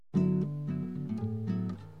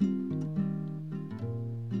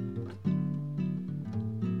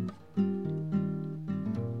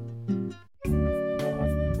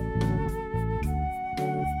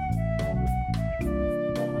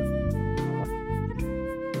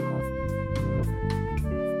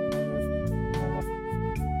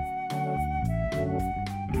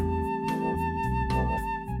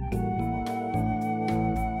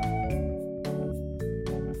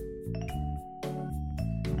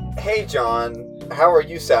Hey John, how are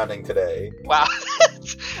you sounding today? Wow.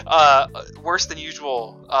 Worse than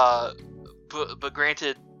usual. But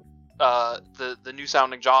granted, the new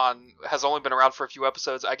sounding John has only been around for a few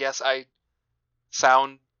episodes. I guess I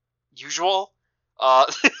sound usual. Uh,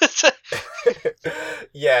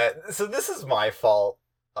 Yeah, so this is my fault,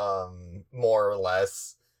 more or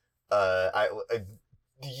less.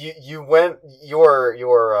 You went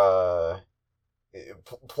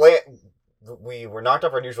play. We were knocked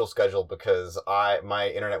off our usual schedule because my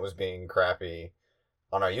internet was being crappy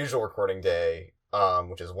on our usual recording day,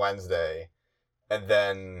 which is Wednesday. And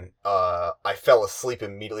then I fell asleep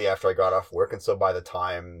immediately after I got off work, and so by the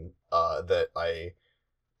time that I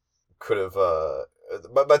could have,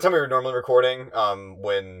 by the time we were normally recording,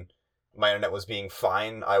 when my internet was being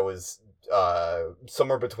fine, I was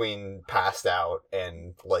somewhere between passed out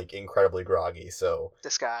and like incredibly groggy. So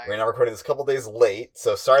this guy. we're now recording this a couple days late.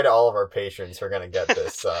 So sorry to all of our patrons who are gonna get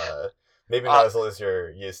this. Maybe not as late as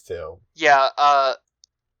you're used to. Yeah. I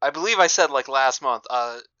believe I said like last month.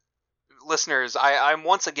 Listeners, I'm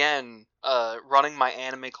once again running my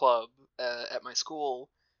anime club at my school,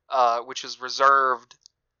 which is reserved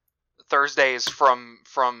Thursdays from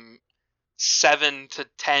 7 to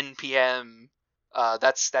 10 p.m.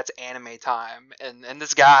 That's anime time, and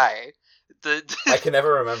this guy, I can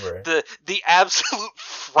never remember. the absolute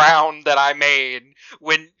frown that I made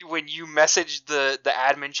when you messaged the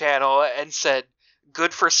admin channel and said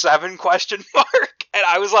good for 7 question mark, and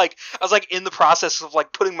I was like in the process of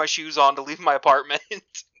like putting my shoes on to leave my apartment.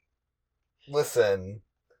 Listen,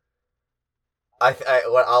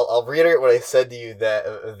 I'll reiterate what I said to you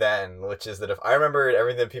then, which is that if I remembered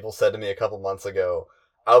everything people said to me a couple months ago,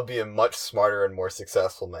 I'll be a much smarter and more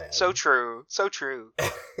successful man. So true.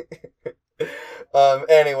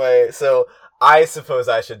 Anyway, so I suppose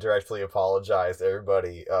I should directly apologize to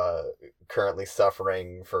everybody currently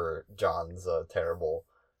suffering for John's terrible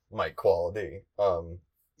mic quality.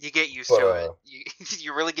 You get used to it.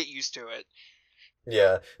 You really get used to it.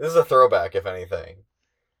 Yeah, this is a throwback, if anything.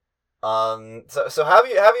 So how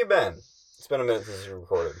have you been? It's been a minute since you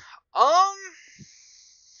recorded.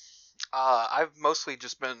 I've mostly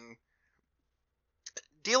just been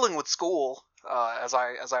dealing with school, as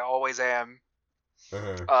I always am.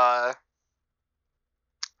 Mm-hmm. I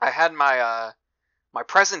had my my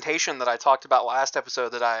presentation that I talked about last episode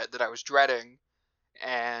that I was dreading,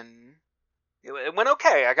 and it went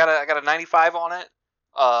okay. I got a 95 on it.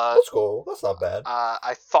 That's cool. That's not bad.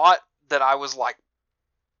 I thought that I was like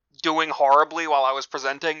doing horribly while I was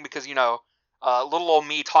presenting because little old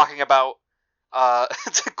me talking about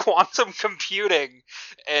quantum computing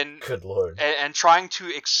and good lord, and trying to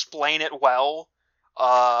explain it well.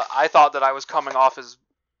 I thought that I was coming off as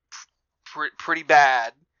pretty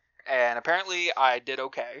bad, and apparently I did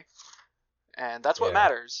okay, and that's what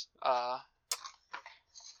matters.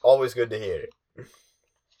 Always good to hear.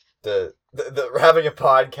 The having a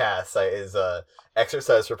podcast is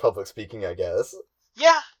exercise for public speaking, I guess.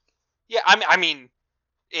 Yeah. I mean,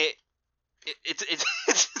 it's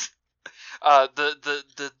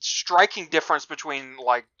the striking difference between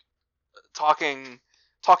like talking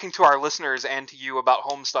to our listeners and to you about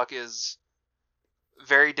Homestuck is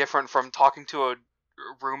very different from talking to a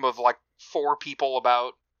room of like 4 people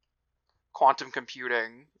about quantum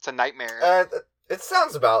computing. It's a nightmare. It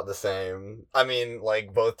sounds about the same. I mean,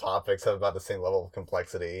 like, both topics have about the same level of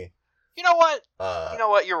complexity. You know what?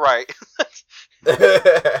 You're right.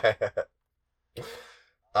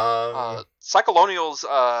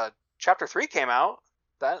 Psycholonials, chapter 3 came out.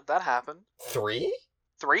 That happened. 3?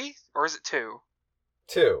 3? Or is it 2?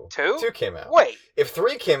 2. 2? 2 came out. Wait. If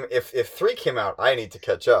 3 came out, I need to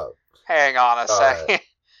catch up. Hang on a second.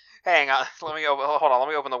 Hang on. Hold on. Let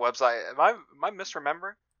me open the website. Am I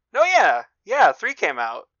misremembering? No, yeah. 3 came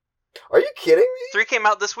out. Are you kidding me? 3 came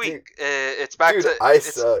out this week. Dude, it's back to. I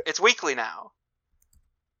suck. It's weekly now.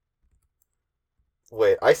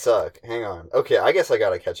 Wait, I suck. Hang on. Okay, I guess I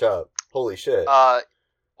gotta catch up. Holy shit. Well,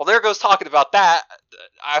 there goes talking about that.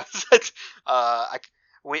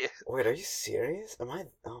 Wait, are you serious? Am I?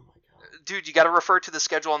 Oh my god. Dude, you got to refer to the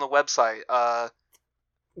schedule on the website.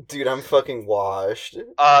 Dude, I'm fucking washed.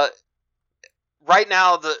 Right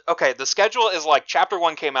now, the schedule is like chapter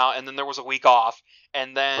 1 came out, and then there was a week off,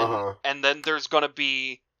 and then there's gonna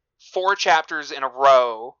be 4 chapters in a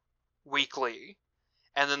row weekly,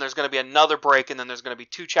 and then there's gonna be another break, and then there's gonna be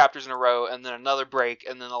 2 chapters in a row, and then another break,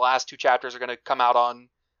 and then the last 2 chapters are gonna come out on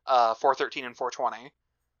 413 and 420.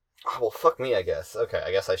 Oh, well, fuck me, I guess. Okay, I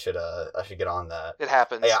guess I should get on that. It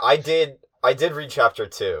happens. Yeah, I did read chapter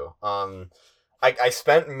 2. I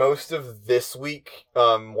spent most of this week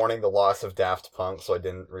mourning the loss of Daft Punk, so I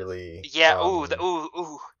didn't really. Yeah.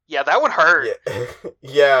 Yeah, that one hurt.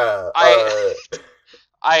 Yeah,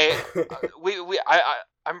 yeah.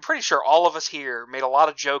 I'm pretty sure all of us here made a lot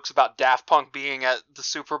of jokes about Daft Punk being at the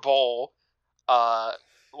Super Bowl,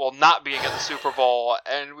 not being at the Super Bowl,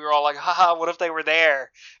 and we were all like, haha, what if they were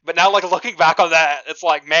there? But now, like, looking back on that, it's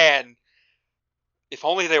like, man, if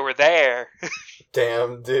only they were there.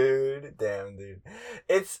 Damn, dude.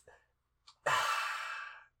 It's...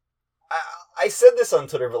 I said this on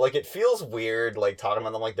Twitter, but, like, it feels weird, like, talking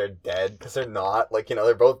about them like they're dead, because they're not. Like, you know,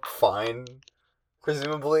 they're both fine,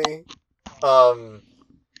 presumably. But,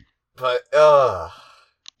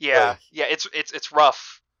 Yeah, it's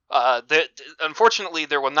rough. Unfortunately,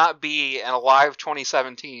 there will not be an Alive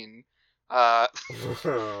 2017. It's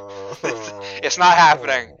not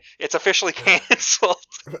happening. It's officially canceled.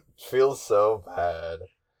 Feels so bad.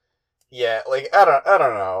 Yeah, like, I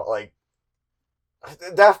don't know, like,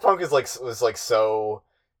 Daft Punk was so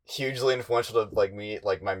hugely influential to like me,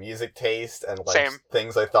 like my music taste and like Same.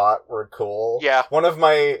 Things I thought were cool. Yeah. One of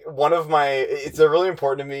my it's really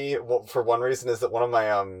important to me for one reason is that one of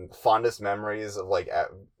my fondest memories of like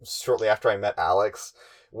shortly after I met Alex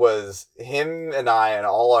was him and I and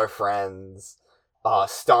all our friends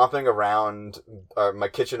stomping around my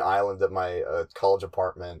kitchen island at my college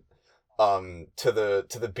apartment to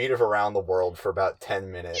the beat of Around the World for about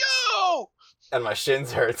 10 minutes. Yo! And my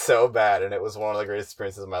shins hurt so bad, and it was one of the greatest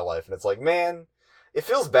experiences of my life. And it's like, man, it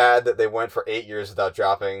feels bad that they went for 8 years without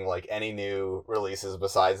dropping like any new releases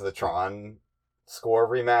besides the Tron score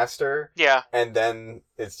remaster. Yeah. And then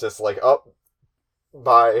it's just like, oh,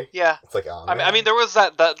 bye. Yeah. It's like, oh, I mean, there was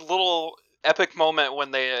that little epic moment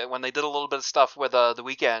when they did a little bit of stuff with The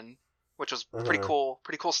Weeknd, which was pretty cool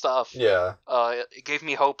stuff. Yeah. It gave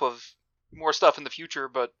me hope of more stuff in the future,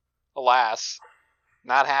 but alas,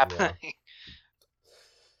 not happening.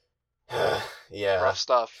 Yeah. Yeah. Rough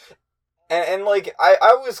stuff. And like, I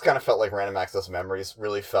always kind of felt like Random Access Memories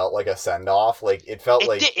really felt like a send-off. Like, it felt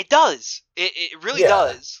like... It does. It really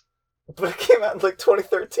does. But it came out in, like,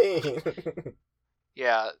 2013.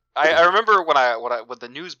 Yeah. I remember when the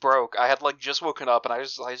news broke, I had, like, just woken up, and I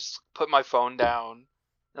just put my phone down,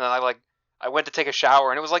 and then I went to take a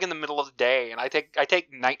shower, and it was, like, in the middle of the day, and I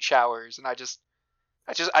take night showers, and I just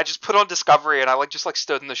put on Discovery, and I, just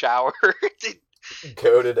stood in the shower.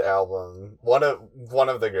 Goated album. One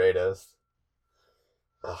of the greatest.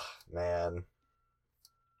 Oh, man.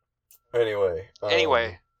 Anyway,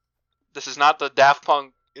 this is not the Daft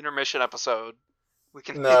Punk intermission episode. We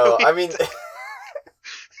can No, I mean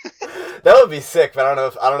that would be sick, but I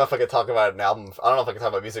don't know if I could talk about an album. I don't know if I could talk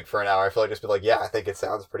about music for an hour. I feel like just be like, yeah, I think it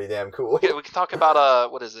sounds pretty damn cool. We can talk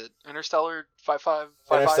about what is it? Interstellar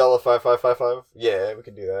 5555? Interstellar 5555? Yeah, we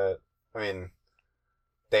could do that. I mean,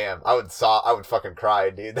 damn, I would fucking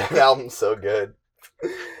cry, dude. That album's so good.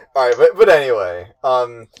 All right, but anyway,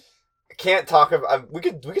 can't talk about. We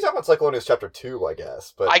could talk about Cyclonius Chapter 2, I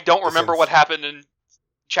guess. But I don't remember what happened in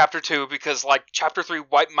Chapter 2 because Chapter 3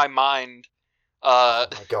 wiped my mind. Oh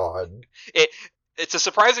my god! It's a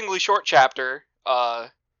surprisingly short chapter.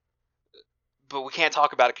 But we can't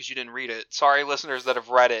talk about it because you didn't read it. Sorry, listeners that have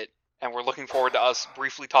read it, and we're looking forward to us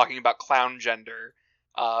briefly talking about clown gender.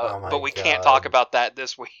 But we can't talk about that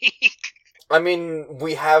this week. I mean,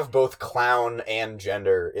 we have both clown and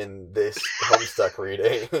gender in this Homestuck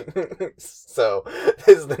reading. So,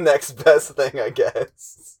 this is the next best thing, I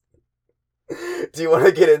guess. Do you want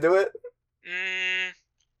to get into it?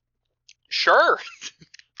 Sure.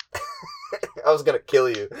 I was gonna kill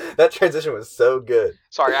you. That transition was so good.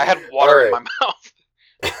 Sorry, I had water in my mouth.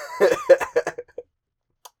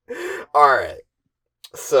 Alright.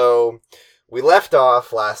 So, we left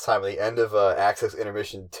off last time at the end of Access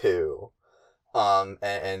Intermission 2.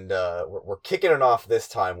 And we're kicking it off this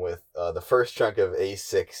time with the first chunk of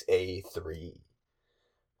A6, A3.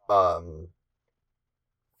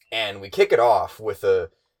 And we kick it off with a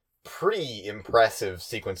pretty impressive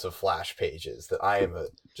sequence of flash pages that I am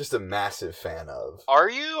just a massive fan of. Are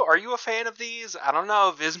you a fan of these? I don't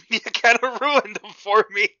know. Viz Media kind of ruined them for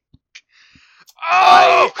me.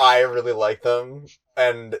 Oh! I really like them.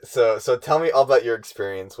 And so tell me all about your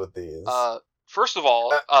experience with these. First of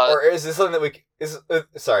all, or is this something that is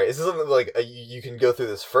this something that, you can go through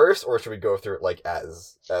this first, or should we go through it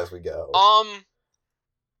as we go?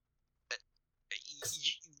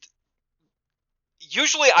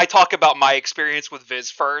 Usually I talk about my experience with Viz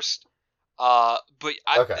first, but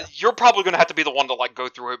you're probably gonna have to be the one to go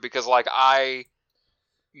through it because my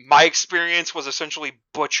experience was essentially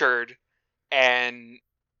butchered, and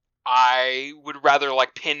I would rather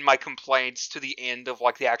pin my complaints to the end of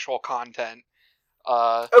the actual content.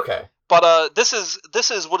 Okay. But this is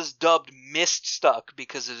what is dubbed Mist Stuck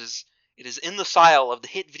because it is It is in the style of the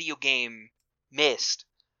hit video game Myst.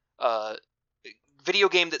 Video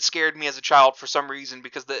game that scared me as a child for some reason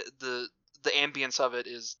because the ambience of it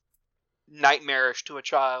is nightmarish to a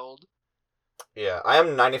child. Yeah, I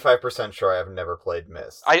am 95% sure I have never played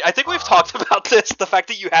Myst. I think we've talked about this, the fact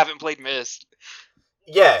that you haven't played Myst.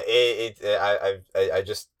 Yeah,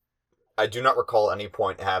 I do not recall any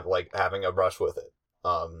point having a brush with it.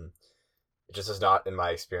 It just is not in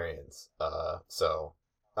my experience. So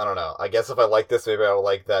I don't know. I guess if I like this, maybe I will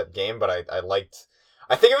like that game. But I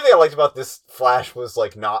think everything I liked about this Flash was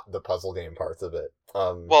like not the puzzle game parts of it.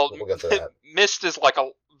 Well, we'll get to that. Myst is like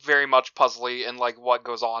a very much puzzly and like what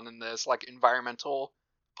goes on in this, like environmental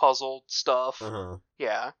puzzle stuff. Mm-hmm.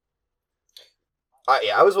 Yeah.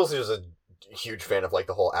 I was mostly just a huge fan of like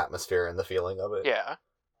the whole atmosphere and the feeling of it. Yeah.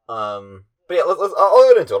 But yeah, I'll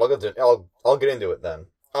get into it. I'll get into it then.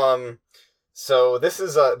 So this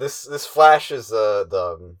is this Flash is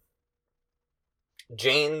the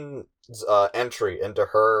Jane's entry into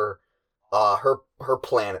her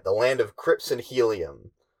planet, the land of Crypts and Helium,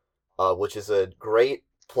 which is a great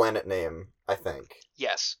planet name, I think.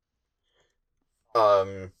 Yes.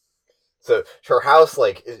 So her house,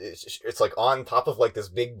 like, it's like on top of like this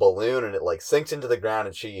big balloon, and it like sinks into the ground,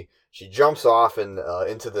 and she jumps off and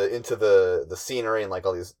into the scenery and like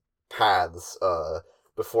all these paths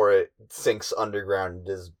before it sinks underground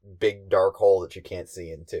into this big dark hole that you can't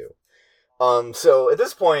see into. So at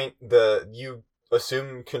this point, you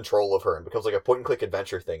assume control of her and becomes like a point and click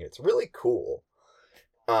adventure thing. It's really cool.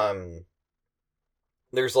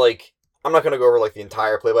 There's like, I'm not gonna go over like the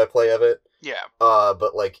entire play-by-play of it. Yeah.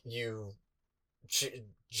 But like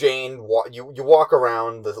Jane, you walk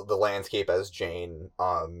around the landscape as Jane.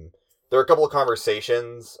 There are a couple of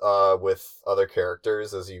conversations with other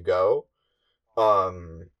characters as you go.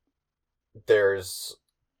 There's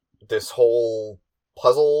this whole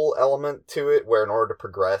puzzle element to it where in order to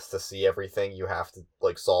progress, to see everything, you have to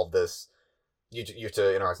like solve this. You have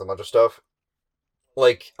to interact with a bunch of stuff.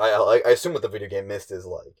 Like I assume what the video game Myst is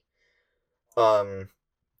like.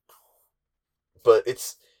 But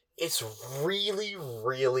it's really,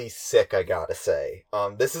 really sick, I gotta say.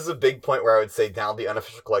 This is a big point where I would say download the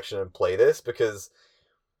unofficial collection and play this, because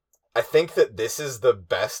I think that this is the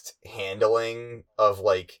best handling of,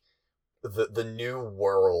 like, the new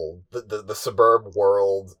world, the suburb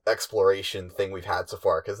world exploration thing we've had so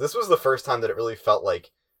far, because this was the first time that it really felt,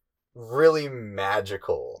 like, really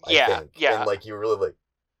magical, I think. Yeah. And, like, you were really, like,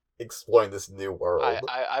 exploring this new world.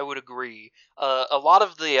 I would agree. A lot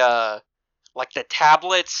of the, like, the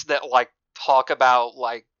tablets that, like, talk about,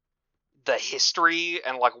 like, the history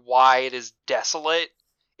and, like, why it is desolate,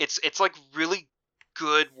 it's like, really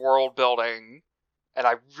good world building, and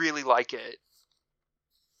I really like it.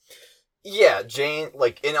 Yeah, Jane,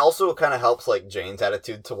 like, and also it kind of helps, like, Jane's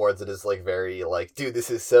attitude towards it is, like, very, like, dude, this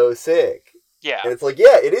is so sick. Yeah. And it's like,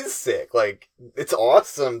 yeah, it is sick. Like, it's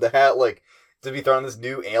awesome to have, like, to be thrown in this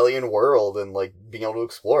new alien world and, like, being able to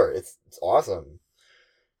explore it. It's awesome.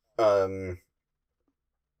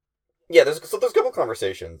 Yeah, there's a couple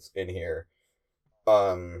conversations in here.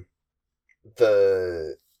 Let's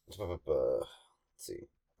see.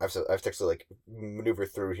 I've texted, like, maneuver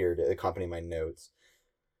through here to accompany my notes.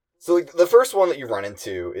 So, like, the first one that you run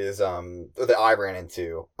into is, that I ran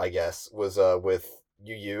into, I guess, was, with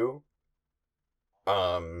Yu.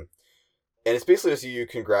 And it's basically just Yu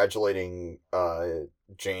congratulating,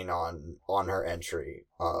 Jane on her entry.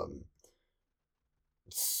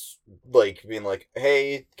 Like, being like,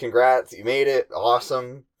 hey, congrats, you made it,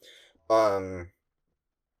 awesome. I'm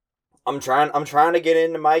trying to get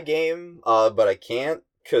into my game, but I can't,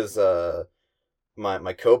 cause,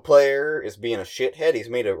 my co-player is being a shithead. He's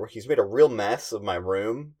made a real mess of my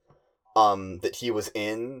room, that he was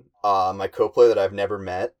in, my co-player that I've never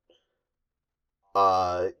met.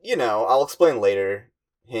 You know, I'll explain later.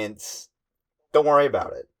 Hints. Don't worry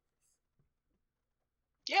about it.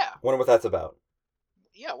 Yeah. Wonder what that's about.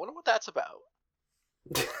 Yeah, wonder what that's about.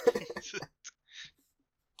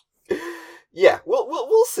 Yeah,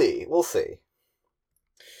 we'll see. We'll see.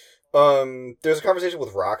 There's a conversation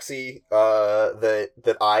with Roxy,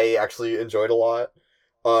 that I actually enjoyed a lot,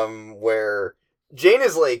 where Jane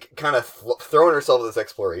is, like, kind of throwing herself at this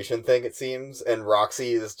exploration thing, it seems, and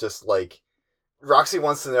Roxy is just, like, Roxy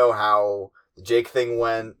wants to know how the Jake thing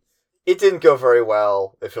went. It didn't go very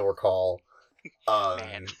well, if you'll recall.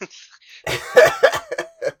 Man.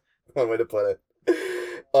 One way to put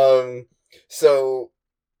it. So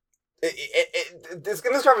in this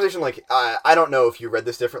conversation, like, I don't know if you read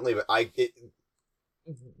this differently, but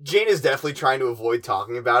Jane is definitely trying to avoid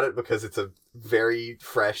talking about it because it's a very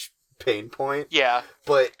fresh pain point. Yeah.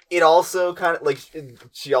 But it also kind of, like,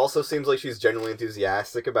 she also seems like she's genuinely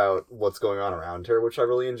enthusiastic about what's going on around her, which I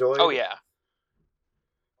really enjoyed. Oh, yeah.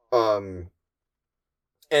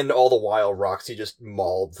 And all the while, Roxy just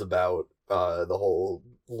mauls about the whole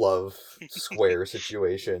love square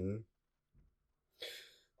situation.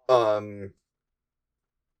 There's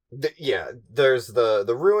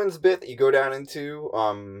the ruins bit that you go down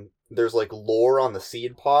into. There's, like, lore on the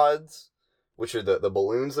seed pods, which are the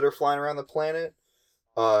balloons that are flying around the planet.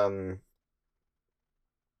 The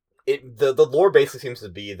lore basically seems to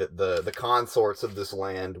be that the consorts of this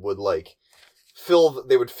land would, like, fill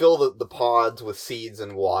the pods with seeds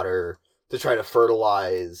and water to try to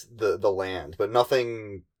fertilize the land, but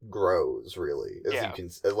nothing grows really. You can,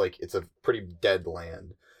 like, it's a pretty dead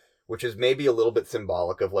land, which is maybe a little bit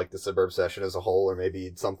symbolic of, like, the suburb session as a whole, or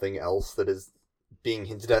maybe something else that is being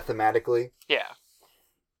hinted at thematically. Yeah.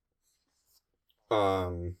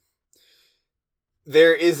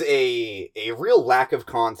 There is a real lack of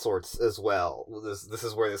consorts as well. This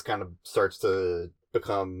is where this kind of starts to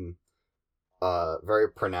become very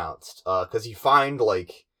pronounced, because you find,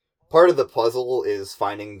 like, part of the puzzle is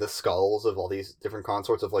finding the skulls of all these different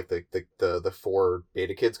consorts of, like, the 4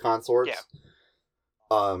 Beta Kids consorts.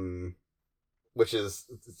 Yeah. Which is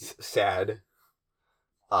sad.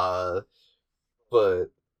 But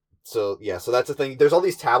so that's the thing. There's all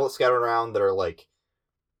these tablets scattered around that are, like,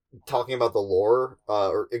 talking about the lore,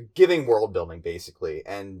 or giving world building basically.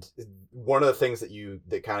 And one of the things that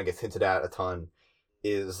kind of gets hinted at a ton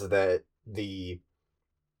is that the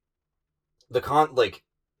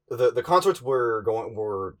consorts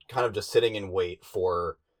were kind of just sitting in wait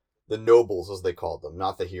for the nobles, as they called them,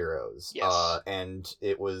 not the heroes. Yes. And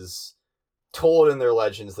it was told in their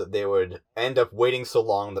legends that they would end up waiting so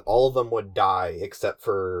long that all of them would die except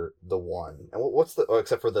for the one. And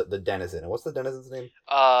except for the denizen. And what's the denizen's name?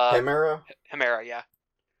 Hemera? Hemera, yeah.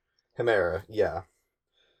 Hemera, yeah.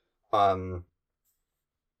 And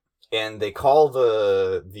they call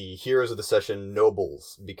the heroes of the session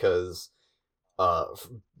nobles because, as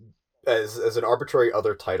an arbitrary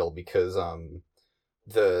other title, because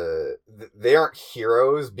they aren't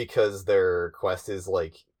heroes because their quest is,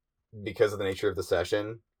 like, because of the nature of the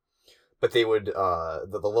session, but they would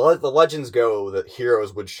the legends go that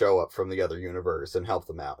heroes would show up from the other universe and help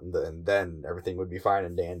them out, and then everything would be fine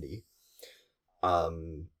and dandy.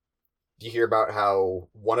 You hear about how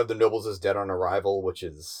one of the nobles is dead on arrival, which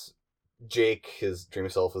is Jake. His dream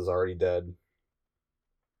self is already dead.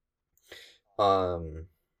 There's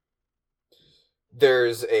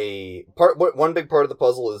one big part of the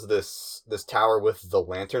puzzle is this tower with the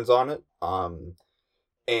lanterns on it.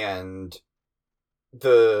 And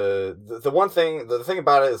the thing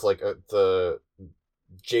about it is, like, the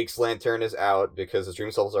Jake's lantern is out because his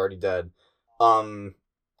dream self is already dead.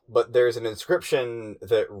 But there's an inscription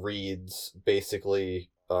that reads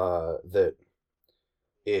basically that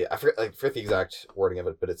I forget the exact wording of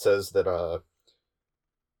it, but it says that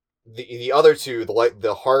the other two,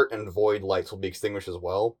 the heart and void lights, will be extinguished as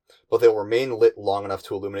well, but they will remain lit long enough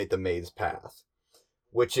to illuminate the maze path,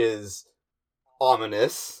 which is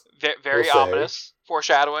ominous. Very ominous.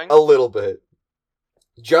 Foreshadowing. A little bit.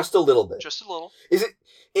 Just a little bit. Just a little. Is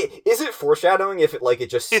it foreshadowing if it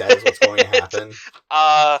just says what's going to happen?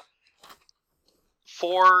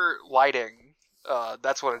 For lighting.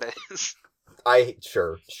 That's what it is.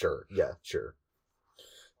 Sure. Yeah, sure.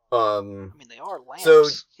 I mean, they are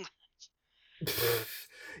lamps.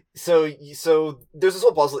 So there's this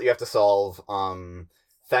whole puzzle that you have to solve.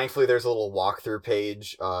 Thankfully, there's a little walkthrough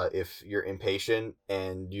page if you're impatient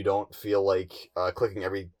and you don't feel like clicking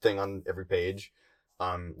everything on every page,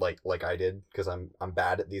 like I did, because I'm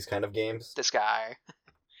bad at these kind of games. This guy.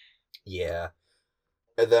 Yeah,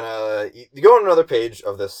 and then you go on another page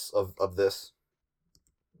of this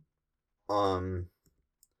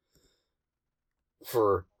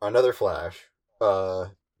for another flash.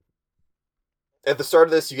 At the start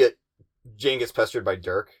of this, you get Jane gets pestered by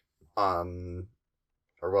Dirk.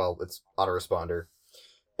 Or, well, it's autoresponder.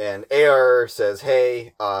 And AR says,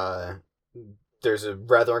 hey, there's a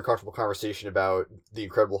rather uncomfortable conversation about the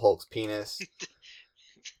Incredible Hulk's penis.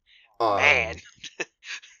 Man.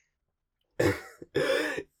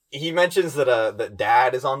 He mentions that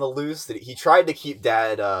Dad is on the loose. That he tried to keep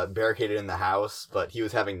Dad barricaded in the house, but he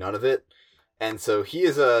was having none of it. And so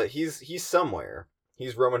he's somewhere.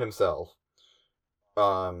 He's roaming himself.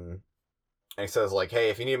 And he says, like,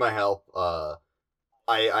 hey, if you need my help,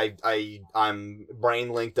 I'm brain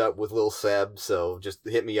linked up with Lil Seb, so just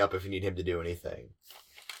hit me up if you need him to do anything.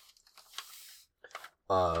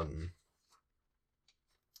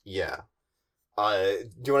 Yeah. Do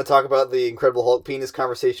you want to talk about the Incredible Hulk penis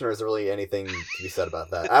conversation, or is there really anything to be said about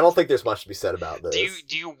that? I don't think there's much to be said about this.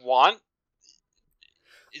 Do you want?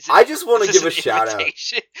 I just want to give a shout out.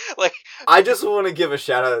 Like, I just want to give a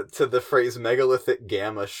shout out to the phrase "megalithic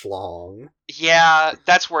gamma schlong." Yeah,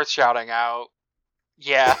 that's worth shouting out.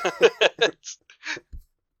 Yeah.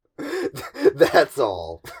 That's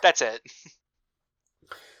all. That's it.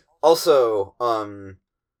 Also,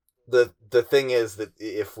 the thing is that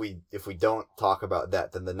if we don't talk about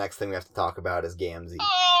that, then the next thing we have to talk about is Gamzee.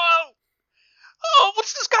 Oh,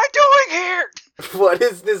 what's this guy doing here? What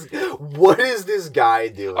is this guy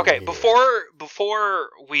doing? Okay, here? before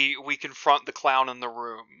we confront the clown in the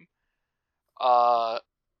room,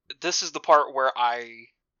 this is the part where I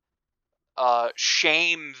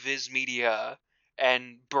shame Viz Media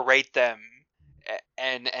and berate them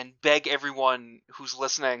and beg everyone who's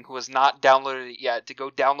listening who has not downloaded it yet to go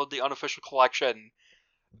download the unofficial collection,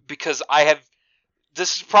 because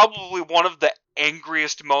this is probably one of the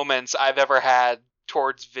angriest moments I've ever had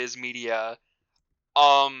towards Viz Media.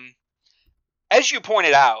 As you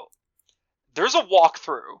pointed out, there's a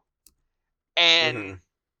walkthrough, and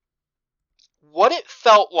what it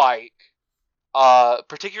felt like,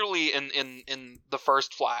 particularly in the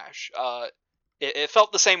first Flash, it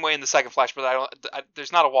felt the same way in the second Flash, but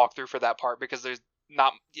there's not a walkthrough for that part because there's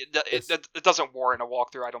not. It doesn't warrant a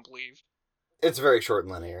walkthrough, I don't believe. It's very short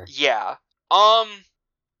and linear. Yeah.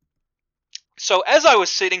 So as I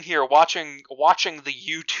was sitting here watching the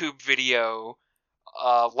YouTube video,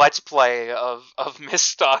 Let's Play of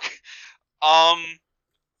Misstuck,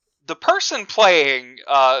 the person playing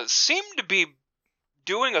seemed to be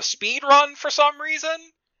doing a speed run for some reason.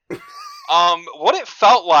 What it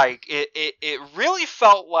felt like, it really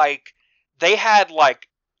felt like they had like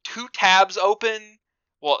two tabs open.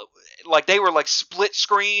 Well, like they were like split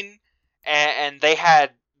screen, and they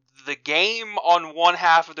had the game on one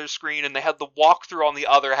half of their screen and they had the walkthrough on the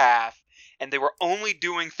other half, and they were only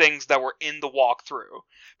doing things that were in the walkthrough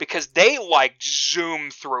because they like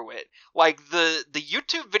zoom through it. Like the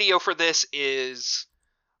YouTube video for this is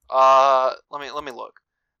let me look.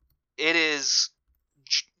 It's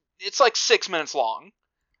like 6 minutes long.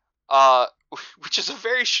 Which is a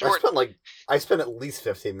very short. I spent at least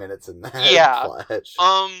 15 minutes in that. Yeah. Flash.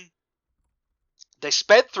 They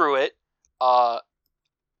sped through it.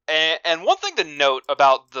 And one thing to note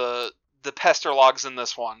about the pester logs in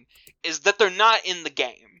this one is that they're not in the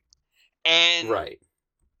game, and right.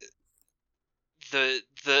 The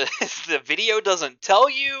video doesn't tell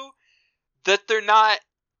you that they're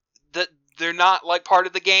not like part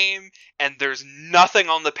of the game, and there's nothing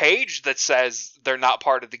on the page that says they're not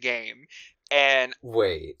part of the game. And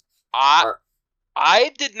wait, I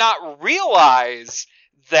did not realize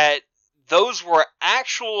that those were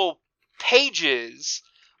actual pages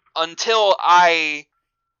until I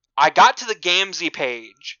got to the Gamzee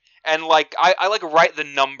page, and like I like write the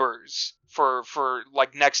numbers for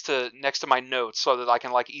like next to my notes so that I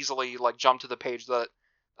can like easily like jump to the page that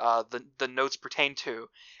the notes pertain to.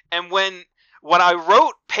 And when I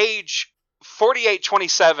wrote page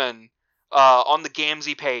 4827 on the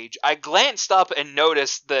Gamzee page, I glanced up and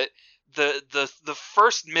noticed that the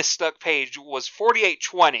first Misstuck page was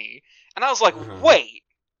 4820, and I was like, wait,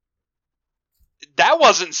 that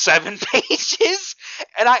wasn't 7 pages?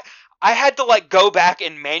 And I had to like go back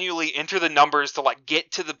and manually enter the numbers to like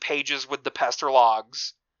get to the pages with the pester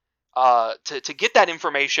logs to get that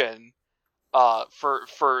information for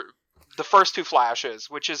the first two Flashes,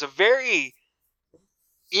 which is a very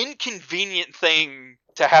inconvenient thing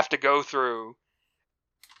to have to go through.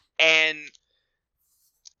 And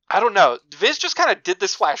I don't know, Viz just kind of did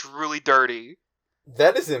this Flash really dirty.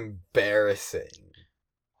 That is embarrassing.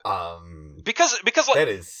 Because like, that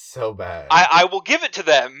is so bad. I will give it to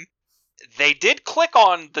them. They did click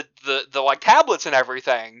on the like tablets and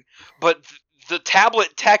everything, but the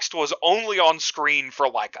tablet text was only on screen for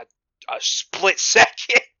like a split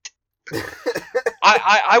second.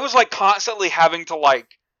 I was like constantly having to like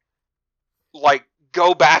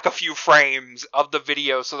go back a few frames of the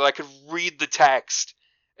video so that I could read the text,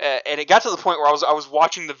 and it got to the point where I was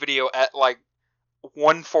watching the video at like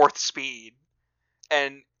 1/4 speed,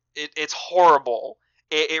 and it's horrible.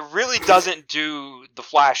 It really doesn't do the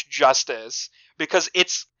Flash justice, because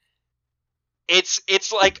it's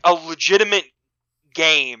like a legitimate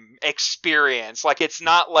game experience. Like, it's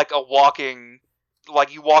not like a walking,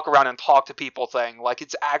 like you walk around and talk to people thing. Like,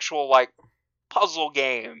 it's actual like puzzle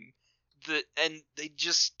game. And they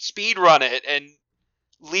just speed run it and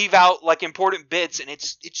leave out like important bits, and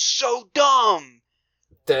it's so dumb.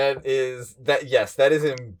 That is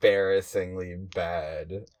embarrassingly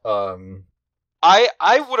bad.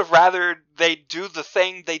 I would have rather they do the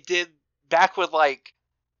thing they did back with like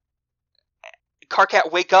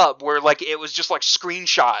Carcat Wake Up, where like it was just like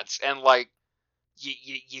screenshots and like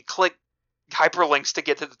you click hyperlinks to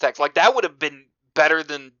get to the text. Like that would have been better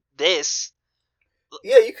than this.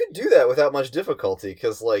 Yeah, you could do that without much difficulty,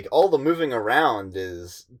 because like all the moving around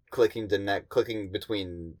is clicking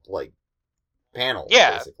between like panels.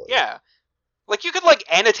 Yeah, basically. yeah. Like you could like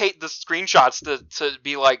annotate the screenshots to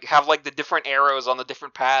be like have like the different arrows on the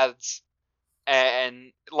different paths,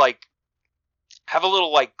 and like have a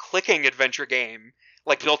little like clicking adventure game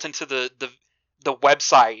like built into the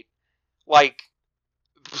website. Like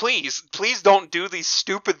please don't do these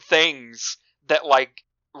stupid things that like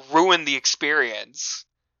ruin the experience.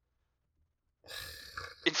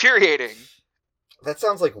 Infuriating. That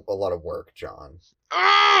sounds like a lot of work, John.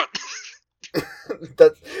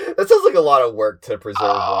 that sounds like a lot of work to preserve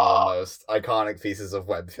one of the most iconic pieces of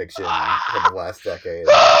web fiction from the last decade.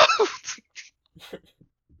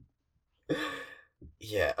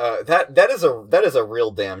 Yeah, that is a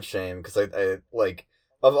real damn shame, because I like,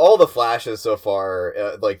 of all the flashes so far,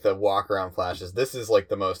 like the walk around flashes, this is like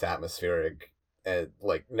the most atmospheric,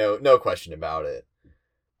 like no question about it.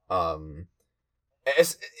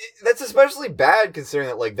 That's especially bad considering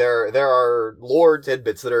that like there are lore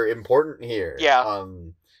tidbits that are important here. Yeah.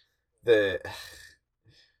 The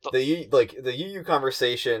UU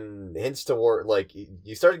conversation hints toward, like,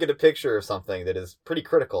 you start to get a picture of something that is pretty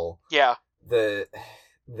critical. Yeah. The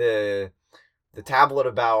tablet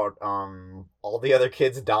about all the other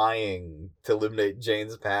kids dying to illuminate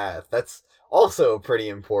Jane's path. That's also pretty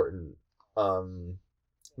important. Man,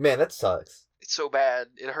 that sucks. It's so bad.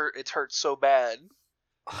 It hurts so bad.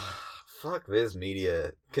 Fuck Viz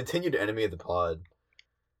Media. Continued enemy of the pod.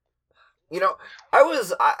 You know,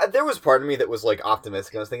 there was part of me that was like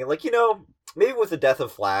optimistic. I was thinking, like, maybe with the death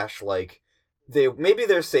of Flash, like maybe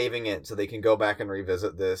they're saving it so they can go back and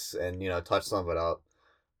revisit this and touch some of it up.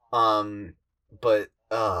 But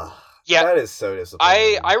yeah, that is so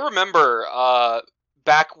disappointing. I remember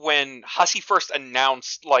back when Hussey first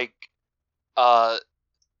announced like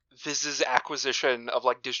Viz's acquisition of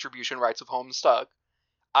like distribution rights of Homestuck,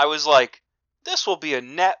 I was like, this will be a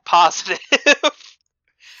net positive.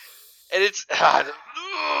 And it's I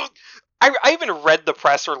even read the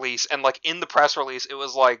press release, and like in the press release it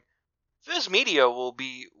was like Viz Media will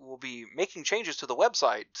be making changes to the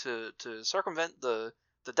website to circumvent the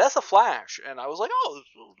death of Flash, and I was like, oh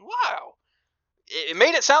wow. It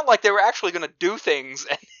made it sound like they were actually going to do things,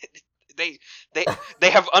 and they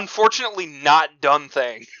have unfortunately not done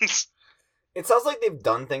things. It sounds like they've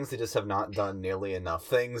done things, they just have not done nearly enough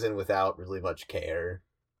things and without really much care.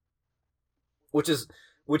 Which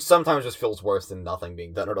sometimes just feels worse than nothing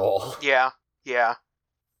being done at all. Yeah.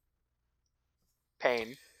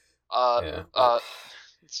 Pain. Yeah.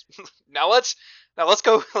 Now let's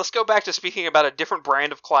go back to speaking about a different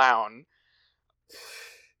brand of clown.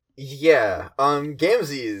 Yeah.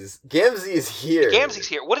 Gamzee is here. Gamzee's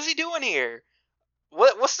here. What is he doing here?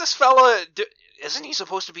 What's this fella isn't he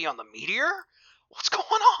supposed to be on the Meteor? What's going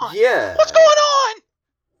on? Yeah. What's going on?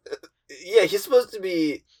 Yeah, he's supposed to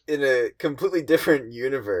be in a completely different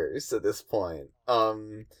universe at this point.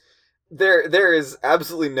 There is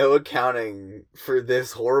absolutely no accounting for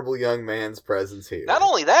this horrible young man's presence here. Not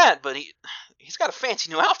only that, but he's got a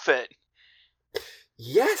fancy new outfit.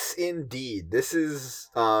 Yes, indeed. This is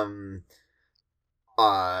I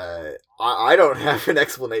don't have an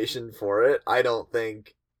explanation for it. I don't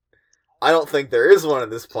think there is one at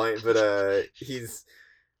this point, but he's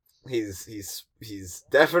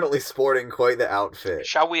definitely sporting quite the outfit.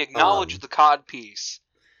 Shall we acknowledge the codpiece?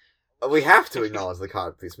 We have to acknowledge the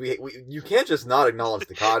codpiece. You can't just not acknowledge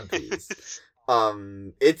the codpiece.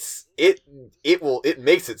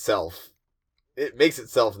 It makes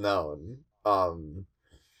itself known.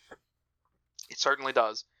 It certainly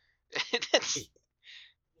does.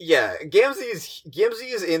 Yeah, Gamzee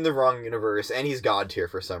is in the wrong universe, and he's god tier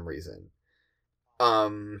for some reason.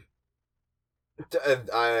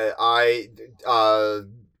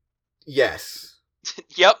 Yes.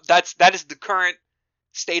 Yep, that is the current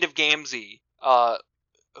state of Gamzee.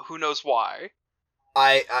 Who knows why?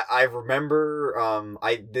 I remember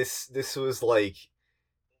this was like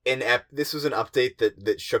this was an update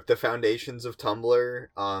that shook the foundations of Tumblr.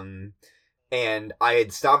 And I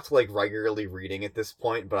had stopped like regularly reading at this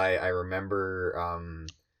point, but I remember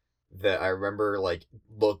like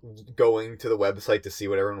going to the website to see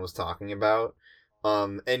what everyone was talking about.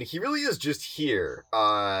 And he really is just here.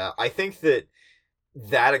 I think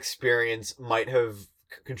that experience might have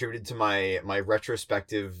contributed to my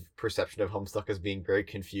retrospective perception of Homestuck as being very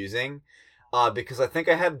confusing. Because I think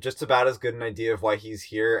I had just about as good an idea of why he's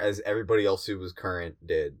here as everybody else who was current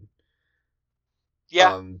did.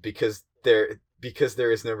 Yeah. Because there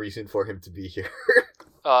is no reason for him to be here.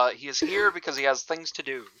 He is here because he has things to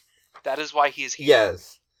do. That is why he is here.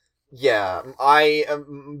 Yes. Yeah, I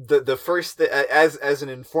the first as an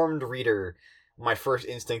informed reader, my first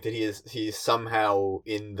instinct that he's somehow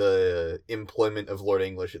in the employment of Lord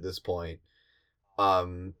English at this point,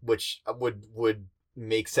 which would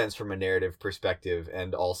make sense from a narrative perspective,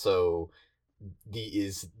 and also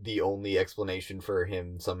is the only explanation for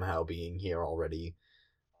him somehow being here already.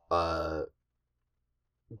 But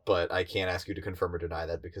I can't ask you to confirm or deny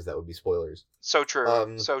that because that would be spoilers. So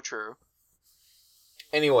true. So true.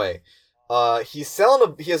 Anyway, he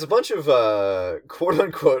has a bunch of quote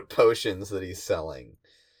unquote potions that he's selling.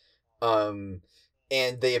 And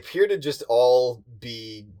they appear to just all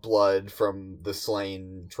be blood from the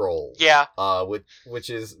slain trolls. Yeah. Which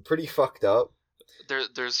is pretty fucked up.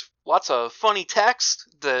 There's lots of funny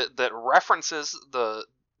text that references the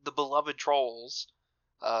beloved trolls.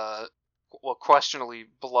 Questionably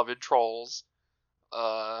beloved trolls.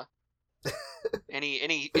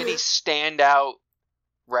 Any standout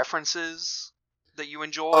references that you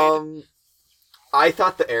enjoyed? I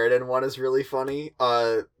thought the Aridin one is really funny.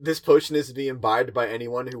 This potion is to be imbibed by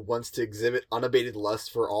anyone who wants to exhibit unabated lust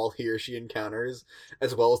for all he or she encounters,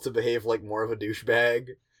 as well as to behave like more of a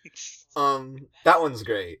douchebag. That one's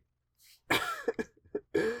great.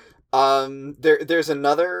 There's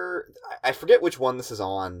another, I forget which one this is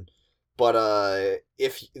on, but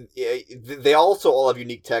if they also all have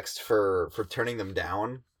unique text for turning them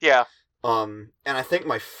down. Yeah. And I think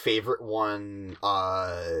my favorite one,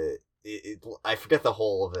 I forget the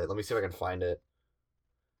whole of it. Let me see if I can find it.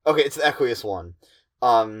 Okay, it's the Equius one.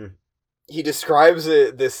 He describes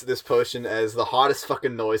this potion as the hottest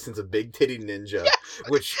fucking noise since a big titty ninja, yes!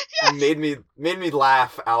 which yes! made me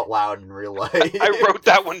laugh out loud in real life. I wrote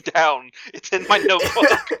that one down. It's in my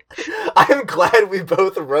notebook. I'm glad we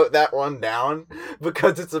both wrote that one down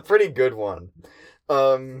because it's a pretty good one.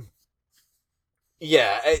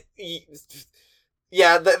 Yeah, the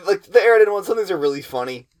Aridin ones, some of these are really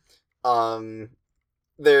funny.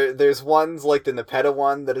 There's ones like the Nepeta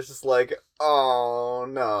one that is just like, oh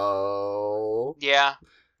no. Yeah.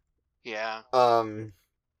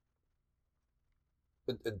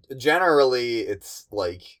 Generally, it's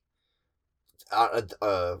like, I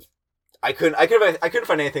couldn't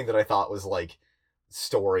find anything that I thought was like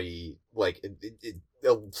story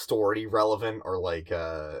relevant or like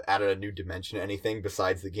added a new dimension to anything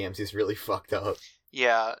besides the Gamzee's really fucked up.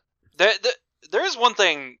 Yeah, there is one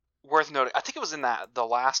thing worth noting. I think it was in the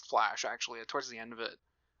last Flash, actually, towards the end of it.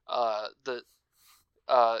 That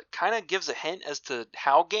kind of gives a hint as to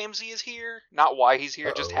how Gamzee is here, not why he's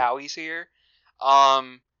here, just how he's here.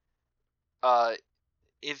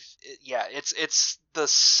 It's the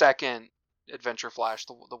second Adventure Flash,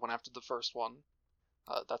 the one after the first one.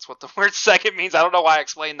 That's what the word second means. I don't know why I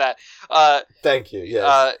explained that. Thank you.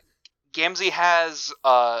 Yes. Gamzee has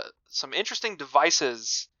some interesting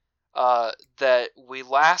devices that we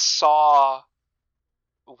last saw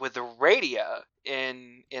with the Radia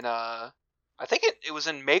in I think it was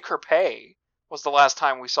in Make Her Pay was the last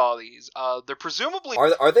time we saw these. They're presumably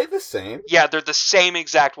are they the same? Yeah, they're the same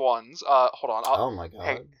exact ones. Hold on. Oh my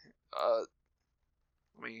god.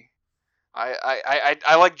 Let me.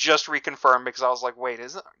 I like just reconfirmed because I was like, wait,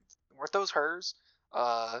 weren't those hers?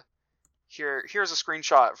 Here's a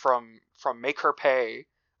screenshot from Make Her Pay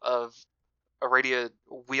of Aradia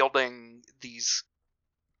wielding these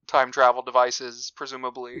time travel devices,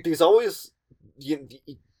 presumably. These always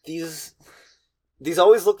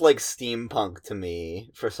look like steampunk to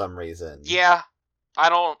me for some reason. Yeah, I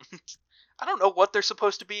don't know what they're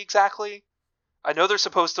supposed to be exactly. I know they're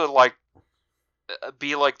supposed to like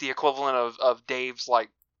be like the equivalent of Dave's like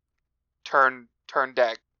turn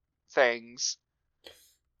deck things.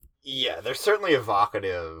 Yeah, they're certainly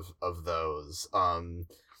evocative of those. And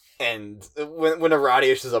when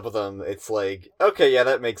Aradia shows up with them, it's like, okay, yeah,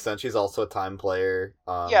 that makes sense. She's also a time player.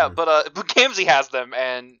 Yeah, but Gamzee has them,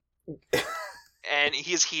 and and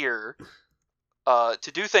he's here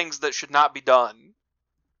to do things that should not be done,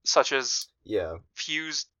 such as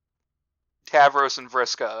fuse Tavros and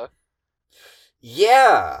Vriska.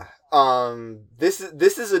 Yeah. This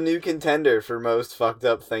is a new contender for most fucked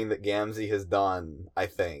up thing that Gamzee has done, I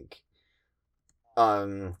think.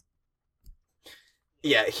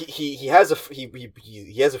 Yeah, he has a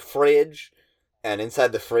fridge, and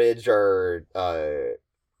inside the fridge are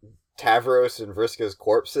Tavros and Vriska's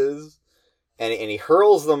corpses, and he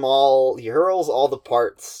hurls them all. He hurls all the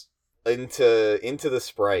parts into the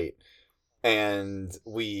Sprite, and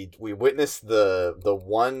we witnessed the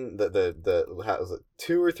how was it,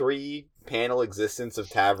 2 or 3 panel existence of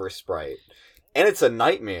Tavros Sprite, and it's a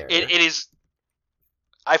nightmare. It is.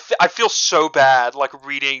 I feel so bad, like,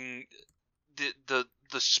 reading the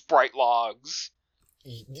sprite logs.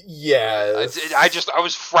 Yes. I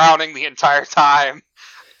was frowning the entire time.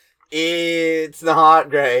 It's not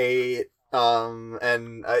great.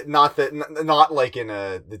 And not like in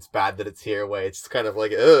a it's bad that it's here way. It's kind of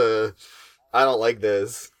like, I don't like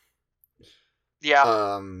this.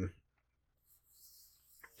 Yeah.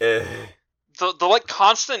 The like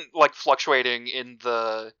constant like fluctuating in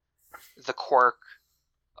the quirk,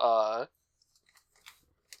 don't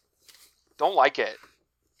like it.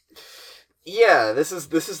 Yeah, this is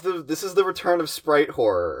the return of sprite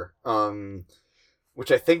horror. Which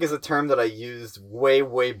I think is a term that I used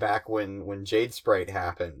way back when Jade Sprite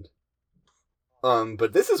happened.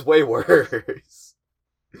 But this is way worse.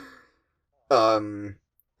 The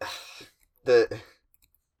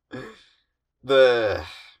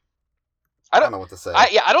I don't know what to say.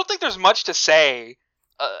 I don't think there's much to say,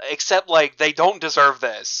 except like they don't deserve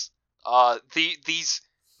this. These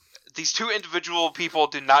 2 individual people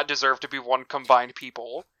do not deserve to be one combined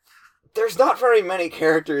people. There's not very many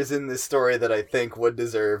characters in this story that I think would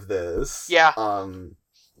deserve this. Yeah. Okay.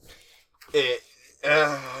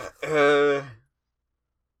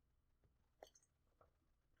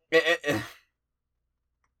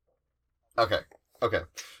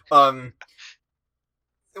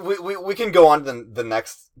 We can go on to the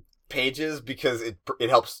next pages because it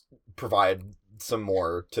helps provide some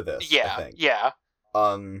more to this. Yeah. I think. Yeah.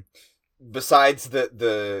 Besides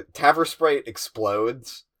the Tavros Sprite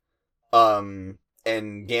explodes. And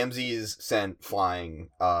Gamzee is sent flying,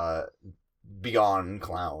 beyond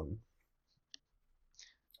Clown.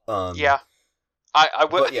 Yeah. I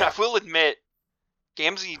will admit,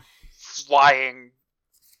 Gamzee flying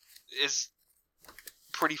is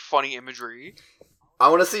pretty funny imagery. I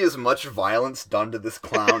want to see as much violence done to this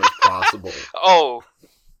clown as possible. Oh.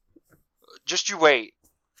 Just you wait.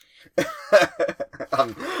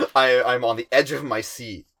 I'm on the edge of my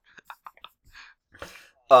seat.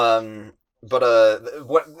 But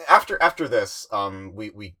what after this,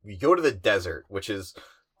 we go to the desert, which is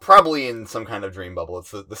probably in some kind of dream bubble.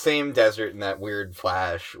 It's the same desert in that weird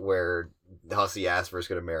flash where Hussey asked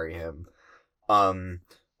Vriska to marry him.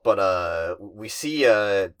 But we see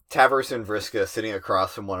Tavros and Vriska sitting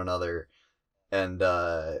across from one another, and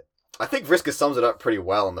I think Vriska sums it up pretty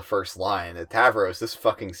well in the first line. Tavros, this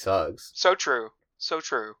fucking sucks. So true.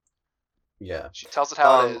 Yeah. She tells it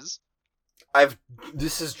how it is.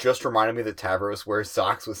 This has just reminded me that Tavros wears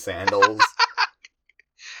socks with sandals.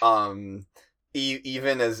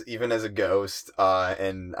 Even as a ghost,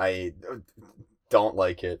 and I don't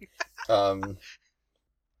like it.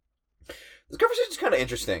 This conversation is kind of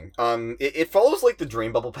interesting. It follows like the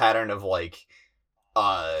dream bubble pattern of like,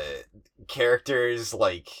 characters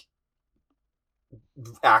like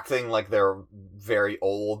acting like they're very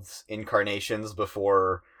old incarnations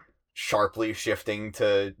before sharply shifting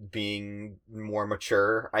to being more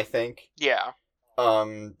mature, I think. Yeah.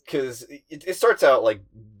 Because it starts out like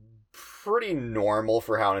pretty normal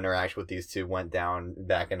for how an interaction with these two went down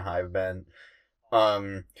back in Hive Bend.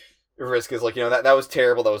 Vriska's like, that was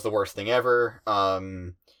terrible, that was the worst thing ever.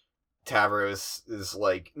 Tavros is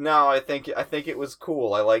like, no, I think it was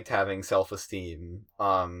cool, I liked having self-esteem.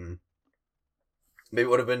 Maybe it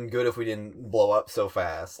would have been good if we didn't blow up so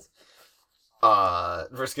fast.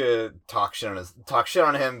 Vriska talks shit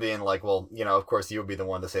on him, being like, well, of course you would be the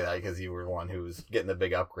one to say that because you were the one who was getting the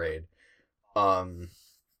big upgrade. But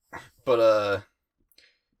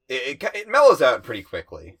it mellows out pretty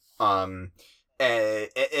quickly. And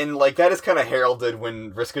like that is kind of heralded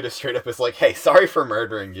when Vriska just straight up is like, hey, sorry for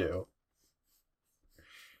murdering you.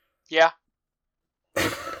 Yeah.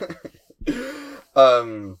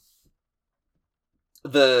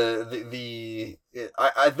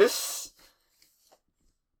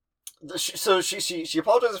 So she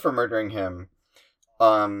apologizes for murdering him,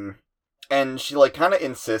 and she like kind of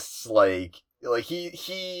insists like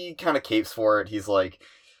he kind of capes for it. He's like,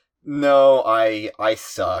 no, I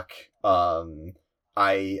suck. I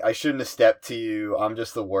shouldn't have stepped to you. I'm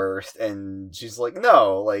just the worst. And she's like,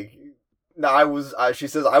 no, she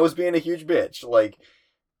says I was being a huge bitch. Like,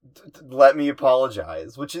 let me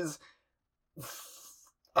apologize, which is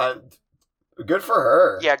good for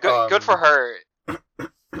her. Yeah, good for her.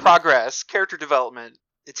 Progress, character development.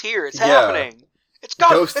 It's here. It's happening. It's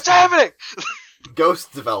ghost. It's happening.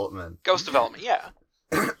 Ghost development. Yeah.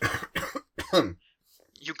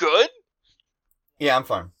 You good? Yeah, I'm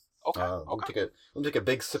fine. Okay. Let me take a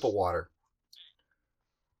big sip of water.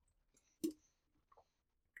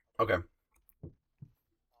 Okay.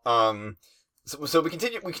 So we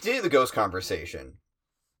continue the ghost conversation.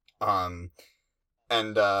 And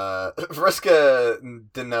Vriska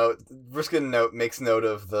makes note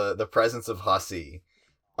of the presence of Hussey,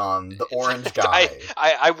 the orange guy.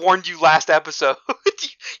 I warned you last episode.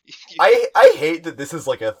 I hate that this is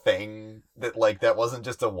like a thing that like that wasn't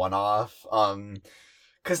just a one-off.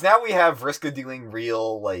 Because now we have Vriska doing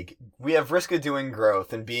Vriska doing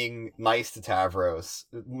growth and being nice to Tavros,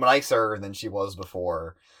 nicer than she was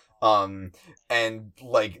before. And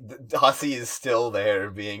like Hussey is still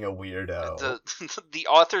there being a weirdo. The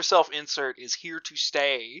author self-insert is here to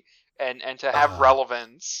stay and to have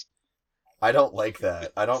relevance. I don't like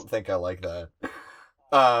that. I don't think I like that.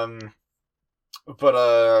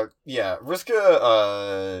 Yeah,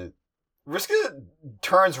 Vriska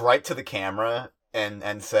turns right to the camera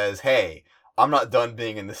and says, "Hey, I'm not done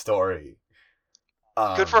being in the story."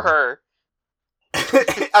 Good for her.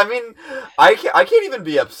 I mean, I can't even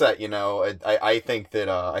be upset, you know. I think that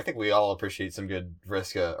I think we all appreciate some good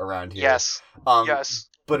Vriska around here. Yes. Yes.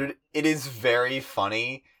 But it is very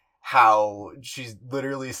funny how she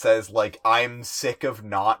literally says like, "I'm sick of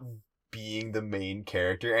not being the main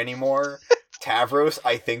character anymore. Tavros,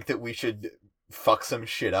 I think that we should fuck some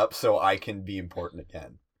shit up so I can be important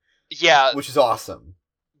again." Yeah, which is awesome.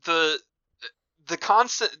 The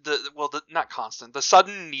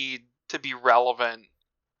sudden need to be relevant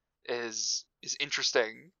is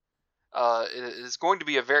interesting. It is going to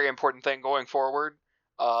be a very important thing going forward.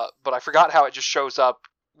 But I forgot how it just shows up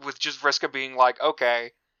with just Vriska being like,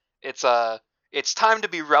 "Okay, it's time to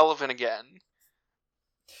be relevant again."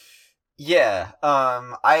 Yeah,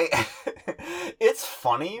 it's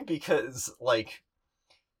funny because like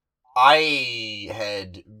I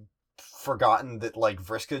had forgotten that like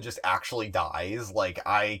Vriska just actually dies. Like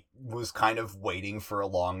I was kind of waiting for a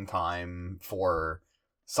long time for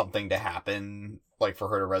something to happen, like for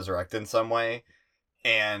her to resurrect in some way,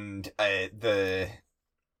 and I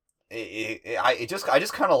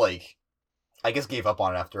just kind of like I guess gave up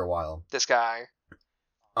on it after a while. This guy.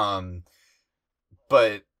 But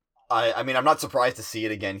I mean I'm not surprised to see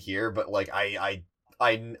it again here, but like I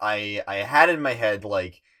had in my head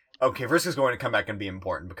like, okay, Vriska's going to come back and be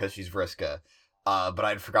important because she's Vriska. But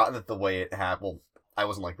I'd forgotten that the way it happened. Well, I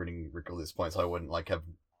wasn't like reading Rick at this point, so I wouldn't like have.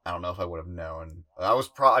 I don't know if I would have known. I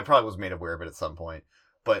probably was made aware of it at some point.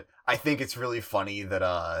 But I think it's really funny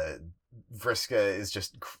that Vriska is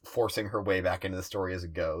just forcing her way back into the story as a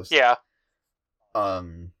ghost. Yeah.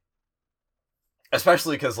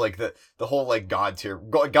 Especially because like the whole like god tier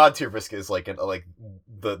Vriska is like the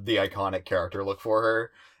iconic character look for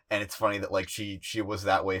her. And it's funny that like she was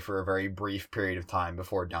that way for a very brief period of time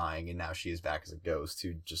before dying, and now she is back as a ghost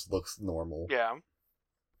who just looks normal. Yeah.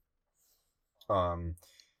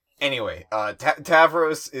 Anyway,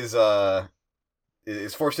 Tavros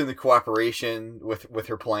is forced into cooperation with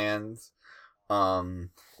her plans. And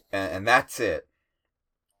that's it.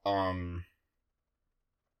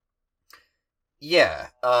 Yeah.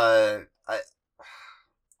 I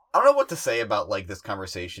don't know what to say about like this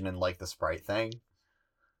conversation and like the Sprite thing.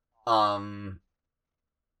 I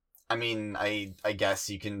mean, I guess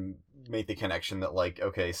you can make the connection that like,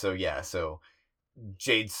 okay, so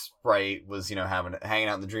Jade Sprite was, you know, hanging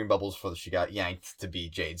out in the dream bubbles before she got yanked to be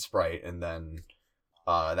Jade Sprite, and then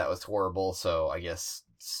that was horrible. So I guess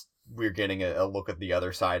we're getting a look at the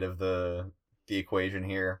other side of the equation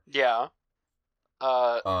here. Yeah.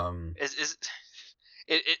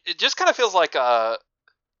 It just kind of feels like a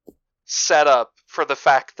setup for the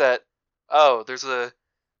fact that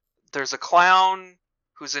there's a clown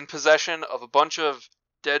who's in possession of a bunch of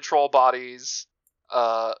dead troll bodies,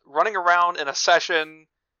 running around in a session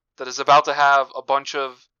that is about to have a bunch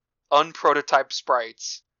of unprototyped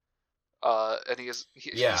sprites, and he's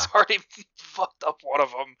already fucked up one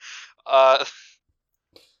of them.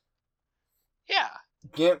 Yeah.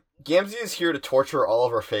 Gamzee is here to torture all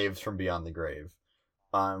of our faves from beyond the grave,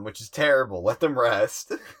 which is terrible. Let them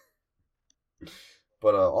rest.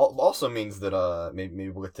 But also means that maybe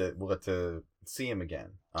we'll get to see him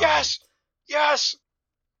again. Yes.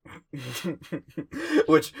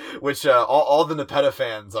 which all the Nepeta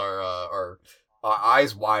fans are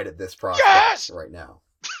eyes wide at this prospect right now.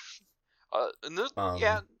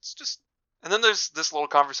 It's just, and then there's this little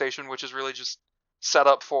conversation which is really just set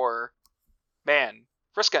up for, man,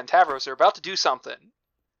 Vriska and Tavros are about to do something.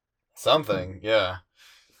 Yeah.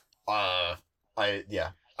 I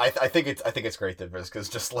think it's great that Vriska's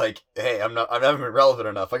just like, hey, I haven't been relevant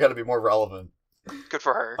enough. I got to be more relevant. Good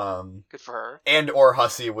for her. Good for her. And or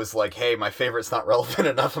Hussey was like, hey, my favorite's not relevant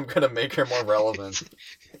enough. I'm gonna make her more relevant.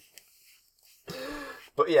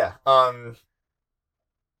 But yeah,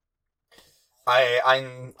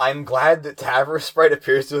 I'm glad that Tavros Sprite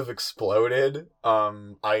appears to have exploded.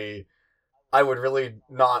 I would really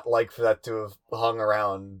not like for that to have hung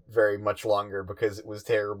around very much longer because it was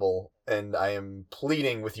terrible, and I am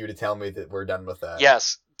pleading with you to tell me that we're done with that.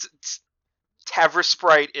 Yes, Tavros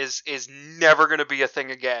Sprite is never going to be a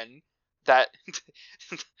thing again. That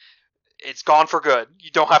it's gone for good.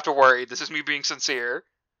 You don't have to worry. This is me being sincere.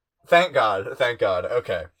 Thank God.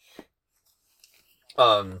 Okay.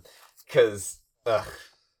 Cause,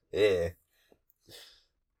 yeah.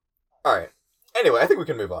 Alright. Anyway, I think we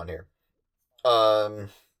can move on here.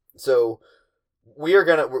 So, we are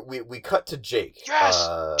gonna, we cut to Jake. Yes!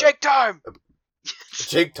 Jake time!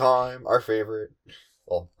 Jake time, our favorite.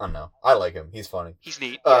 Well, I don't know. I like him. He's funny. He's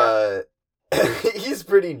neat. He's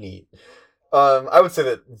pretty neat. I would say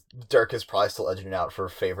that Dirk is probably still edging out for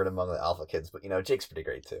favorite among the alpha kids, but Jake's pretty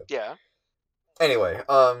great too. Yeah. Anyway,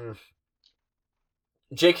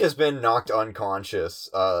 Jake has been knocked unconscious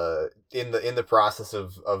in the process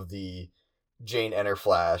of the Jane Enter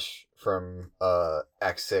Flash from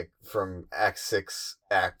Act 6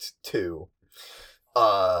 Act 2.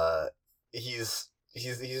 He's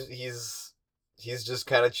just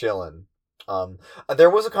kind of chilling. There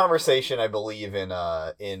was a conversation, I believe, in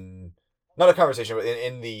not a conversation, but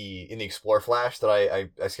in the Explore Flash that I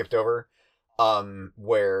skipped over,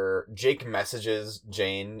 where Jake messages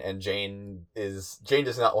Jane, and Jane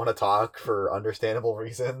does not want to talk for understandable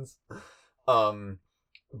reasons. But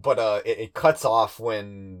it cuts off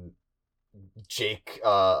when Jake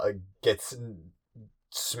gets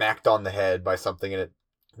smacked on the head by something, and it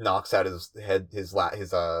knocks out his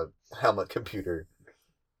helmet computer.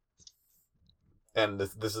 And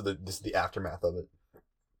this is the aftermath of it.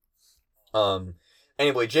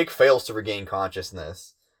 Anyway, Jake fails to regain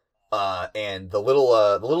consciousness, and the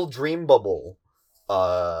little dream bubble,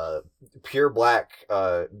 pure black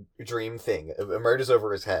dream thing emerges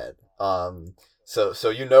over his head. So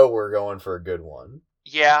we're going for a good one.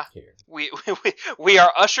 Yeah, here. We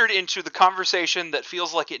are ushered into the conversation that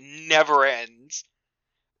feels like it never ends.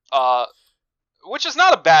 Which is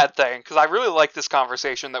not a bad thing, because I really like this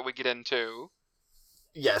conversation that we get into.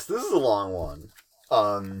 Yes, this is a long one.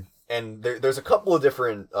 And there's a couple of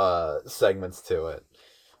different segments to it.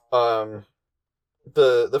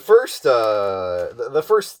 The first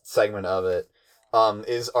segment of it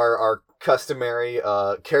is our customary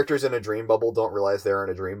characters in a dream bubble don't realize they're in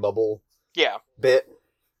a dream bubble. Yeah. Bit.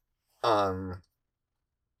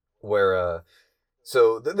 Where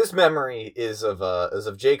so this memory is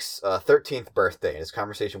of Jake's 13th birthday and his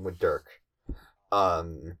conversation with Dirk.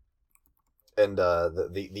 And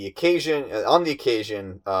the occasion, on the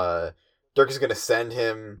occasion, Dirk is going to send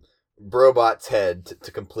him Brobot's head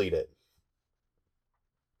to complete it.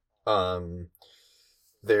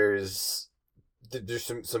 There's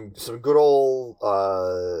some good old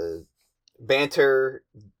banter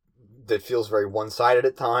that feels very one-sided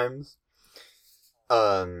at times.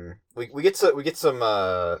 We get some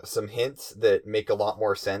hints that make a lot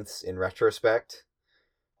more sense in retrospect.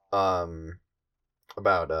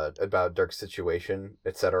 About Dirk's situation,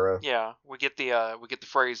 etc. Yeah, we get the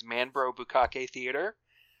phrase "man bro bukkake theater."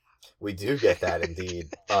 We do get that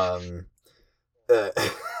indeed. There's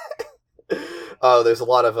a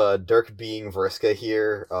lot of Dirk being Vriska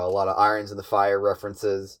here, a lot of Irons in the Fire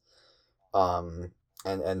references, and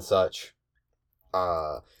such.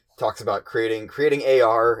 Talks about creating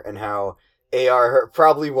AR and how AR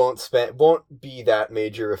probably won't be that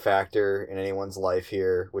major a factor in anyone's life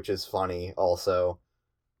here, which is funny also.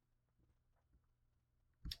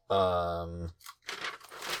 Let's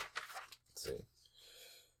see.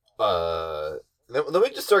 Then we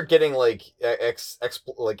just start getting like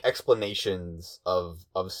explanations of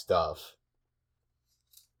stuff.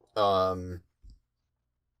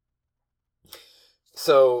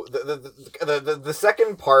 So the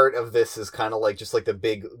second part of this is kind of like just like the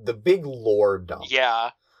big lore dump. Yeah.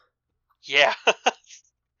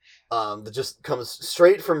 That just comes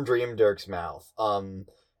straight from Dream Dirk's mouth.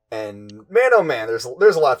 And man, oh man, there's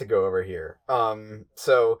a lot to go over here.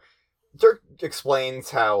 So Dirk explains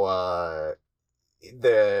how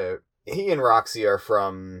he and Roxy are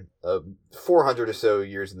from 400 or so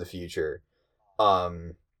years in the future.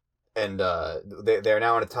 And they're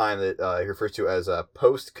now in a time that he refers to as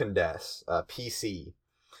post-Condes, PC,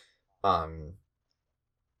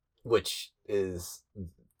 which is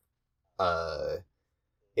an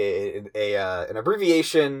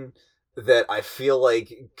abbreviation that I feel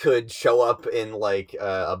like could show up in like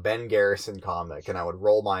a Ben Garrison comic, and I would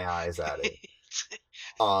roll my eyes at it.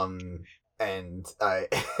 And I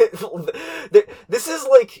this is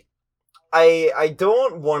like I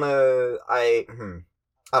don't want to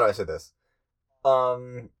how do I say this?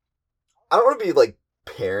 I don't want to be like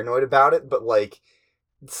paranoid about it, but like,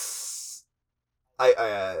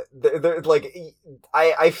 I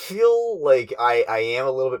feel like I am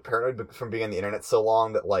a little bit paranoid from being on the internet so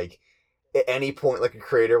long that like at any point like a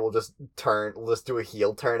creator will just do a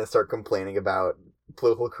heel turn and start complaining about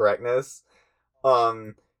political correctness.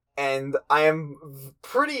 And I am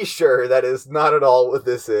pretty sure that is not at all what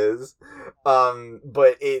this is.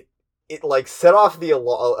 But it like set off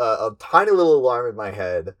a tiny little alarm in my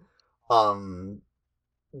head.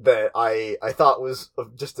 That I thought was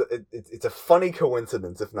just it's a funny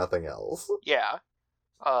coincidence if nothing else. Yeah.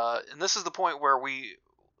 And this is the point where we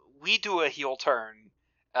do a heel turn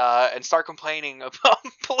and start complaining about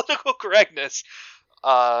political correctness.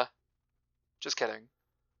 Just kidding.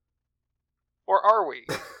 Or are we?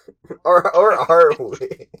 or are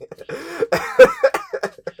we?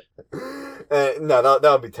 No, that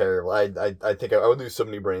would be terrible. I think I would lose so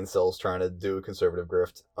many brain cells trying to do a conservative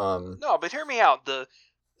grift. No, but hear me out. The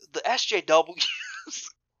SJWs.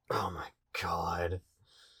 Oh my god.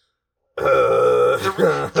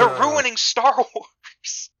 They're ruining Star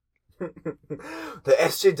Wars. The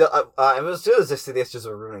SJW. I was just say the SJWs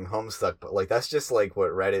are ruining Homestuck, but like that's just like what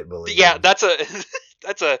Reddit believes. Yeah, that's a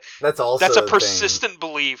persistent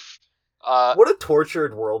belief. What a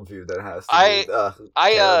tortured worldview that has to be.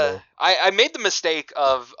 I made the mistake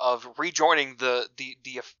of rejoining the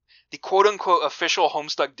quote unquote official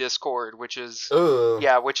Homestuck Discord, which has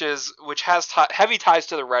heavy ties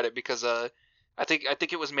to the Reddit because I think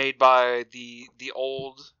it was made by the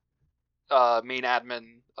old main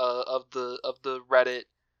admin of the Reddit,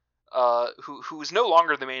 who is no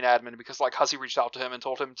longer the main admin because like Hussey reached out to him and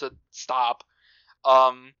told him to stop.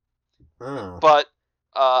 But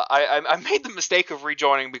I made the mistake of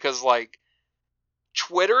rejoining because like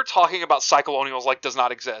Twitter talking about Cyclonials like does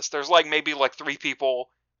not exist. There's like maybe like 3 people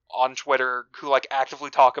on Twitter who like actively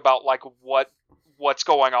talk about like what's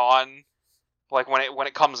going on like when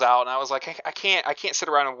it comes out, and I was like I can't sit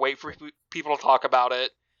around and wait for people to talk about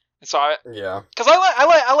it. And so because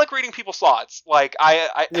I like reading people's thoughts. Like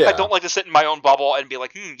I don't like to sit in my own bubble and be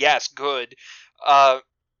like yes, good. And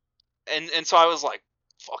so I was like,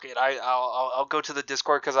 fuck it, I'll go to the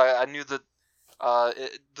Discord because I knew I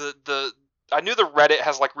knew the Reddit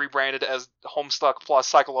has like rebranded as Homestuck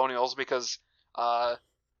plus Cyclonials because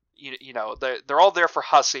you know they're all there for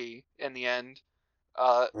Hussey in the end.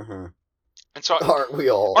 And so aren't we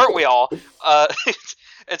all?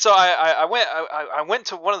 And so I went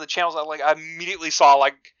to one of the channels. I immediately saw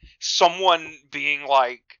like someone being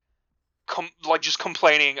like just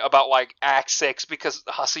complaining about like Act 6 because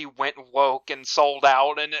Hussey went woke and sold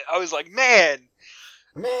out, and I was like, man,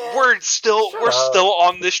 we're still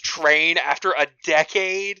on this train after a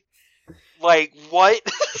decade. Like what?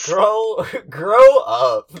 grow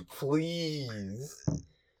up, please,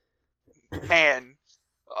 man.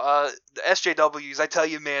 The SJWs, I tell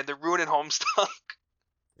you, man, they're ruining Homestuck.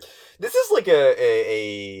 This is like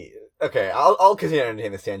okay. I'll continue to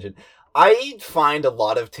entertain this tangent. I find a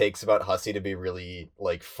lot of takes about Hussey to be really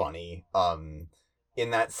like funny.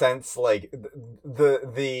 In that sense, like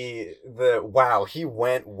the wow, he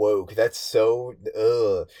went woke. That's so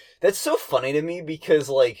funny to me because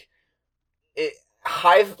like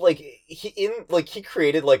Hive he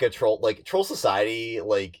created like a troll society,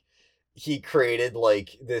 like he created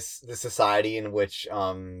like this society in which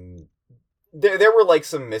there were like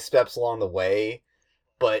some missteps along the way,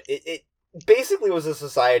 but it basically was a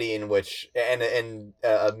society in which and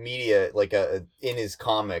a media like in his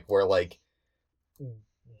comic where like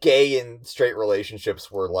gay and straight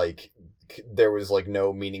relationships were like there was like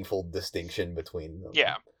no meaningful distinction between them.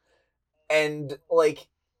 Yeah. And like,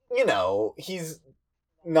 you know, he's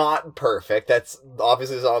not perfect. That's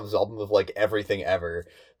obviously his album of like everything ever,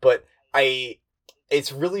 but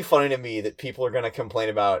it's really funny to me that people are going to complain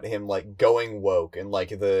about him like going woke and like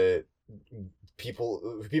the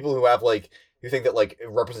people who have like who think that like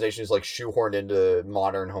representation is like shoehorned into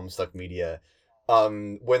modern Homestuck media,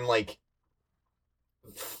 when like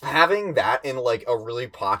having that in like a really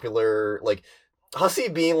popular like Hussey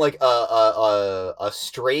being like a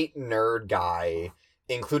straight nerd guy,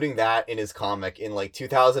 including that in his comic in like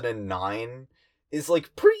 2009 is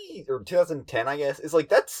like pretty, or 2010 I guess, is like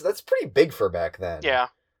that's pretty big for back then. Yeah.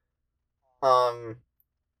 And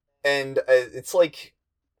it's like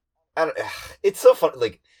it's so fun,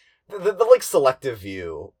 like the like selective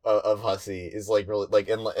view of Hussey is like really like,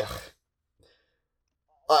 and like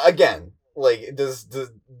again, like does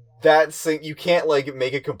that thing, you can't like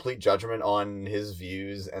make a complete judgment on his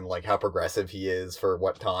views and like how progressive he is for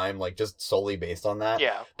what time, like just solely based on that.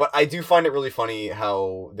 Yeah. But I do find it really funny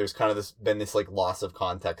how there's kind of been this like loss of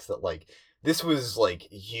context that like this was like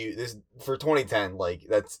huge. This for 2010, like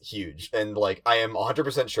that's huge, and like I am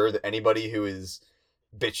 100% sure that anybody who is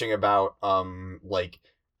bitching about like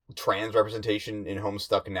trans representation in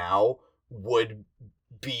Homestuck now would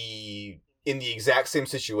be in the exact same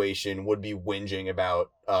situation, would be whinging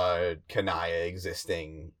about Kanaya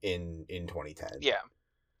existing in 2010. Yeah.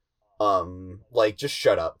 Like just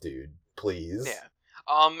shut up, dude, please. Yeah.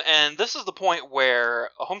 And this is the point where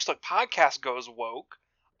a Homestuck podcast goes woke.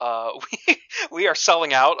 We are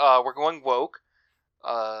selling out. We're going woke.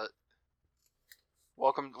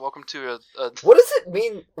 Welcome to a. What does it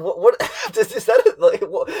mean? What is that? Like,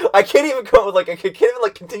 I can't even come up with I can't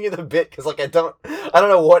even continue the bit because I don't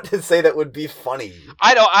know what to say that would be funny.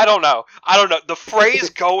 I don't know. The phrase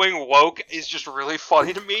 "going woke" is just really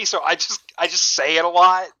funny to me, so I just say it a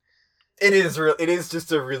lot. It is real. It is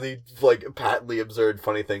just a really patently absurd,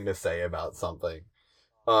 funny thing to say about something.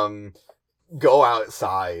 Go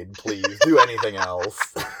outside, please. Do anything else.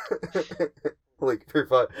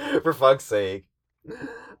 For fuck's sake.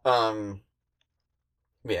 Yeah.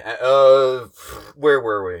 Where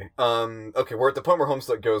were we? Okay, we're at the point where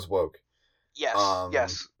Homestuck goes woke. Yes.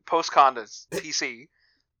 Yes. Post-condas. PC.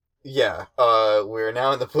 Yeah. We're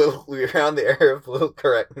now in we're now in the era of political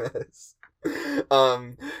correctness.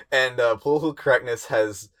 And political correctness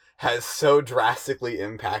has so drastically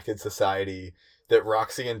impacted society that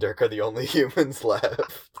Roxy and Dirk are the only humans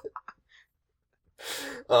left.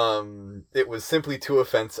 It was simply too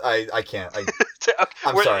offensive. I can't.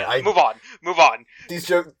 I'm sorry. Move on. These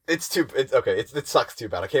jokes. It's okay. It sucks too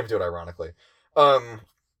bad. I can't even do it ironically.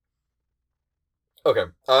 Okay.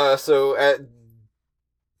 So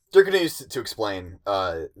Dirk continues to explain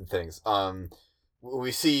things.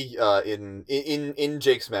 We see in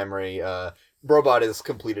Jake's memory, Robot is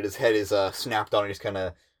completed. His head is snapped on, and he's kind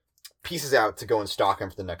of pieces out to go and stalk him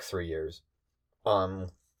for the next 3 years.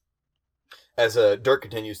 As Dirk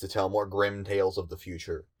continues to tell more grim tales of the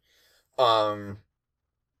future.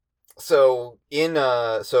 So it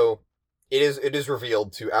is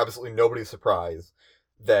revealed to absolutely nobody's surprise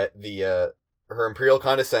that her Imperial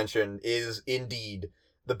Condescension is indeed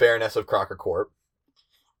the Baroness of Crocker Corp.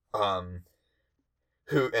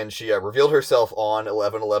 She revealed herself on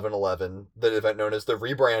 11/11/11, the event known as the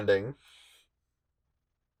rebranding.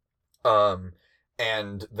 And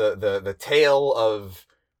the tale of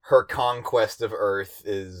her conquest of Earth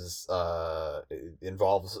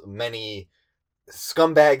involves many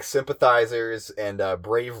scumbag sympathizers and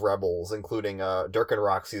brave rebels, including Dirk and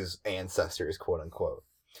Roxy's ancestors, quote unquote.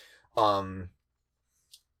 So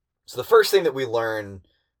the first thing that we learn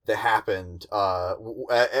that happened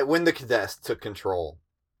when the Cadets took control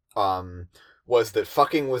was that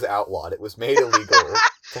fucking was outlawed. It was made illegal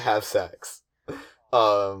to have sex.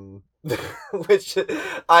 Which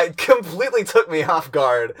completely took me off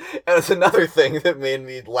guard, and it's another thing that made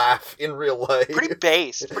me laugh in real life. Pretty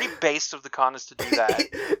based of the Condas to do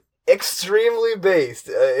that. Extremely based.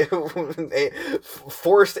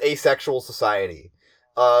 Forced asexual society.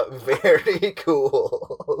 Very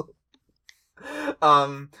cool.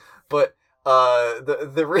 But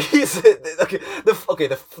the reason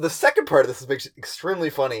the second part of this makes it extremely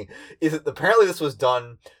funny is that apparently this was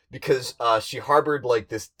done because she harbored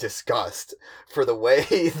this disgust for the way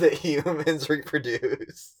that humans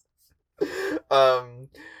reproduce.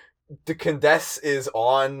 The Condess is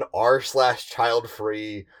on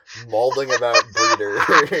r/child-free mauling about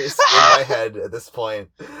breeders in my head at this point.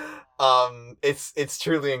 It's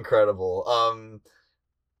truly incredible.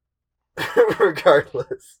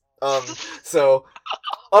 Regardless. So,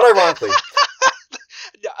 unironically.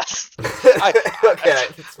 Yes. Okay,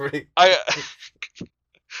 it's pretty.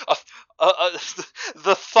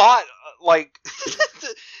 The thought,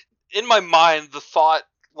 in my mind, the thought,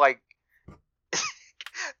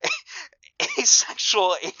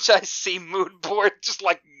 asexual HIC mood board just,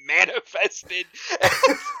 manifested.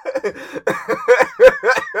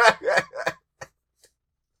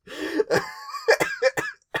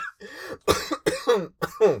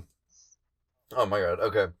 Oh my god,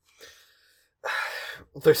 okay.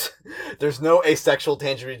 There's no asexual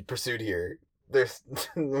tangent pursued here.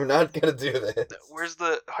 We're not gonna do this. Where's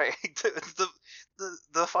the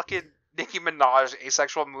fucking Nicki Minaj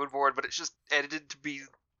asexual mood board, but it's just edited to be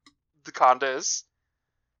the Condas.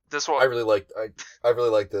 This one I really like this. I really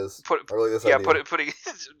like this yeah, idea.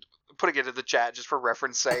 putting it in the chat just for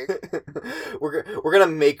reference sake. we're gonna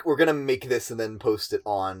make this and then post it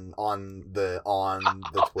on the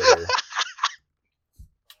Twitter.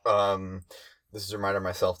 This is a reminder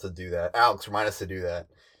myself to do that. Alex, remind us to do that.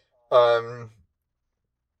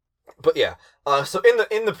 But yeah. So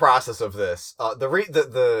in the process of this,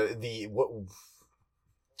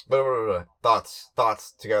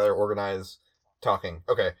 Thoughts together, organize, talking.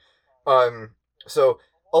 Okay. So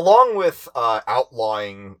along with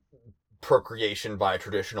outlawing procreation by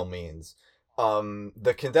traditional means,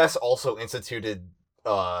 the Condess also instituted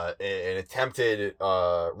an attempted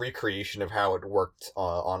recreation of how it worked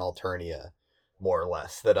on Alternia, more or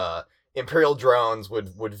less. That Imperial drones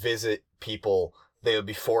would visit people. They would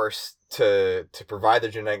be forced to provide the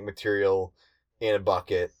genetic material in a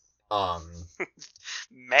bucket.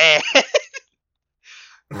 Man.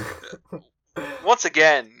 Once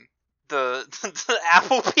again, the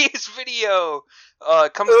Applebee's video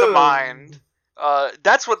comes to mind.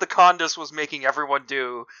 That's what the Condess was making everyone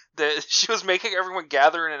do. She was making everyone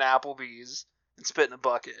gather in an Applebee's and spit in a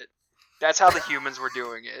bucket. That's how the humans were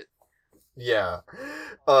doing it. Yeah.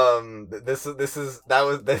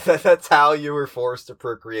 That's how you were forced to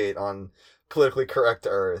procreate on politically correct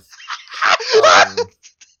Earth.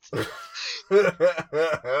 This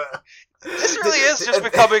really is just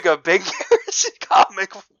becoming a big Garrison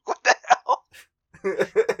comic. What the hell?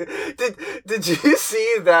 Did you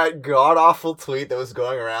see that god awful tweet that was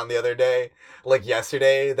going around the other day, like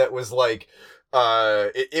yesterday, that was like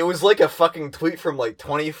it was like a fucking tweet from like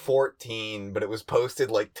 2014, but it was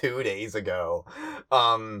posted like 2 days ago.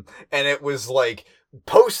 And it was like,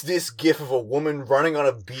 post this gif of a woman running on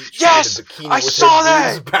a beach in a bikini with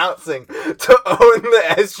her boobs bouncing to own the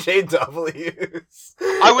SJWs.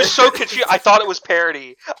 I was so confused. I thought it was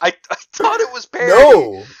parody. I thought it was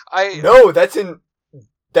parody. No, that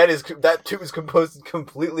tweet was composed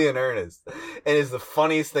completely in earnest, and is the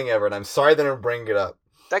funniest thing ever. And I'm sorry that I'm bringing it up.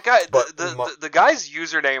 That guy, the guy's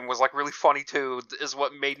username was like really funny too. Is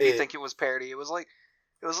what made me think it was parody. It was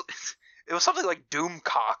something like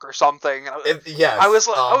Doomcock or something. Yes. I was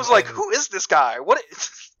like, who is this guy? What?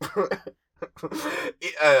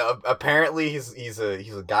 Apparently, he's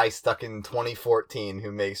a guy stuck in 2014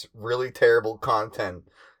 who makes really terrible content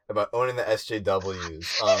about owning the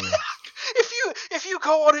SJWs. If you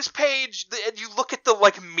go on his page and you look at the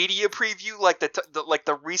like media preview, like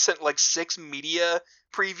the recent like 6 media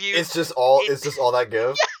previews, it's just all that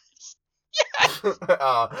good. Yes.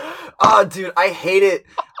 Dude, I hate it.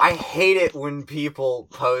 I hate it when people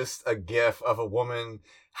post a GIF of a woman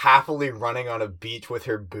happily running on a beach with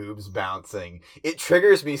her boobs bouncing. It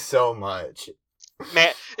triggers me so much.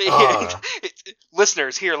 Man,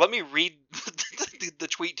 listeners, here, let me read the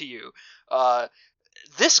tweet to you.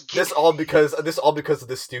 This all because of this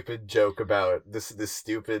stupid joke about this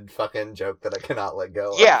stupid fucking joke that I cannot let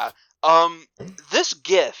go of. Yeah. This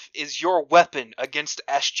GIF is your weapon against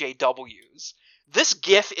SJWs. This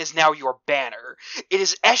GIF is now your banner. It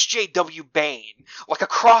is SJW Bane, like a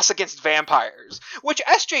cross against vampires, which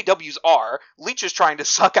SJWs are, leeches trying to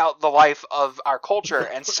suck out the life of our culture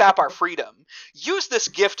and sap our freedom. Use this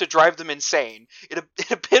GIF to drive them insane. It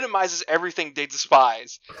epitomizes everything they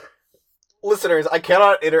despise. Listeners, I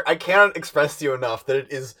cannot express to you enough that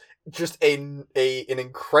it is just an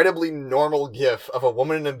incredibly normal GIF of a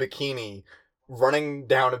woman in a bikini running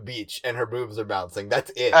down a beach and her boobs are bouncing. That's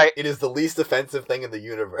it. It is the least offensive thing in the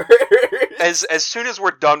universe. As soon as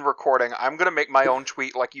we're done recording, I'm gonna make my own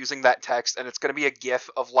tweet like using that text, and it's gonna be a GIF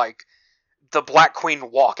of like the Black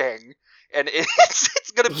Queen walking, and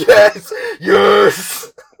it's gonna be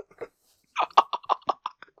yes.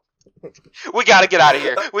 We gotta get out of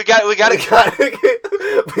here. We gotta get out of here.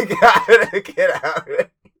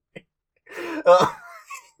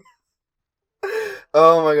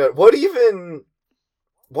 Oh my god! Why did I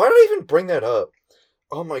even bring that up?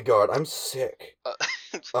 Oh my god, I'm sick.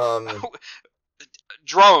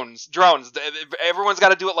 Drones. Everyone's got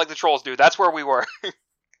to do it like the trolls do. That's where we were.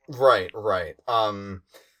 Right.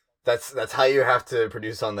 That's how you have to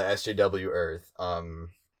produce on the SJW Earth.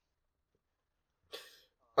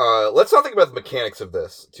 Let's not think about the mechanics of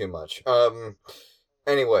this too much.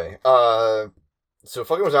 Anyway, so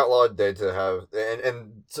fucking was outlawed. They to have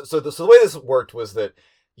so the way this worked was that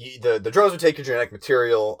the drones would take your genetic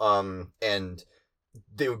material, and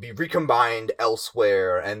they would be recombined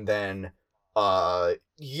elsewhere, and then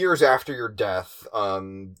years after your death,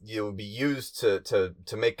 you would be used to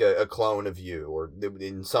make a clone of you, or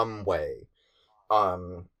in some way,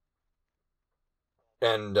 and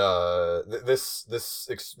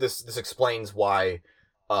this explains why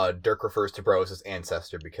Dirk refers to Bro as his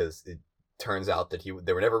ancestor, because it turns out that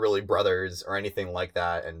they were never really brothers or anything like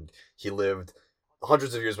that, and he lived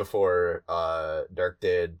hundreds of years before Dirk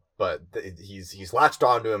did, but he's latched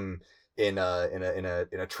onto him in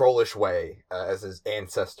a trollish way as his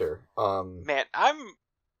ancestor. Man, I'm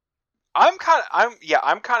kind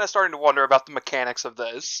of starting to wonder about the mechanics of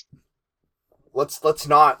this. Let's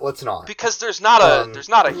not because there's not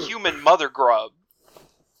a human mother grub.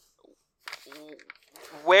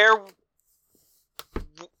 where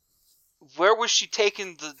was she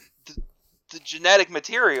taking the genetic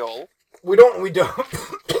material? We don't.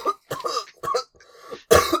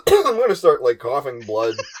 I'm gonna start like coughing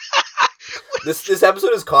blood. This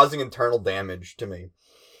episode is causing internal damage to me.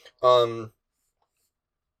 Okay.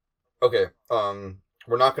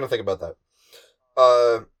 We're not gonna think about that.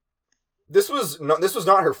 This was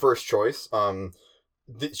not her first choice.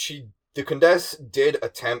 The Condesce did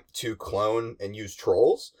attempt to clone and use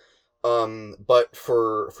trolls. But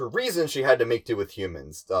for reasons she had to make do with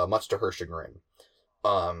humans, much to her chagrin.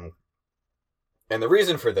 And the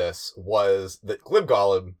reason for this was that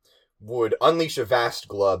Glibgolib would unleash a vast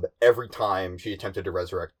glub every time she attempted to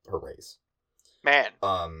resurrect her race. Man.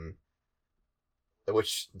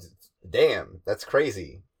 Which, damn, that's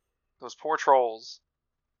crazy. Those poor trolls.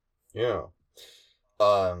 Yeah.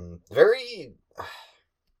 Very...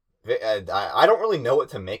 I don't really know what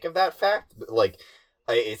to make of that fact, but, like,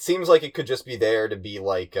 it seems like it could just be there to be,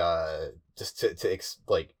 like, just to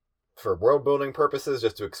like, for world-building purposes,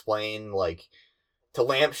 just to explain, like, to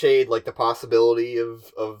lampshade, like, the possibility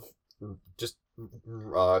of just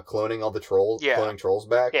cloning all the trolls, cloning trolls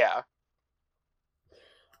back. Yeah.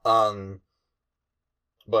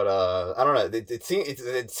 But I don't know.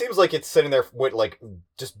 It seems like it's sitting there with, like,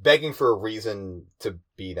 just begging for a reason to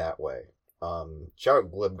be that way. Shout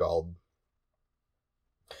out Glibgolb.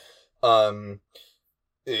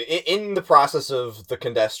 In the process of the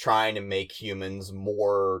Condesce trying to make humans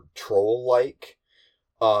more troll-like,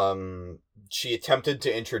 she attempted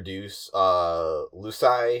to introduce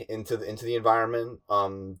Lucii into the environment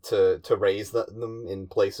to raise them in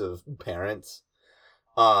place of parents,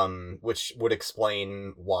 which would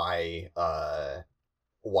explain why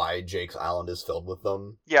Jake's Island is filled with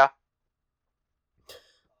them. Yeah.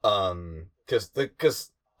 Because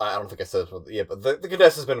I don't think I said this, yeah, but the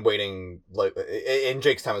Condesce has been waiting, like, in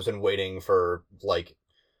Jake's time has been waiting for, like,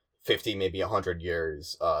 50, maybe 100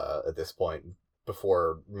 years, at this point,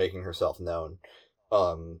 before making herself known,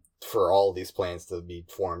 for all these plans to be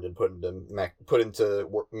formed and put into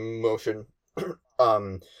motion.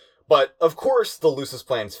 But, of course, the Lucis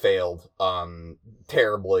plans failed,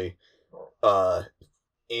 terribly,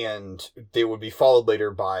 and they would be followed later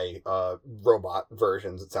by, robot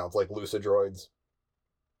versions, it sounds like, Lucidroids.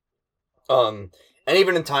 And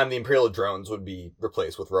even in time, the Imperial drones would be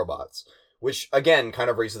replaced with robots, which, again, kind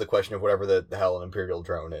of raises the question of whatever the hell an Imperial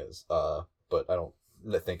drone is, but I don't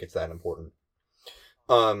think it's that important.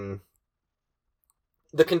 The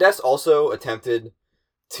Condesce also attempted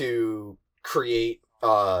to create,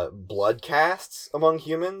 blood castes among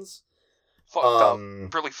humans. Fucked up.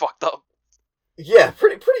 Really fucked up. Yeah,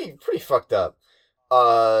 pretty fucked up.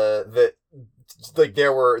 That, like,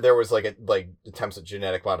 there was attempts at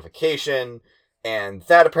genetic modification, and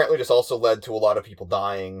that apparently just also led to a lot of people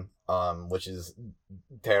dying, which is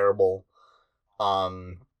terrible.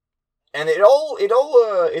 And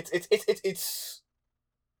it's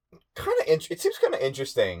kind of it seems kind of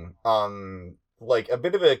interesting. Like a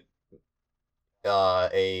bit of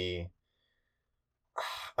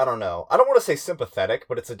I don't know. I don't want to say sympathetic,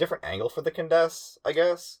 but it's a different angle for the Condesce, I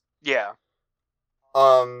guess. Yeah.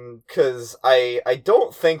 Cause I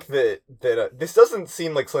don't think that this doesn't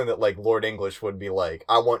seem like something that, like, Lord English would be like,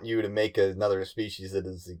 I want you to make another species that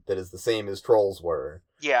is the same as trolls were.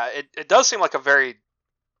 Yeah, it does seem like a very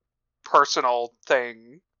personal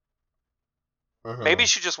thing. Mm-hmm. Maybe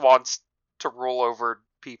she just wants to rule over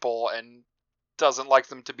people and doesn't like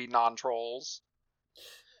them to be non-trolls.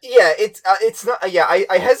 Yeah, it's not. Yeah,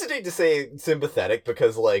 I hesitate to say sympathetic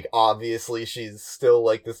because, like, obviously she's still,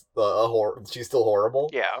 like, this she's still horrible.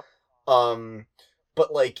 Yeah.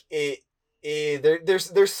 But, like,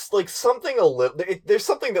 there's like something there's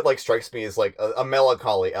something that, like, strikes me as, like, a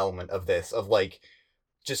melancholy element of this, of, like,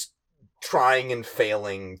 just trying and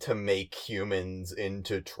failing to make humans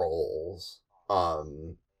into trolls,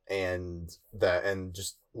 and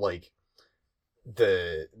just, like,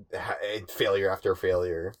 the failure after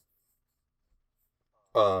failure.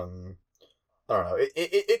 I don't know.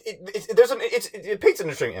 It paints an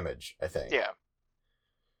interesting image, I think. Yeah.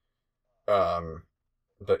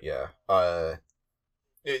 But yeah. As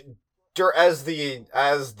the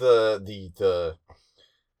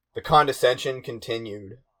condescension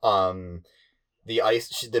continued, the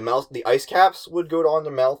ice caps would go on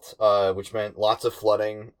to melt, which meant lots of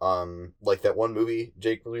flooding, like that one movie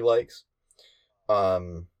Jake really likes.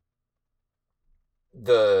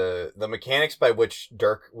 The mechanics by which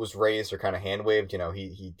Dirk was raised are kind of hand-waved. You know,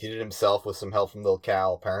 he did it himself with some help from Lil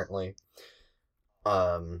Cal, apparently.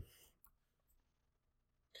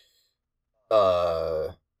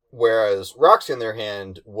 Whereas Roxy, on their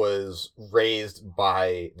hand, was raised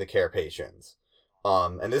by the Carapacians.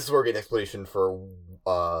 And this is where we get an explanation for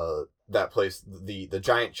that place, the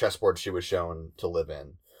giant chessboard she was shown to live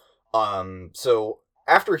in. So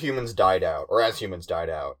after humans died out, or as humans died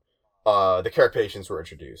out, the Carapacians were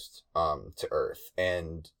introduced to Earth,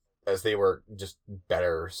 and as they were just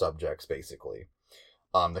better subjects, basically.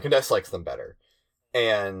 The Condesce likes them better.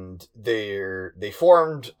 And they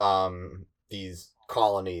formed these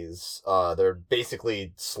colonies. They're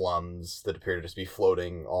basically slums that appear to just be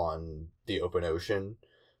floating on the open ocean.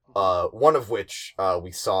 One of which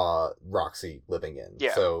we saw Roxy living in.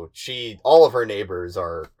 Yeah. So all of her neighbors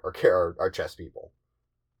are chess people.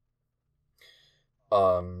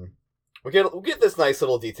 We get this nice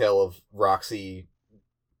little detail of Roxy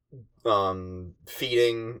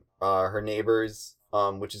feeding her neighbors,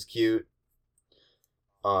 which is cute.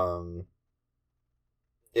 Her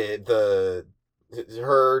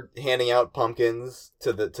handing out pumpkins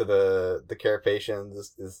to the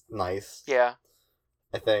Carapacians is nice. Yeah.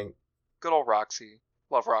 I think. Good old Roxy.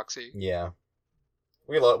 Love Roxy. Yeah.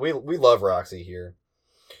 We love Roxy here.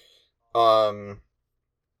 Let's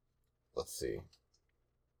see.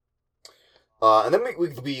 And then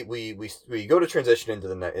we go to transition into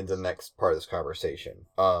the next part of this conversation.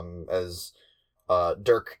 As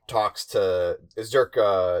Dirk talks to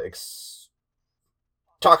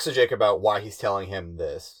Jake about why he's telling him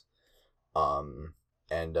this,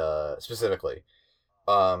 and specifically,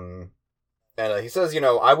 and he says,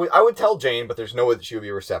 I would tell Jane, but there's no way that she would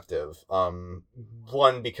be receptive.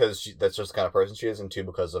 One, because that's just the kind of person she is, and two,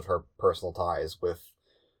 because of her personal ties with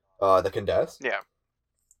the Condesce. Yeah.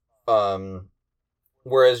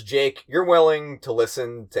 Whereas Jake, you're willing to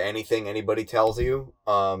listen to anything anybody tells you.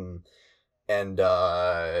 And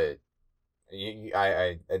this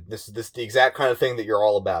is the exact kind of thing that you're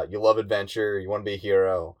all about. You love adventure. You want to be a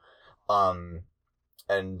hero. And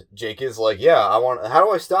Jake is like, yeah, how do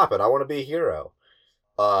I stop it? I want to be a hero.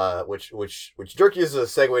 Which Dirk uses a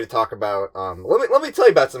segue to talk about. Let me tell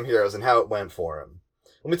you about some heroes and how it went for him.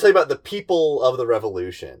 Let me tell you about the people of the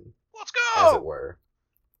revolution. Let's go! As it were.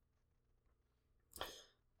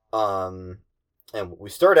 And we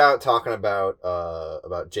start out talking about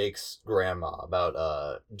Jake's grandma,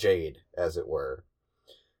 about Jade, as it were.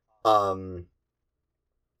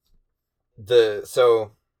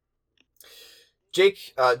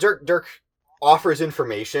 Dirk offers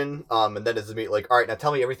information, and then is immediately like, all right, now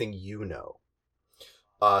tell me everything you know.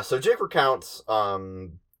 So Jake recounts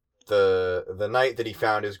the night that he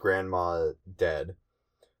found his grandma dead.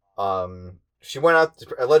 She went out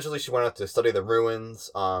to study the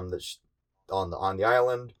ruins on the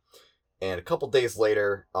island, and a couple days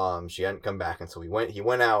later, she hadn't come back, and so he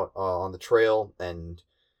went out on the trail, and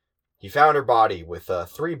he found her body with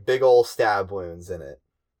 3 big old stab wounds in it.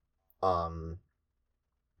 And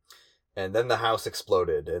then the house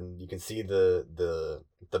exploded, and you can see the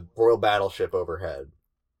royal battleship overhead.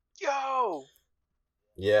 Yo!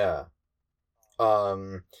 Yeah.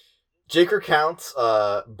 Jake recounts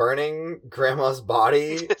burning Grandma's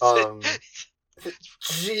body.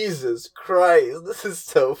 Jesus Christ, this is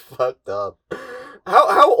so fucked up.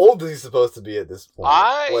 How old is he supposed to be at this point?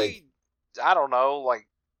 I don't know, like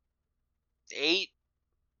 8,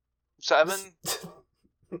 7.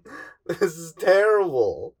 This is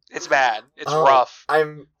terrible. It's bad. It's rough. I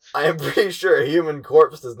am pretty sure a human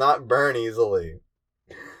corpse does not burn easily.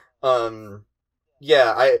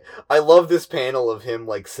 Yeah, I love this panel of him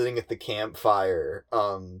like sitting at the campfire.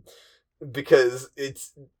 Because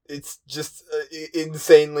it's just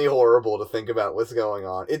insanely horrible to think about what's going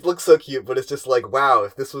on. It looks so cute, but it's just like, wow,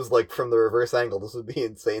 if this was like from the reverse angle, this would be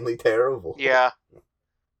insanely terrible. Yeah.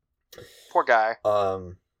 Poor guy.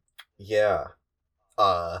 Yeah.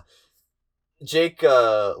 Jake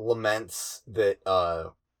laments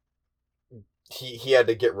that he had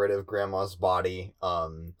to get rid of Grandma's body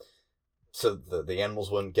so the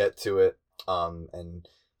animals wouldn't get to it, and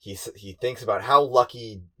he thinks about how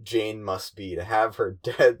lucky Jane must be to have her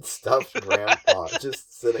dead stuffed grandpa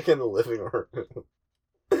just sitting in the living room.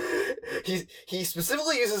 He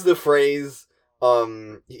specifically uses the phrase,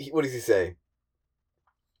 what does he say?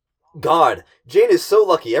 God, Jane is so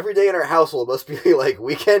lucky. Every day in our household must be like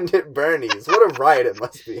weekend at Bernie's. What a ride it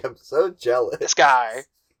must be. I'm so jealous. This guy.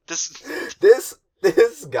 This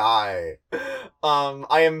guy.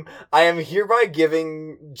 I am hereby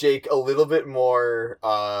giving Jake a little bit more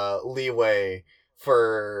leeway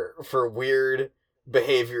for weird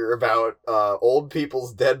behavior about old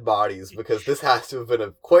people's dead bodies, because this has to have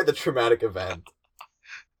been quite the traumatic event.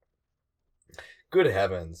 Good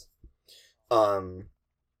heavens.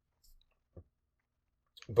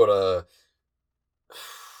 But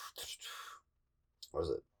what was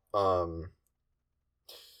it?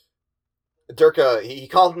 Dirk, he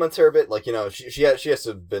compliments her a bit, like, she has to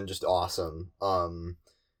have been just awesome.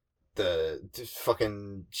 If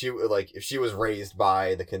she was raised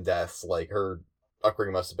by the Condesce, like, her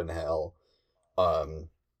upbringing must have been hell.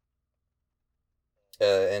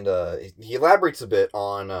 He elaborates a bit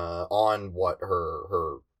on what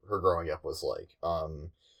her growing up was like.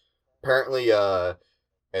 Apparently,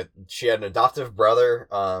 she had an adoptive brother,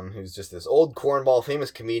 who's just this old cornball,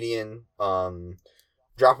 famous comedian,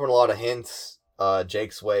 dropping a lot of hints,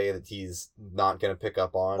 Jake's way that he's not gonna pick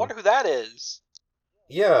up on. I wonder who that is.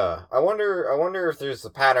 Yeah, I wonder if there's a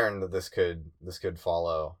pattern that this could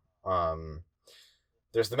follow.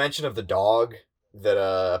 There's the mention of the dog that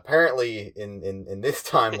apparently in this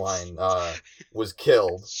timeline was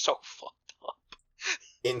killed. So fucked up.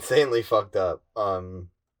 Insanely fucked up.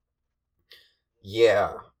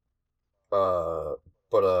 Yeah.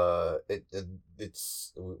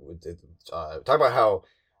 It's talk about how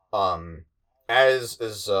as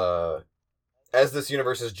this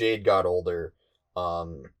universe's Jade got older,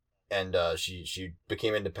 and she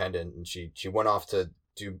became independent, and she went off to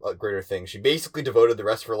do greater things. She basically devoted the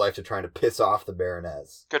rest of her life to trying to piss off the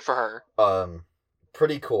Baroness. Good for her.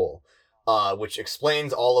 Pretty cool. Which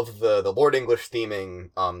explains all of the Lord English theming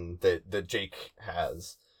that Jake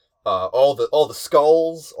has. All the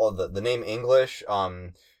skulls, all the name English.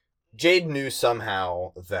 Jade knew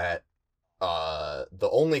somehow that the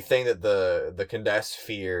only thing that the Condesce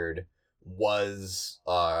feared was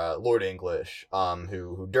Lord English,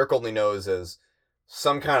 who Dirk only knows as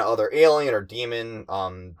some kind of other alien or demon,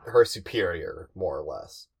 her superior, more or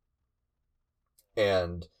less.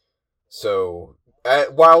 And so,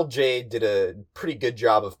 while Jade did a pretty good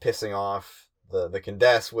job of pissing off the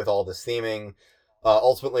Condesce with all this theming,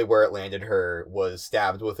 ultimately where it landed her was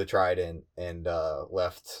stabbed with a trident and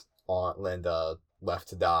left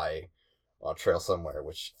to die on a trail somewhere,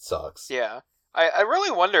 which sucks. Yeah. I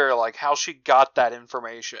really wonder, like, how she got that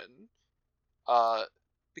information.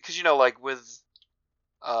 Because, like, with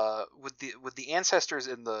the ancestors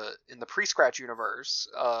in the pre-Scratch universe,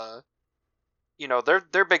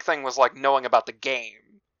 their big thing was, like, knowing about the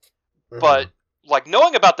game. Mm-hmm. But, like,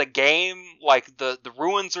 knowing about the game, like, the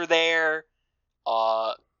ruins are there,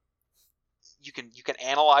 you can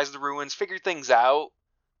analyze the ruins, figure things out,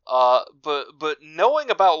 but knowing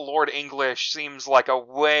about Lord English seems like a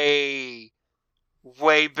way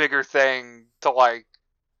bigger thing to, like,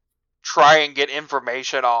 try and get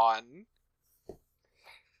information on.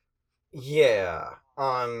 Yeah.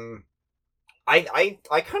 I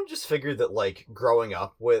kind of just figured that, like, growing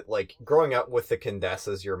up with the Condesce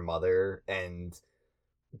as your mother and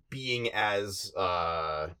being as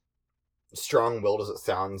strong-willed as it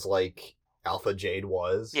sounds like Alpha Jade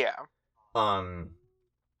was. Yeah.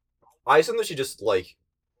 I assume that she just, like,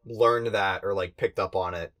 learned that or, like, picked up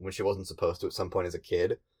on it when she wasn't supposed to at some point as a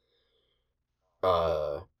kid.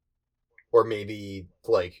 Or maybe,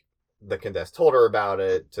 like, the Condesce told her about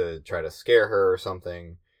it to try to scare her or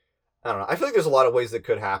something. I don't know. I feel like there's a lot of ways that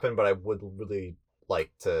could happen, but I would really like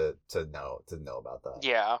to know about that.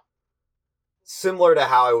 Yeah. Similar to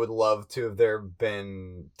how I would love to have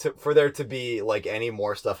for there to be, like, any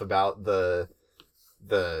more stuff about the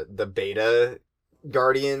beta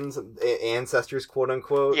guardians, ancestors, quote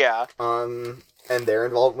unquote. Yeah. And their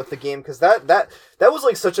involvement with the game, because that was,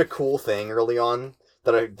 like, such a cool thing early on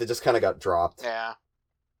that just kind of got dropped. Yeah.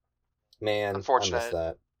 Man, unfortunate. I miss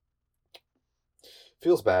that.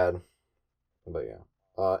 Feels bad, but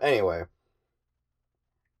yeah. Anyway.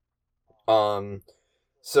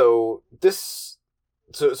 So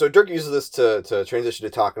Dirk uses this to transition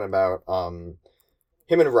to talking about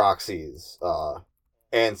him and Roxy's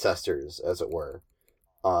ancestors, as it were,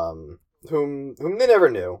 whom they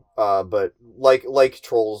never knew, but like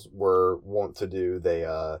trolls were wont to do, they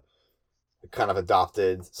kind of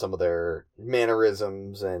adopted some of their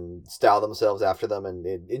mannerisms and styled themselves after them, and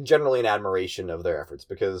in generally in admiration of their efforts,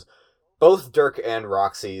 because both Dirk and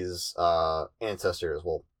Roxy's ancestors,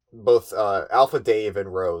 well, both Alpha Dave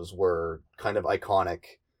and Rose were kind of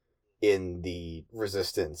iconic in the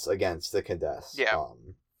resistance against the Condesce. Yeah.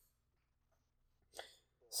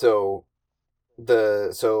 So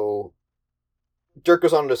Dirk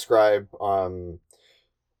goes on to describe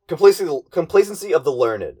complacency of the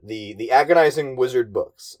learned, the agonizing wizard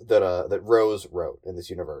books that Rose wrote in this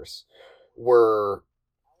universe were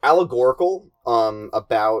allegorical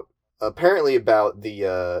about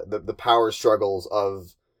the power struggles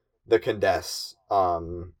of the Condesce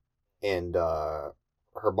and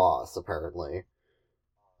her boss, apparently,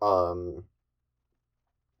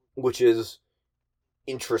 which is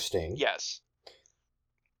interesting. Yes.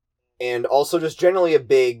 and also just generally a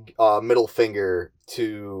big middle finger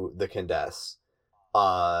to the Candace.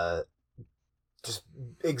 Just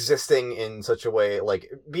existing in such a way,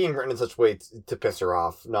 like, being written in such a way to piss her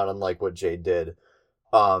off, not unlike what Jade did.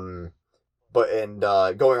 Going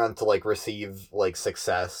on to, like, receive, like,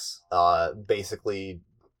 success, basically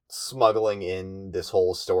smuggling in this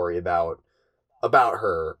whole story about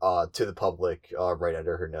her, to the public, right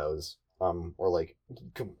under her nose. Or, like,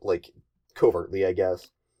 covertly, I guess.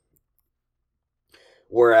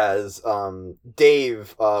 Whereas,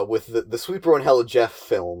 Dave, with the Sweeper and Hella Jeff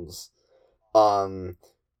films,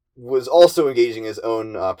 was also engaging his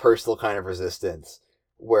own, personal kind of resistance,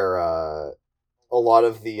 where, a lot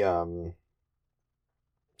of the,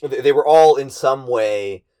 they were all in some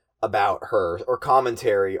way about her, or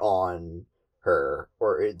commentary on her,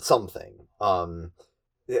 or something.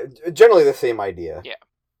 Generally the same idea. Yeah.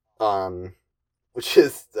 Which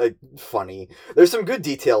is funny. There's some good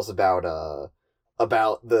details about the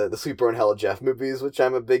Sweeper and Hella Jeff movies, which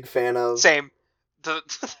I'm a big fan of. Same.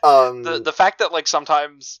 The fact that, like,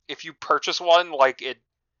 sometimes if you purchase one, like, it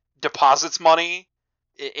deposits money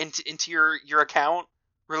into your account,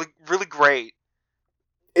 really great.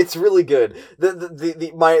 It's really good.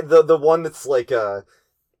 The one that's like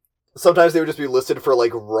sometimes they would just be listed for,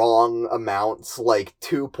 like, wrong amounts, like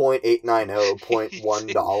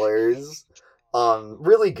 $2.890.1.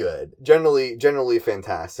 Really good. Generally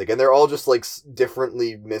fantastic, and they're all just, like,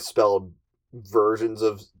 differently misspelled versions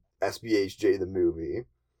of SBHJ the movie,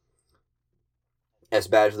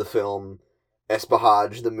 S-Badge the film,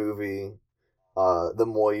 Espahaj the movie, the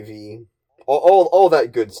Moivy, all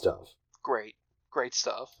that good stuff. Great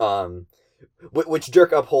stuff. Which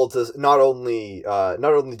Dirk upholds as not only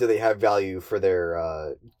do they have value for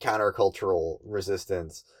their countercultural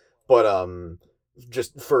resistance, but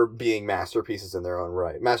just for being masterpieces in their own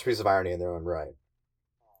right, masterpieces of irony in their own right.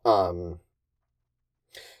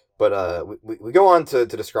 But we go on to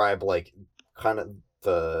describe, like, kind of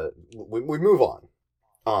we move on.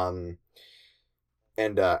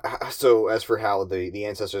 So as for how the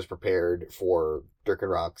ancestors prepared for Dirk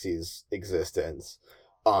and Roxy's existence,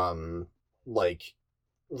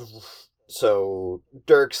 so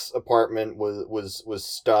Dirk's apartment was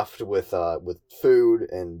stuffed with food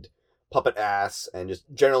and puppet ass and just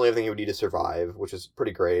generally everything he would need to survive, which is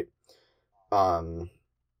pretty great.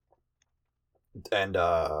 And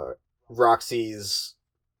Roxy's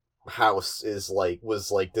house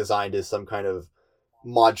was designed as some kind of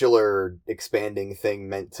modular expanding thing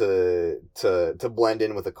meant to blend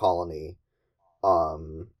in with a colony,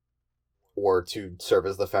 or to serve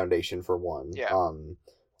as the foundation for one. Yeah.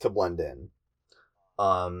 To blend in.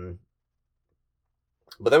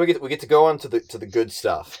 But then we get to go on to the good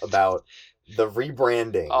stuff about the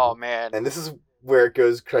rebranding. Oh man. And this is where it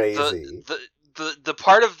goes crazy. The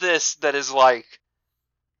part of this that is, like,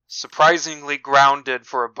 surprisingly grounded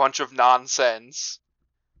for a bunch of nonsense.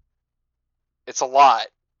 It's a lot.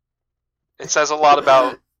 It says a lot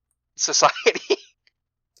about society.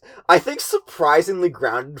 I think surprisingly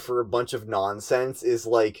grounded for a bunch of nonsense is,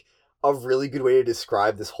 like, a really good way to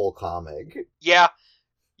describe this whole comic. Yeah.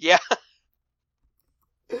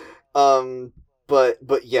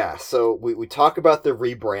 But yeah, so we talk about the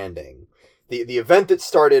rebranding. The event that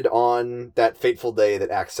started on that fateful day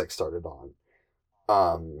that Act 6 started on.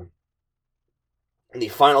 The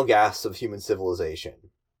final gasps of human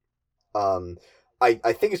civilization. I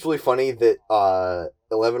think it's really funny that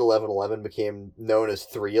 11/11/11 became known as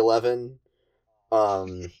 3/11.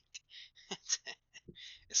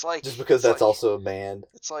 It's like, just because that's also a band.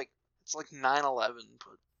 It's like 9/11,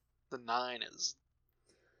 but the 9 is.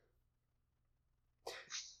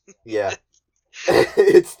 Yeah.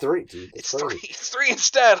 It's 3, dude. It's 3. It's 3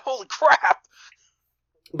 instead. Holy crap!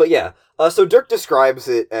 But yeah, so Dirk describes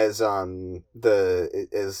it as the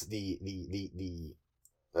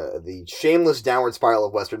shameless downward spiral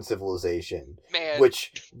of Western civilization. Man.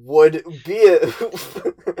 Which would be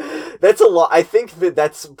that's a lot. I think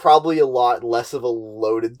that's probably a lot less of a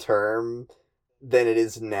loaded term than it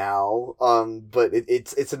is now. But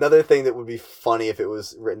it's another thing that would be funny if it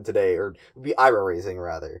was written today, or would be eyebrow raising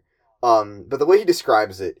rather. But the way he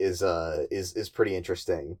describes it is pretty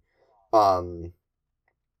interesting.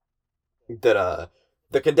 That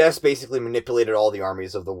the Candace basically manipulated all the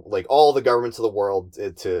armies of all the governments of the world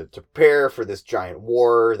to prepare for this giant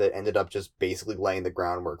war that ended up just basically laying the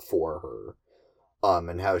groundwork for her.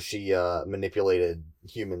 And how she manipulated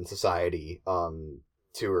human society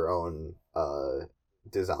to her own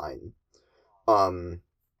design.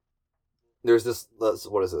 There's this.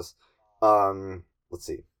 What is this? Let's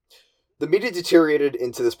see. The media deteriorated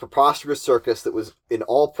into this preposterous circus that was, in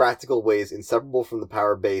all practical ways, inseparable from the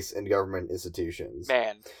power base and government institutions.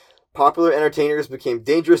 Man. Popular entertainers became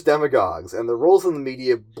dangerous demagogues, and the roles in the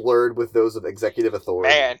media blurred with those of executive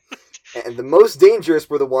authority. Man. And the most dangerous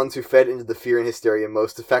were the ones who fed into the fear and hysteria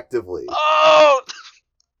most effectively. Oh!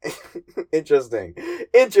 Interesting.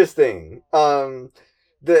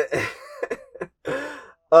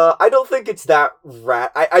 I don't think it's that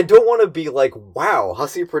I don't want to be like, wow,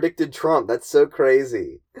 Hussie predicted Trump. That's so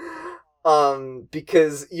crazy.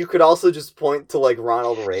 Because you could also just point to like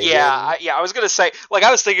Ronald Reagan. Yeah. I was gonna say, like,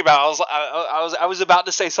 I was thinking about, I was about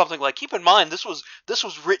to say something like, keep in mind this was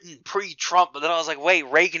written pre-Trump, but then I was like,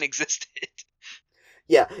 wait, Reagan existed.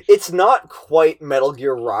 Yeah, it's not quite Metal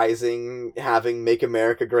Gear Rising having "Make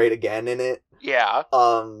America Great Again" in it. Yeah.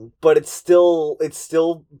 But it's still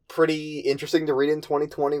pretty interesting to read in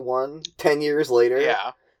 2021, 10 years later.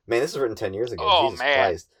 Yeah. Man, this was written 10 years ago. Oh, Jesus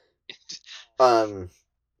man. Christ.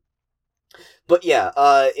 But yeah,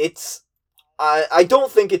 it's I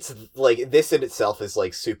don't think it's like this in itself is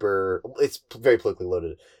like super. It's very politically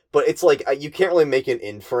loaded, but it's like you can't really make an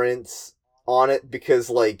inference on it because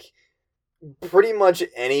like pretty much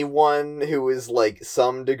anyone who is like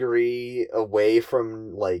some degree away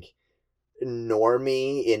from like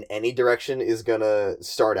normie in any direction is gonna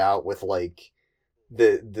start out with like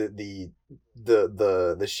the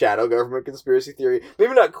shadow government conspiracy theory.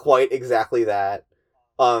 Maybe not quite exactly that.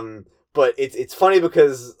 But it's funny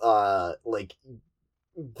because like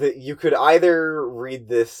you could either read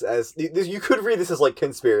this as like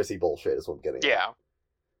conspiracy bullshit is what I'm getting at.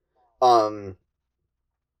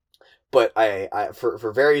 But I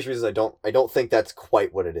for various reasons I don't think that's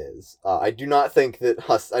quite what it is. I do not think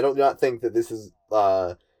that this is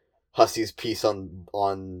Hussie's piece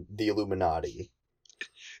on the Illuminati.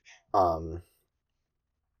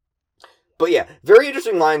 But yeah, very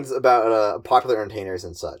interesting lines about popular entertainers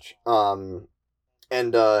and such.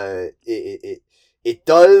 It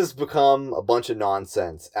does become a bunch of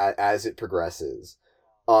nonsense as it progresses.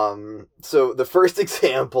 So the first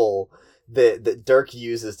example that Dirk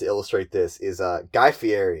uses to illustrate this is Guy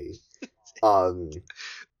Fieri, an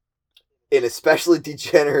especially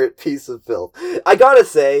degenerate piece of filth. I gotta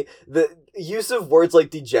say, the use of words like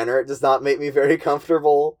degenerate does not make me very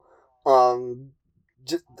comfortable. I'm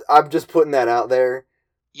just putting that out there.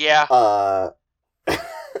 Yeah.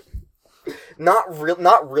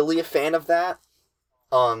 Not really a fan of that.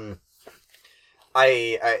 I'm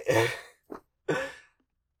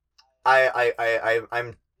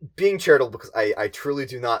being charitable because I truly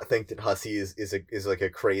do not think that Hussie is like a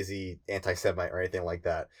crazy anti-Semite or anything like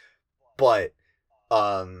that. But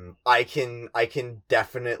I can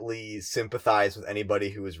definitely sympathize with anybody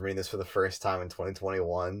who is reading this for the first time in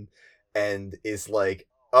 2021 and is like,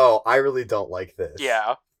 oh, I really don't like this.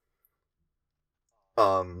 Yeah.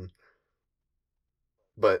 But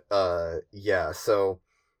yeah, so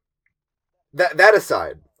that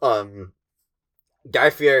aside, Guy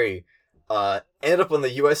Fieri ended up on the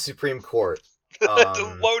U.S. Supreme Court.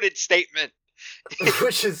 Loaded statement.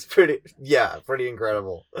 Which is pretty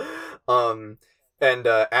incredible. And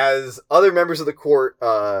as other members of the court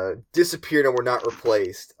disappeared and were not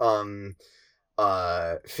replaced,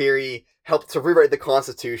 Fieri helped to rewrite the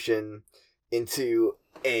Constitution into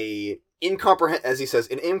an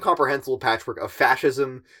incomprehensible patchwork of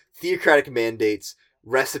fascism, theocratic mandates,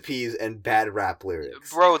 recipes, and bad rap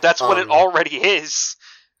lyrics. Bro, that's what it already is.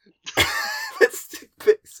 That's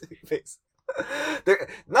there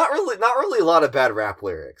not really a lot of bad rap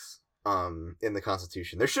lyrics in the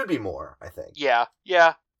Constitution. There should be more, I think. Yeah.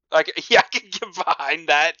 I can get behind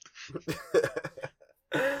that.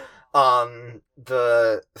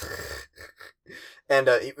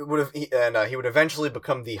 He would eventually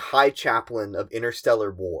become the High Chaplain of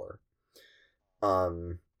Interstellar War.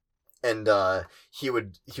 He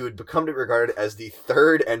would become regarded as the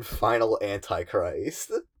third and final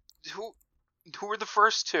Antichrist. Who were the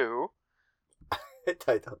first two?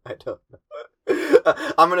 I don't know.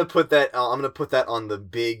 I'm gonna put that on the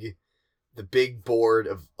big board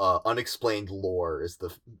of unexplained lore is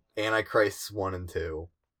the Antichrists 1 and 2.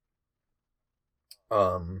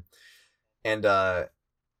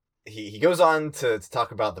 He goes on to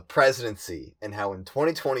talk about the presidency and how in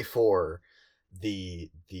 2024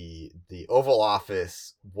 the Oval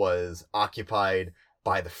Office was occupied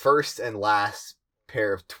by the first and last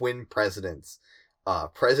pair of twin presidents,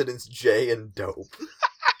 Presidents J and Dope.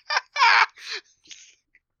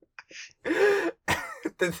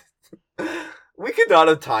 We could not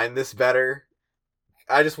have timed this better.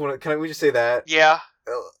 Can we just say that? Yeah.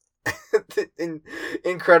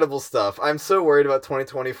 Incredible stuff. I'm so worried about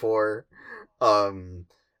 2024.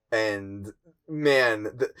 And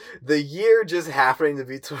man, the year just happening to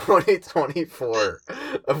be 2024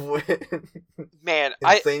 of when man,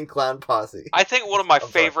 Insane Clown Posse. I think one of my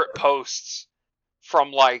favorite posts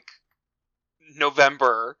from like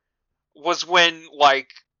November was when like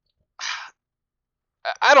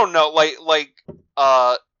I don't know,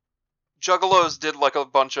 Juggalos did like a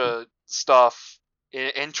bunch of stuff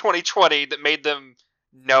in 2020 that made them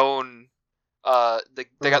known. They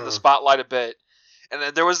got the spotlight a bit, and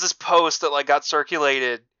then there was this post that like got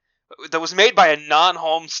circulated that was made by a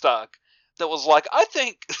non-Homestuck that was like, I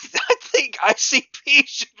think ICP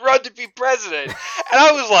should run to be president, and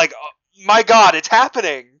I was like, oh, my God, it's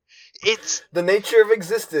happening. It's the nature of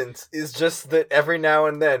existence is just that every now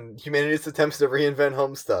and then humanity's attempts to reinvent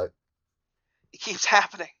Homestuck. It keeps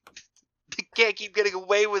happening. They can't keep getting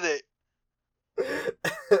away with it.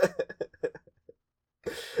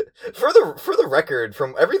 For the record,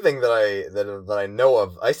 from everything that I know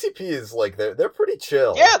of, ICP is like they're pretty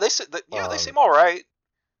chill. Yeah, they seem all right.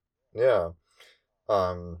 Yeah,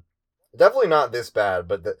 definitely not this bad,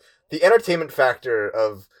 but the entertainment factor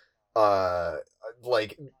of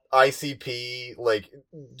like ICP, like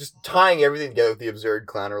just tying everything together with the absurd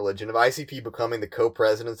clown religion of ICP becoming the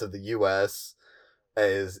co-presidents of the U.S.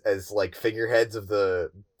 as like figureheads of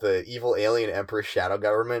the evil alien Emperor shadow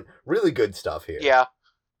government. Really good stuff here. Yeah.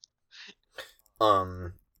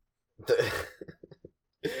 Oh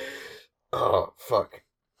fuck.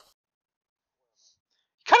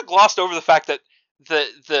 You kind of glossed over the fact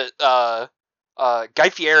that Guy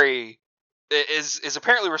Fieri is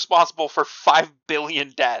apparently responsible for 5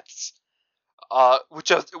 billion deaths, which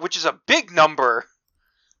is a big number.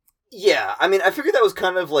 Yeah, I mean, I figured that was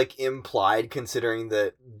kind of like implied, considering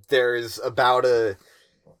that there's about a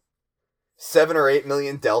 7 or 8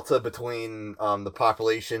 million delta between the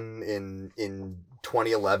population in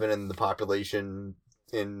 2011 and the population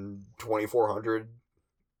in 2400.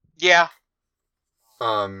 Yeah.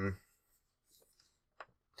 But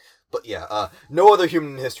yeah, no other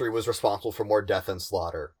human in history was responsible for more death and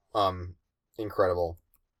slaughter. Incredible.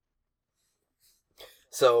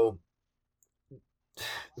 So,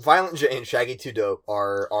 Violent J and Shaggy 2 Dope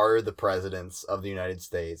are the presidents of the United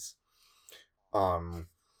States.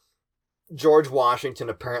 George Washington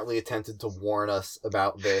apparently attempted to warn us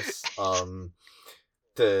about this.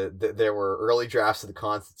 There were early drafts of the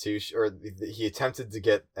Constitution, or he attempted to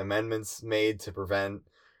get amendments made to prevent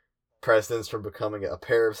presidents from becoming a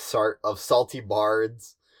pair of salty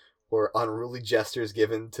bards or unruly gestures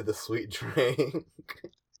given to the sweet drink.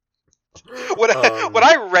 When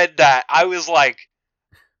I read that, I was like,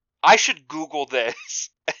 I should Google this.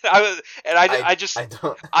 I just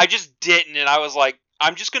didn't, and I was like,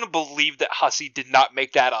 I'm just gonna believe that Hussey did not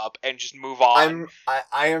make that up and just move on.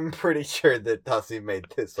 I am pretty sure that Hussey made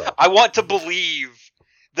this up. I want to believe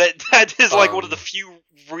that is like one of the few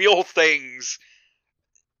real things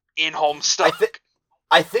in Homestuck.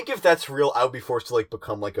 I think if that's real, I would be forced to like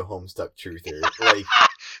become like a Homestuck truther.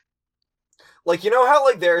 Like, you know how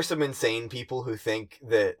like there are some insane people who think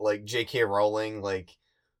that like J.K. Rowling like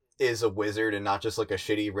is a wizard and not just like a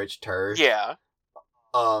shitty rich turd. Yeah.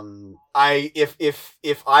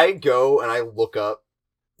 If I go and I look up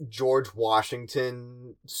George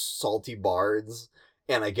Washington salty bards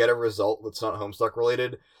and I get a result that's not Homestuck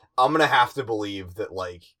related, I'm gonna have to believe that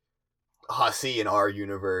like Hussey in our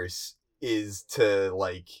universe is to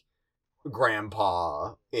like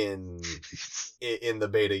Grandpa in the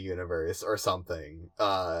Beta universe or something.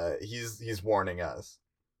 He's warning us.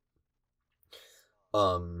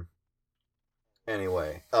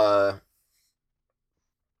 Anyway,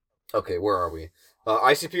 okay, where are we?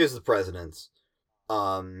 ICP is the presidents.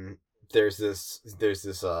 There's this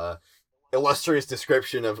illustrious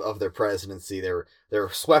description of their presidency. They were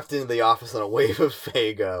swept into the office on a wave of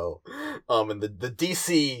Faygo. And the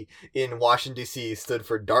DC in Washington DC stood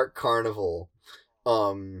for Dark Carnival.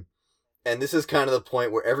 And this is kind of the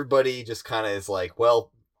point where everybody just kind of is like,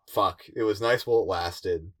 well, fuck, it was nice while it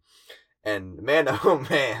lasted. And man, oh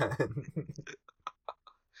man.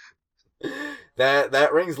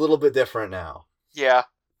 That rings a little bit different now. Yeah.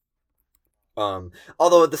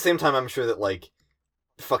 Although at the same time, I'm sure that like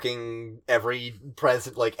fucking every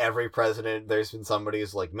president, there's been somebody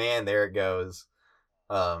who's like, man, there it goes.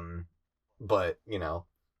 But you know,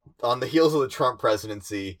 on the heels of the Trump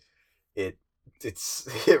presidency, it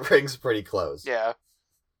rings pretty close. Yeah.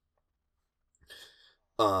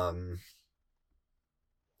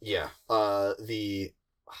 Yeah.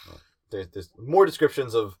 There's more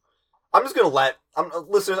descriptions of. Listeners, I'm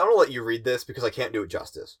gonna let you read this because I can't do it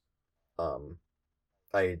justice. I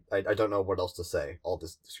don't know what else to say. All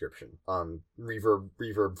this description. Reverb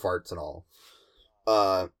farts and all.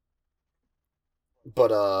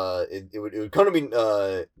 but it would come to be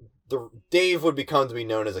Dave would become to be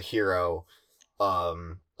known as a hero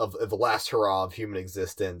of the last hurrah of human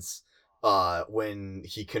existence when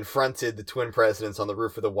he confronted the twin presidents on the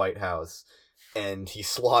roof of the White House and he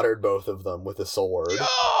slaughtered both of them with a sword.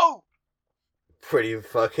 Yo! Pretty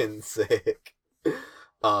fucking sick.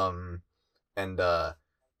 And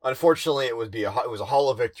unfortunately it was a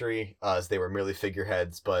hollow victory as they were merely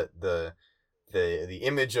figureheads, but the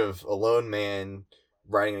image of a lone man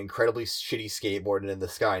riding an incredibly shitty skateboard in the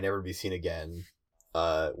sky, never to be seen again,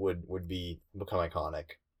 would become iconic.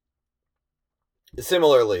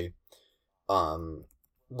 Similarly,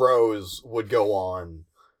 Rose would go on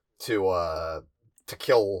to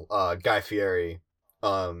kill Guy Fieri.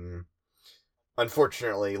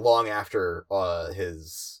 Unfortunately, long after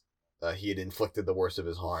he had inflicted the worst of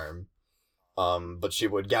his harm. But she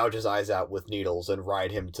would gouge his eyes out with needles and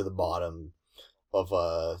ride him to the bottom of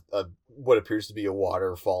what appears to be a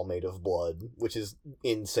waterfall made of blood, which is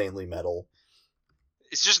insanely metal.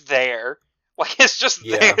 It's just there. Like, it's just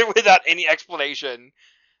there without any explanation.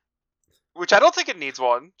 Which I don't think it needs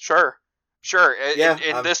one. Sure.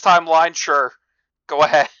 In this timeline, sure. Go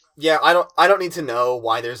ahead. Yeah, I don't need to know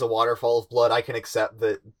why there's a waterfall of blood. I can accept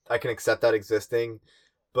that existing,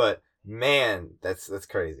 but man, that's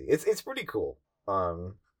crazy. It's pretty cool.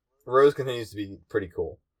 Rose continues to be pretty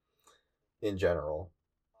cool in general.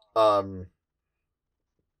 And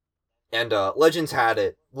legends have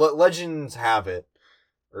it,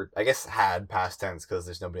 or I guess had past tense because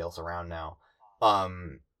there's nobody else around now.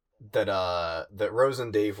 That Rose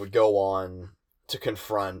and Dave would go on to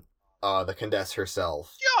confront the Condess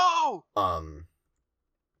herself. Yo!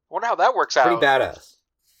 Wonder how that works out. Pretty badass.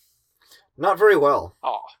 Not very well.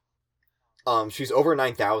 Oh. She's over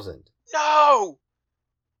 9,000. No!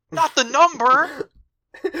 Not the number!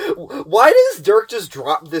 Why does Dirk just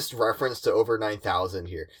drop this reference to over 9,000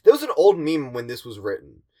 here? That was an old meme when this was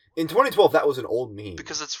written. In 2012, that was an old meme.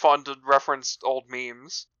 Because it's fun to reference old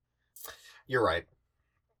memes. You're right.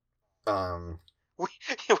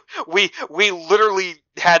 We literally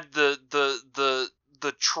had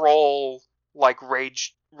the troll like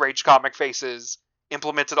rage comic faces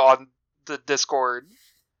implemented on the Discord.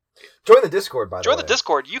 Join the Discord, by the way. Join the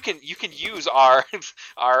Discord. You can use our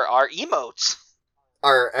emotes.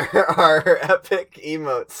 Our epic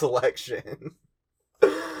emote selection.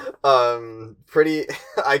 Pretty.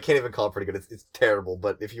 I can't even call it pretty good. It's terrible.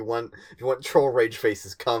 But if you want troll rage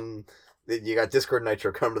faces, come. You got Discord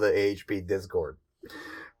Nitro. Come to the AHP Discord.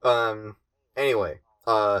 Anyway,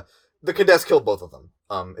 the Condess killed both of them.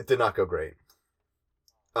 It did not go great.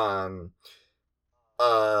 I'm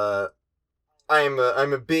a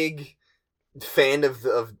big fan of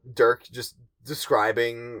Dirk just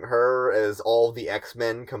describing her as all the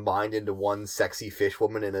X-Men combined into one sexy fish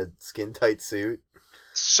woman in a skin-tight suit.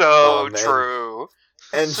 So true.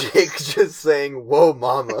 And Jake just saying, "Whoa,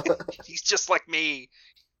 mama." He's just like me.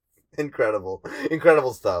 Incredible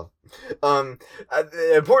stuff. An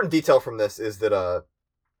important detail from this is that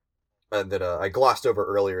I glossed over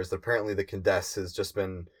earlier is that apparently the Condess has just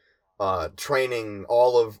been training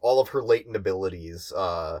all of her latent abilities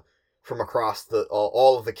from across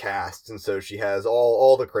all of the cast, and so she has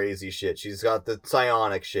all the crazy shit. She's got the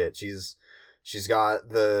psionic shit. She's got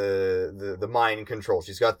the mind control.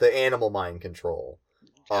 She's got the animal mind control.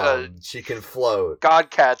 She can float.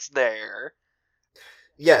 Godcat's there.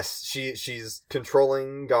 Yes, she's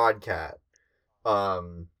controlling Godcat,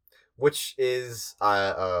 which is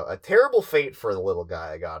a terrible fate for the little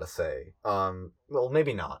guy, I gotta say. Well,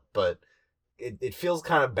 maybe not, but it feels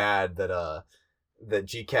kind of bad that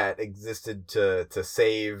GCat existed to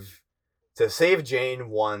save Jane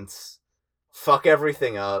once, fuck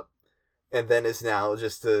everything up, and then is now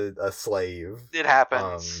just a slave. It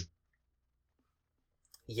happens.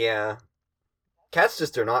 Yeah, cats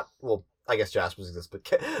just are not well. I guess Jaspers exists, but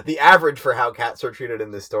the average for how cats are treated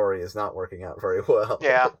in this story is not working out very well.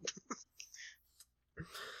 Yeah.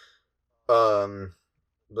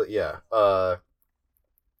 But yeah.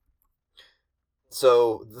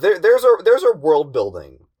 So there's a world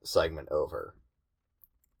building segment over.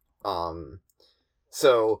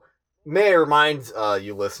 So may I remind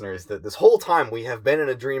you listeners that this whole time we have been in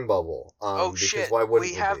a dream bubble. Oh because shit! Why wouldn't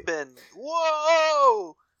we have been.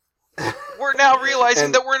 Whoa! We're now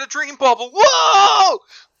realizing that we're in a dream bubble. Whoa!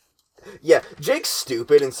 Yeah, Jake's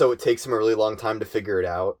stupid, and so it takes him a really long time to figure it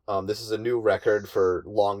out. This is a new record for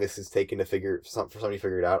longest it's taken for somebody to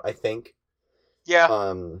figure it out, I think. Yeah.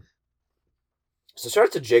 So shout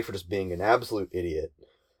out to Jake for just being an absolute idiot.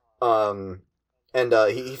 And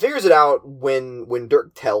he figures it out when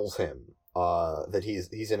Dirk tells him that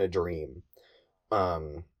he's in a dream.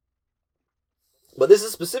 But this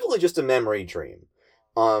is specifically just a memory dream.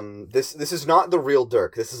 This is not the real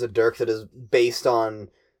Dirk. This is a Dirk that is based on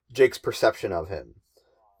Jake's perception of him.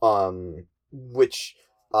 Which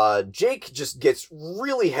Jake just gets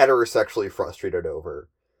really heterosexually frustrated over.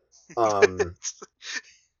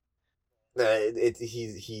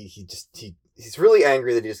 He's really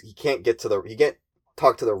angry that he can't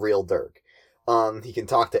talk to the real Dirk. He can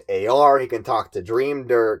talk to AR, he can talk to Dream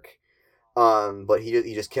Dirk, but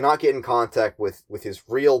he just cannot get in contact with his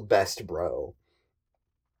real best bro.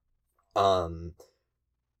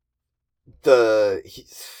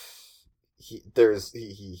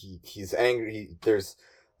 He's angry. There's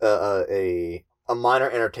a minor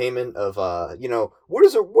entertainment of what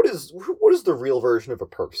is the real version of a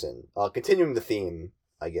person? Continuing the theme,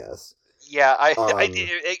 I guess. Yeah,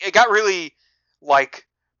 it got really like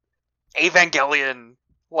Evangelion,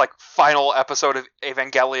 like final episode of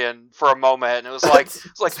Evangelion for a moment, and it was like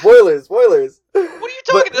spoilers. What are you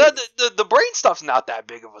talking? The brain stuff's not that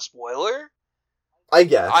big of a spoiler. I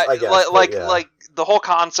guess. Like the whole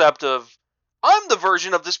concept of I'm the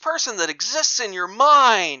version of this person that exists in your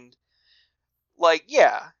mind. Like,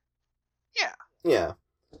 yeah.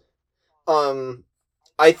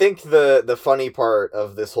 I think the funny part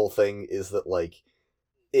of this whole thing is that, like,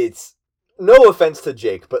 it's no offense to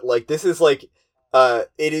Jake, but like this is like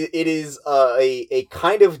it is a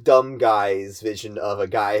kind of dumb guy's vision of a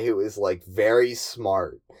guy who is like very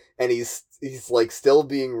smart, and he's like still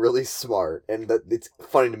being really smart, and that it's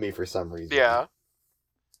funny to me for some reason. Yeah.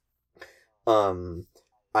 I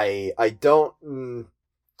don't.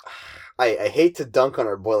 I hate to dunk on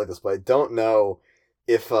our boy like this, but I don't know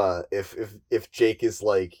if Jake is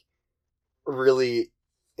like really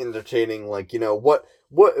entertaining. Like, what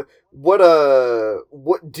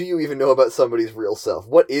do you even know about somebody's real self?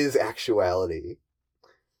 What is actuality?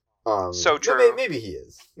 So true. Maybe he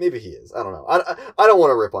is. I don't know. I don't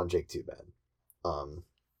want to rip on Jake too bad.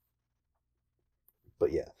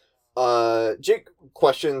 But yeah. Jake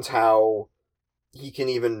questions how he can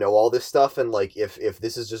even know all this stuff, and like if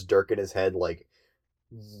this is just Dirk in his head, like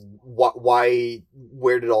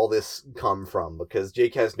where did all this come from? Because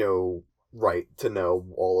Jake has no right to know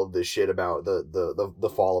all of this shit about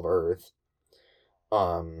the fall of Earth.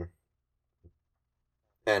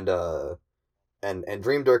 And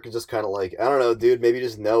Dream Dirk is just kind of like, I don't know, dude, maybe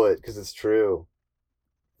just know it because it's true.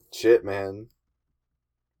 Shit, man.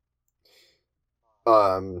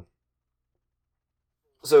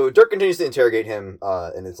 So Dirk continues to interrogate him,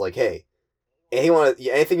 and it's like, hey,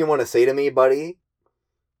 anything you want to say to me, buddy?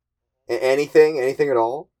 Anything at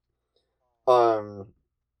all?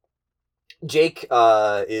 Jake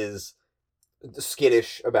is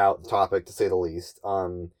skittish about the topic, to say the least.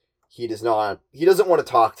 He doesn't want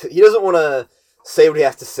to say what he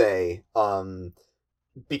has to say,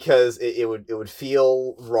 because it would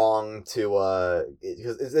feel wrong to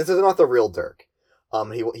because this is not the real Dirk.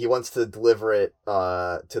 He wants to deliver it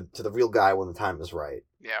to the real guy when the time is right.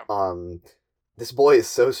 Yeah. This boy is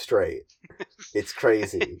so straight. It's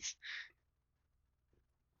crazy.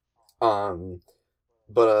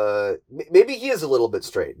 But maybe he is a little bit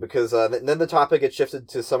straight, because then the topic gets shifted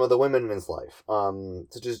to some of the women in his life,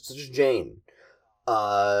 such as Jane.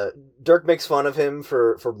 Dirk makes fun of him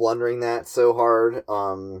for blundering that so hard.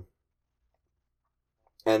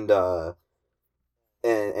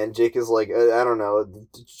 And Jake is like, I don't know,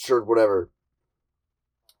 sure, whatever.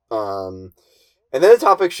 And then the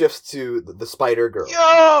topic shifts to the Spider Girl.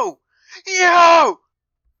 Yo!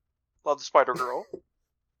 Love the Spider Girl.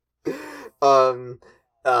 Whom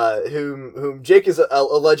Jake is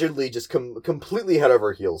allegedly just completely head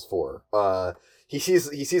over heels for. He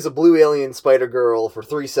sees a blue alien Spider Girl for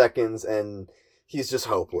 3 seconds, and he's just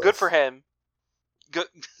hopeless. Good for him. Good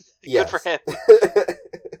for him.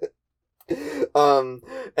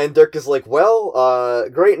 And Dirk is like, well,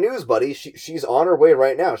 great news, buddy. She's on her way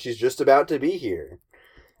right now. She's just about to be here.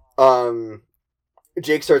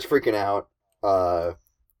 Jake starts freaking out.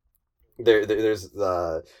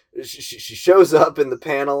 She shows up in the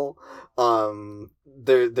panel.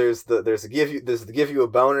 There's the give you a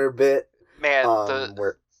boner bit. Man,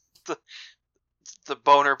 the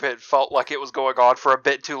boner bit felt like it was going on for a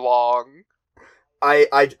bit too long.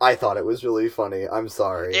 I thought it was really funny. I'm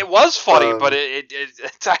sorry. It was funny, but it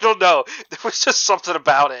I don't know. There was just something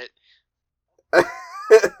about it.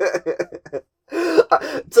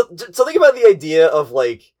 So think about the idea of,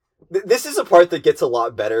 like, this is a part that gets a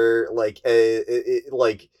lot better, like,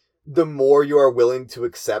 like, the more you are willing to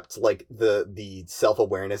accept, like, the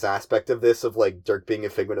self-awareness aspect of this, of, like, Dirk being a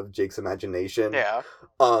figment of Jake's imagination. Yeah.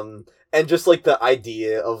 And just, like, the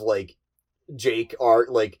idea of, like, Jake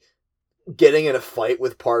getting in a fight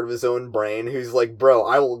with part of his own brain, who's like, bro,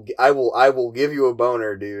 I will give you a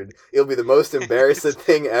boner, dude. It'll be the most embarrassing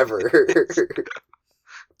thing ever.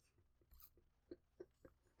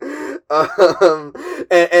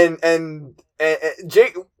 And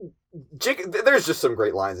Jake, there's just some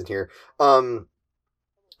great lines in here.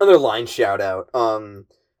 Another line shout out.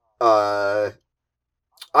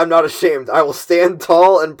 I'm not ashamed. I will stand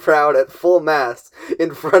tall and proud at full mast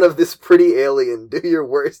in front of this pretty alien. Do your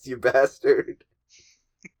worst, you bastard.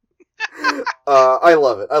 I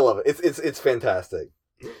love it. It's fantastic.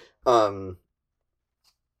 But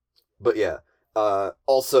yeah.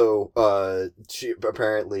 Also, she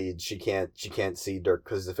can't see Dirk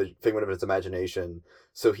because it's a figment of his imagination.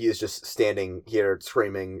 So he is just standing here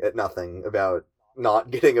screaming at nothing about not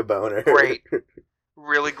getting a boner. Great.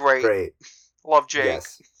 Really great. Great. Love Jake.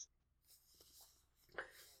 Yes.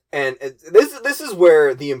 And this is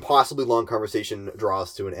where the impossibly long conversation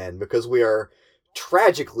draws to an end, because we are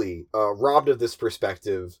tragically robbed of this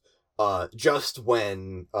perspective just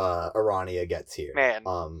when Arania gets here. Man.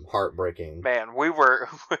 Heartbreaking. Man, we were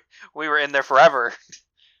in there forever.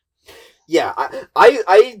 Yeah,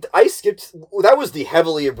 I skipped. That was the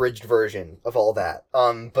heavily abridged version of all that.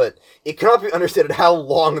 But it cannot be understated how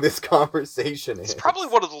long this conversation is. It's probably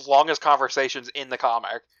one of the longest conversations in the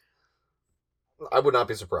comic. I would not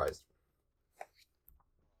be surprised.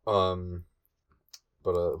 But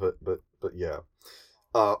yeah.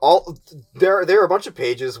 There are a bunch of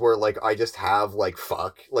pages where like I just have like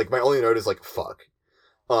fuck. Like my only note is like fuck.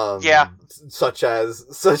 Yeah. Such as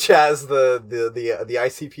the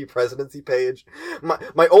ICP presidency page.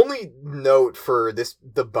 My only note for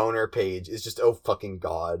the boner page is just oh fucking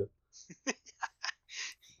god.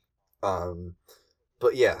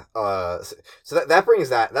 But yeah. So that brings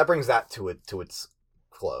that to its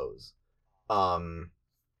close. I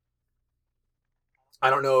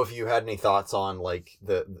don't know if you had any thoughts on like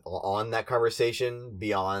on that conversation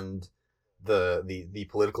beyond the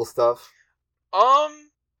political stuff.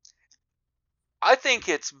 I think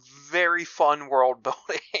it's very fun world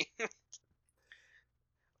building.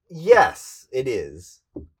 Yes, it is.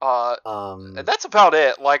 And that's about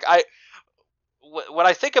it. Like when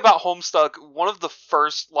I think about Homestuck, one of the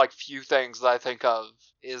first like few things that I think of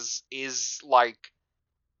is like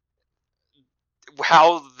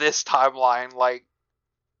how this timeline like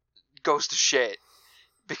goes to shit,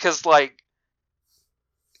 because like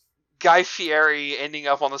Guy Fieri ending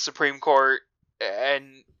up on the Supreme Court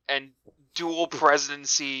and dual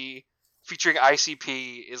presidency featuring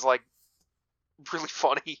ICP is like really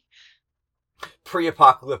funny.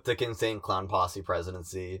 Pre-apocalyptic insane clown posse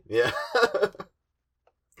presidency. Yeah.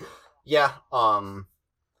 Yeah. I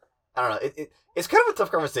don't know. It's kind of a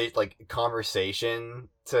tough conversation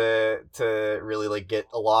to really like get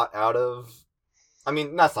a lot out of. I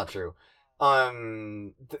mean, that's not true.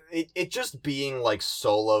 It just being like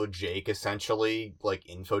solo Jake essentially like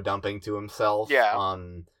info dumping to himself. Yeah.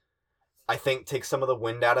 I think takes some of the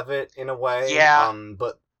wind out of it in a way. Yeah.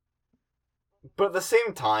 But at the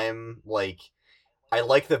same time, like, I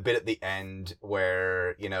like the bit at the end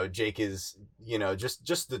where, you know, Jake is, you know,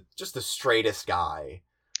 just the straightest guy.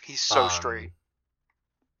 He's so straight.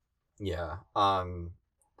 Yeah. The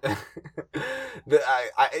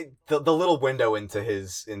little window into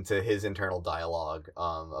his internal dialogue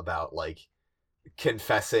about like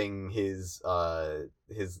confessing his I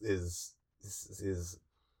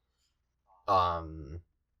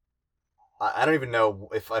don't even know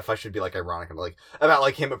if I should be like ironic, but like about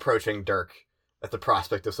like him approaching Dirk at the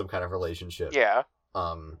prospect of some kind of relationship. Yeah.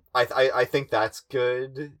 I think that's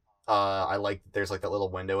good. I like there's like that little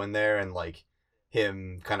window in there and like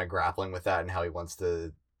him kind of grappling with that and how he wants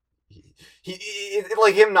to he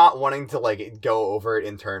like him not wanting to like go over it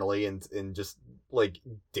internally and just like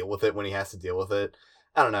deal with it when he has to deal with it.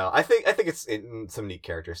 I don't know. I think it's some neat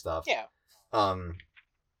character stuff. Yeah.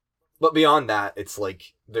 But beyond that, it's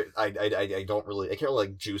like I can't really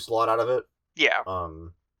like juice a lot out of it. Yeah.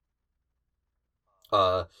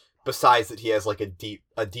 Besides that he has like a deep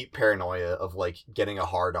paranoia of like getting a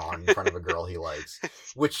hard on in front of a girl he likes,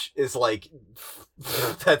 which is like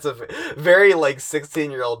that's a very like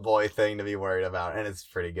 16-year-old boy thing to be worried about, and it's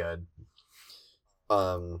pretty good.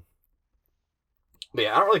 But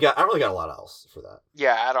yeah, I don't really got a lot else for that.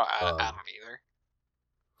 Yeah, I don't either.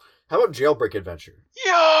 How about Jailbreak Adventure?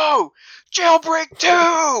 Yo! Jailbreak 2!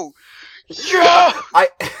 Yo!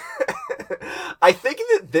 I think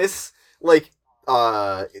that this like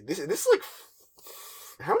this like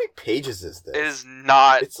how many pages is this? It is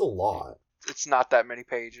not. It's a lot. It's not that many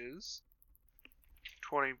pages.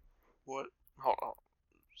 20 what? Hold on.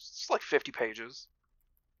 It's like 50 pages.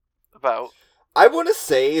 About. I want to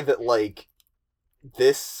say that like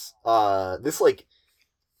this like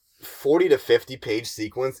 40 to 50 page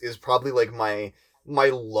sequence is probably like my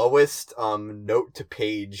lowest note to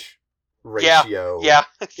page ratio Yeah.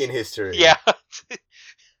 in history. Yeah.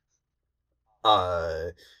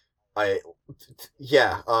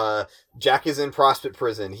 Jack is in Prospect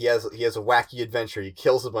Prison. He has a wacky adventure. He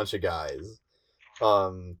kills a bunch of guys.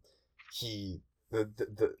 He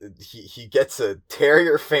he gets a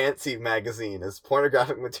Terrier Fancy magazine as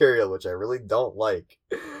pornographic material, which I really don't like.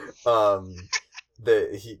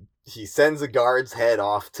 He sends a guard's head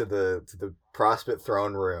off to the Prospect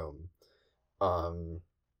throne room.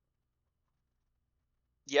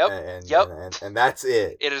 Yep. And that's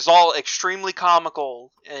it. It is all extremely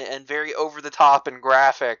comical and very over the top and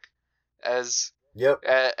graphic, as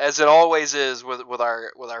it always is with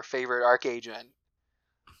our favorite arc agent.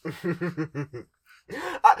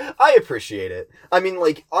 I appreciate it. I mean,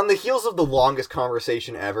 like, on the heels of the longest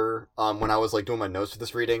conversation ever, when I was like doing my notes for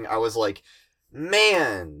this reading, I was like,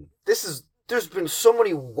 man, there's been so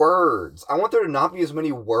many words. I want there to not be as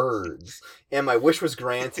many words. And my wish was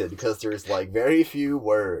granted because there's like very few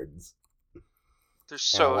words. There's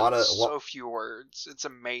so few words. It's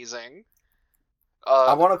amazing.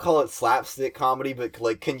 I want to call it slapstick comedy, but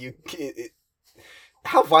like,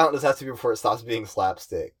 how violent does it have to be before it stops being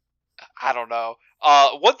slapstick? I don't know.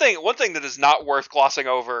 One thing that is not worth glossing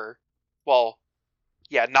over. Well,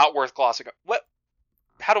 yeah, not worth glossing over. What?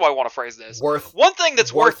 How do I want to phrase this? One thing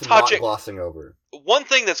that's worth touching. Not glossing over. One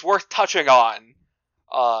thing that's worth touching on,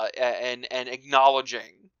 and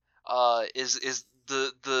acknowledging, is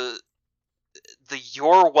the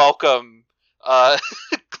 "You're Welcome"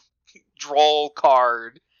 droll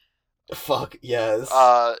card. Fuck yes.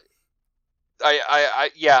 I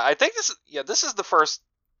think this is the first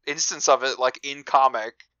instance of it, like, in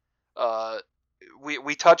comic.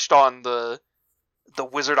 We touched on the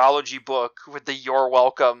Wizardology book with the "You're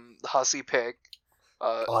Welcome" hussy pick.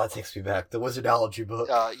 That takes me back. The Wizardology book.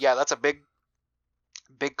 Yeah, that's a big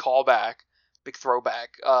callback, big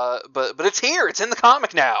throwback. But it's here. It's in the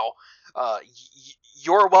comic now.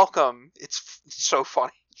 You're Welcome. It's so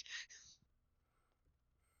funny.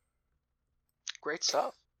 Great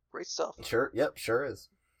stuff. Sure. Yep. Sure is.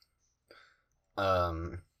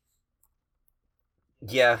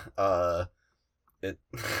 Yeah. It.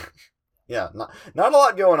 Yeah. Not a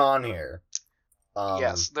lot going on here.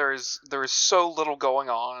 Yes, there is so little going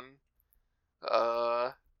on.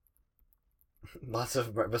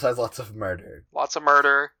 Besides lots of murder. Lots of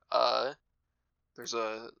murder. There's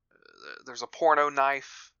a porno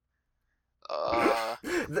knife.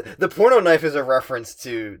 The porno knife is a reference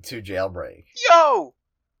to Jailbreak. Yo,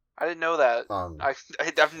 I didn't know that.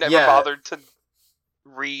 I've never bothered to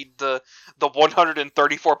read the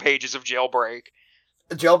 134 pages of Jailbreak.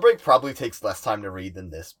 Jailbreak probably takes less time to read than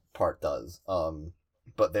this part does.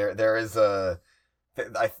 But there is the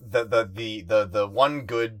one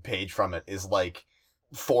good page from it is like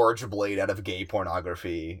forge a blade out of gay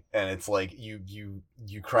pornography, and it's like you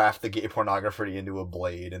craft the gay pornography into a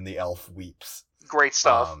blade, and the elf weeps. Great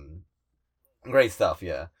stuff. Great stuff.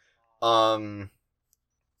 Yeah.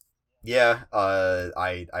 Yeah.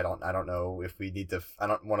 I don't know if we need to. I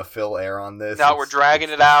don't want to fill air on this. No, we're dragging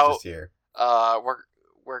it out. Just here.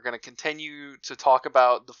 We're gonna continue to talk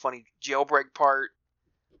about the funny Jailbreak part.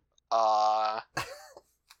 How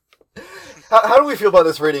do we feel about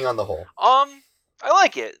this rating on the whole? I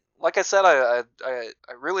like it. Like I said, I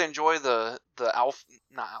really enjoy the alpha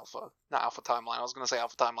timeline. I was gonna say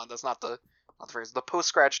alpha timeline. That's not the phrase. The post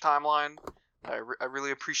scratch timeline. I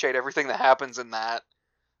really appreciate everything that happens in that.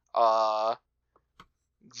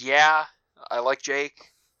 Yeah, I like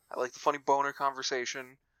Jake. I like the funny boner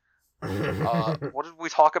conversation. What did we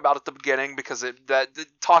talk about at the beginning? Because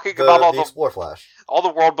talking about all the Explore Flash, all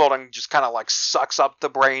the world building just kind of like sucks up the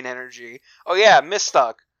brain energy. Oh yeah,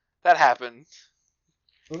 Mistuck, that happened.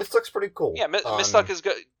 Mistuck's pretty cool. Yeah, Mistuck is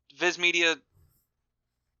good. Viz Media,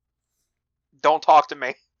 don't talk to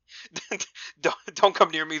me. don't come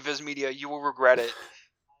near me, Viz Media. You will regret it.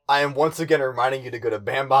 I am once again reminding you to go to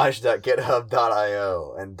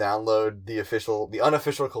bambage.github.io and download the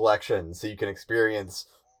unofficial collection so you can experience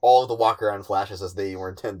all of the walk-around flashes as they were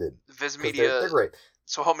intended. Viz Media, they're great.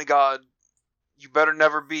 So help me God, you better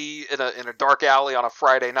never be in a dark alley on a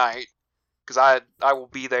Friday night, because I will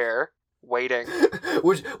be there waiting.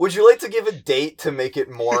 Would you like to give a date to make it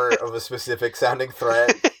more of a specific sounding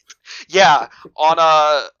threat? Yeah,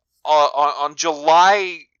 on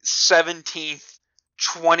July 17th,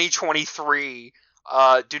 2023.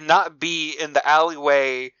 Do not be in the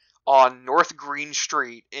alleyway on North Green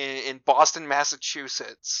Street in Boston,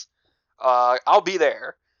 Massachusetts. I'll be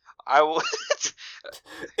there. I will.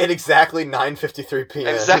 At exactly 9:53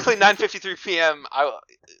 p.m. Exactly 9:53 p.m.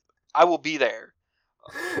 I will be there.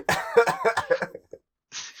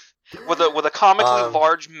 with a comically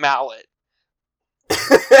large mallet.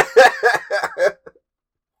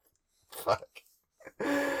 Fuck.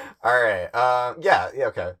 All right. Yeah.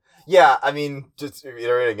 Okay. Yeah. I mean, just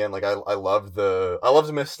reiterate again. Like, I loved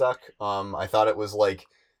Misstuck. I thought it was like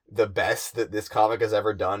the best that this comic has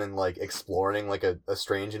ever done in like exploring like a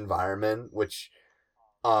strange environment, which,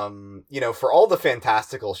 for all the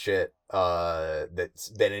fantastical shit that's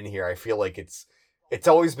been in here, I feel like it's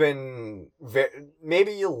always been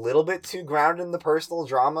maybe a little bit too grounded in the personal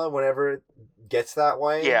drama whenever it gets that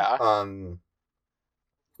way. Yeah.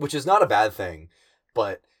 Which is not a bad thing,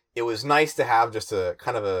 but it was nice to have just a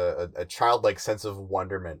kind of a childlike sense of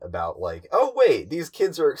wonderment about like, oh wait, these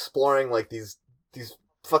kids are exploring like these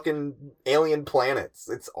fucking alien planets.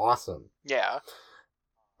 It's awesome. Yeah.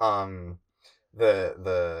 The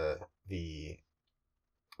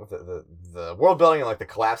world building and like the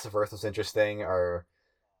collapse of Earth was interesting. I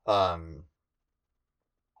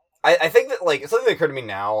think that like something that occurred to me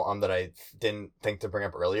now that I didn't think to bring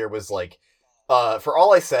up earlier was like, for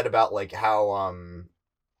all I said about like how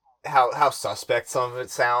suspect some of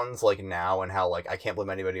it sounds like now, and how like I can't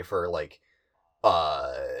blame anybody for like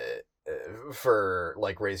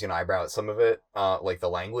raising an eyebrow at some of it, like the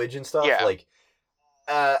language and stuff. Yeah. Like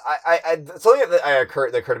I something that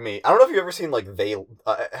occurred to me. I don't know if you've ever seen like have you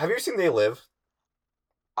ever seen They Live?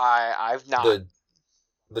 I've not.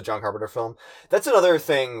 The John Carpenter film. That's another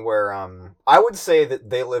thing where I would say that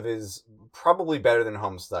They Live is probably better than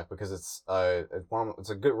Homestuck because it's a one of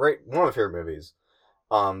my favorite movies.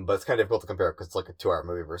 But it's kind of difficult to compare because it's like a 2-hour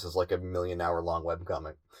movie versus like a 1,000,000-hour long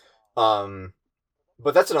webcomic.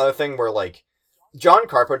 But that's another thing where like John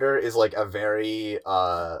Carpenter is like a very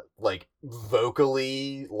like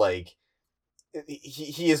vocally like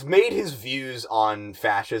he has made his views on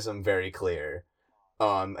fascism very clear,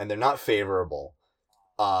 and they're not favorable.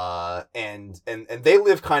 And They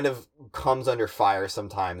Live kind of comes under fire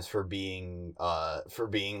sometimes for being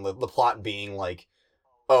the plot being like,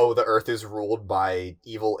 oh, the Earth is ruled by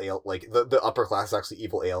evil like the upper class is actually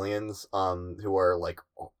evil aliens who are like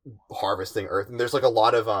harvesting Earth, and there's like a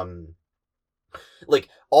lot of like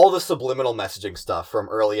all the subliminal messaging stuff from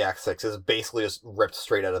early Act 6 is basically just ripped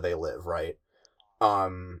straight out of They Live, right?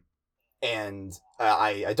 And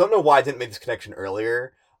I don't know why I didn't make this connection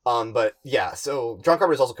earlier. But yeah, so John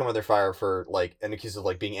Carpenter's also come under fire for like and accused of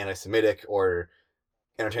like being anti-Semitic or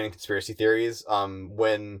entertaining conspiracy theories.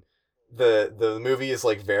 When the movie is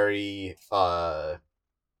like very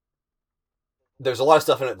there's a lot of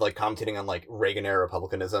stuff in it like commentating on like Reagan era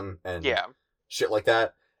republicanism and shit like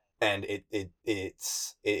that, and it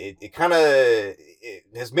kind of it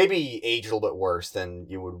has maybe aged a little bit worse than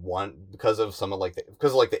you would want because of some of like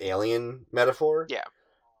the alien metaphor. Yeah.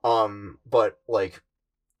 But like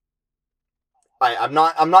I'm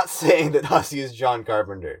not saying that Hussie is John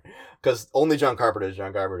Carpenter, because only John Carpenter is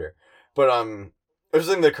John Carpenter. But there's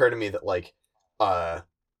something that occurred to me that like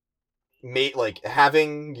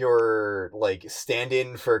having your like stand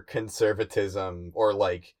in for conservatism or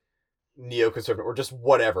like neoconservative or just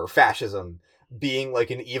whatever fascism being like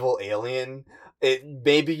an evil alien, it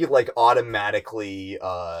maybe like automatically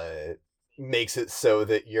makes it so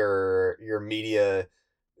that your media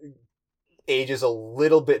ages a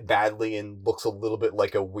little bit badly and looks a little bit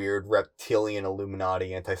like a weird reptilian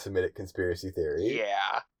Illuminati anti-Semitic conspiracy theory.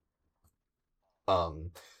 Yeah.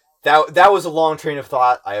 That was a long train of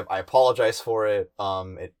thought. I apologize for it.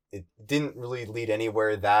 It didn't really lead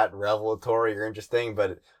anywhere that revelatory or interesting,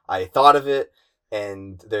 but I thought of it,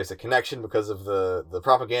 and there's a connection because of the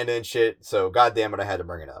propaganda and shit. So goddamn it, I had to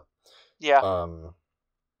bring it up. Yeah.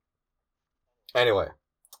 Anyway.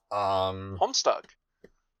 Homestuck.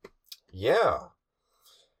 Yeah.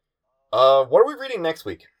 What are we reading next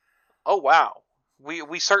week? Oh wow,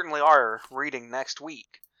 we certainly are reading next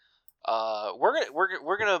week.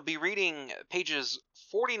 We're gonna be reading pages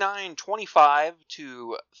 4925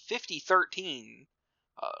 to 5013.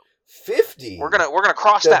 50. We're gonna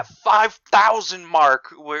cross that 5,000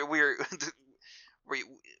 mark. We're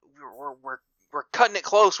cutting it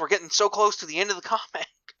close. We're getting so close to the end of the comic.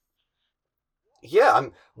 Yeah,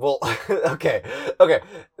 okay.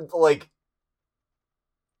 Like,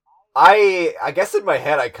 I guess in my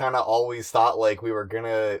head I kind of always thought like we were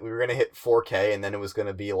gonna hit 4K, and then it was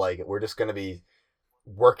gonna be like we're just gonna be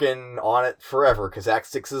working on it forever because Act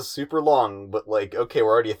 6 is super long. But like, okay, we're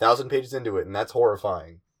already 1,000 pages into it, and that's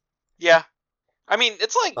horrifying. Yeah, I mean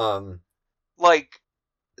it's like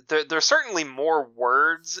there's certainly more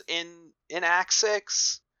words in Act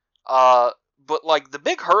 6. But like the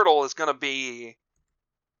big hurdle is gonna be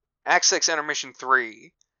Act 6 Intermission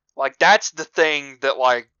 3. Like that's the thing that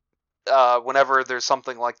like whenever there's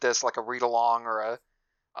something like this, like a read along or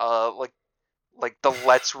a like the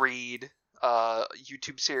Let's Read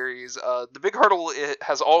YouTube series, the big hurdle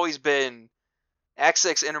has always been Act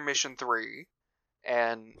 6 Intermission 3,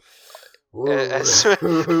 and that's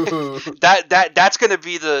gonna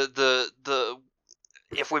be the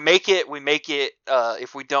if we make it, we make it.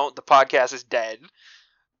 If we don't, the podcast is dead.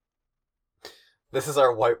 This is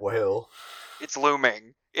our white whale. It's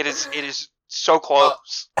looming. It is so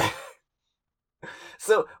close.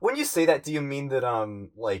 So when you say that, do you mean that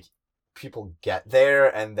like people get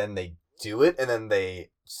there and then they do it and then they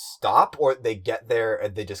stop, or they get there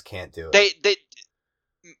and they just can't do it? They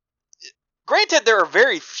granted, there are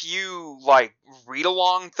very few like read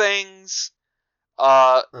along things.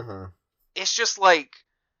 It's just like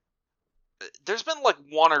there's been like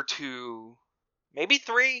one or two, maybe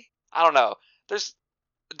three. I don't know. There's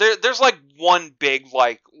like one big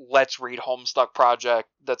like Let's Read Homestuck project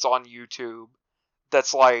that's on YouTube.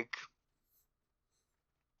 That's like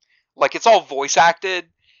it's all voice acted,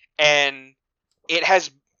 and it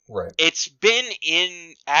has It's been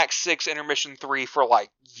in Act 6 Intermission 3 for like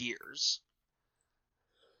years.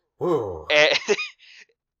 Ooh.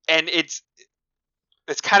 And it's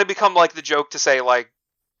kind of become like the joke to say like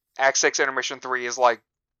Act 6 Intermission 3 is like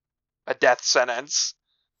a death sentence,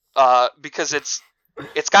 because it's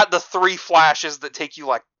got the 3 flashes that take you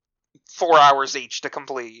like 4 hours each to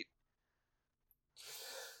complete.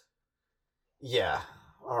 Yeah.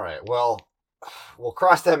 All right. Well, we'll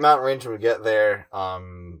cross that mountain range when we get there.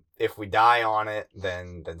 If we die on it,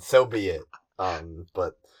 then so be it.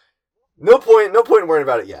 But no point in worrying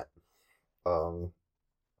about it yet.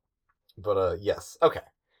 Yes. Okay.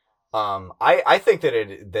 I think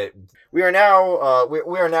that we are now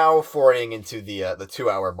we are now forwarding into the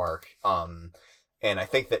 2-hour mark. And I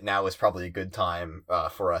think that now is probably a good time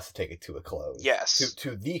for us to take it to a close. Yes.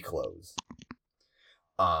 To the close.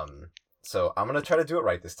 So I'm gonna try to do it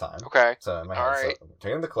right this time. Okay. So in my All head, right. so I'm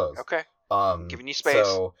taking the close. Okay. Giving you space.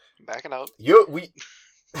 So backing up.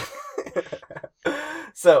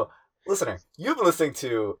 So, listener, you've been listening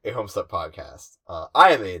to a Homestuck podcast.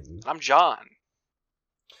 I am Aiden. I'm John.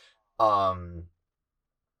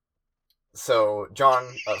 So John.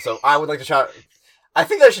 So I would like to shout. I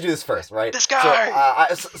think I should do this first, right? This guy!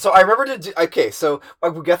 So I remember to do... Okay, so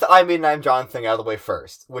we got the I Made and I'm John thing out of the way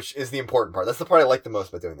first, which is the important part. That's the part I like the most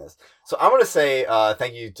about doing this. So I'm going to say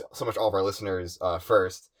thank you so much all of our listeners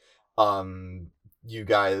first. You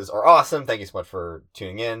guys are awesome. Thank you so much for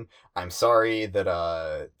tuning in. I'm sorry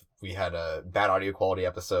that we had a bad audio quality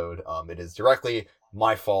episode. It is directly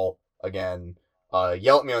my fault. Again,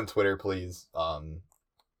 yell at me on Twitter, please.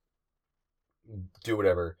 Do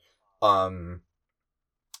whatever.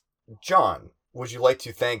 John, would you like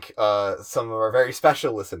to thank some of our very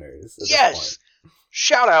special listeners? Yes!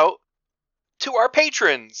 Shout out to our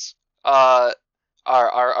patrons! Our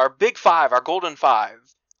Big Five, our Golden Five.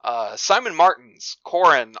 Simon Martins,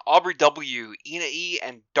 Corin, Aubrey W, Ina E,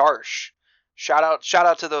 and Darsh. Shout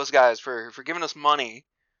out to those guys for giving us money.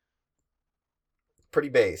 Pretty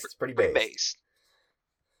based.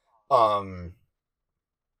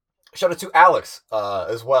 Shout out to Alex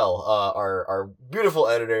as well, our beautiful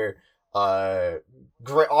editor,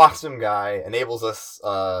 great, awesome guy, enables us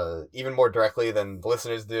even more directly than the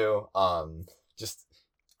listeners do. Just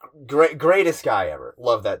greatest guy ever.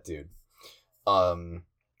 Love that dude.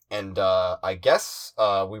 And I guess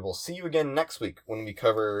we will see you again next week when we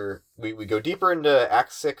cover we go deeper into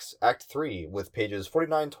Act 6, Act 3 with pages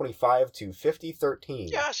 4925 to 5013.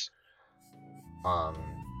 Yes.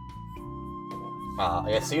 I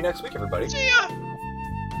guess see you next week, everybody. See ya!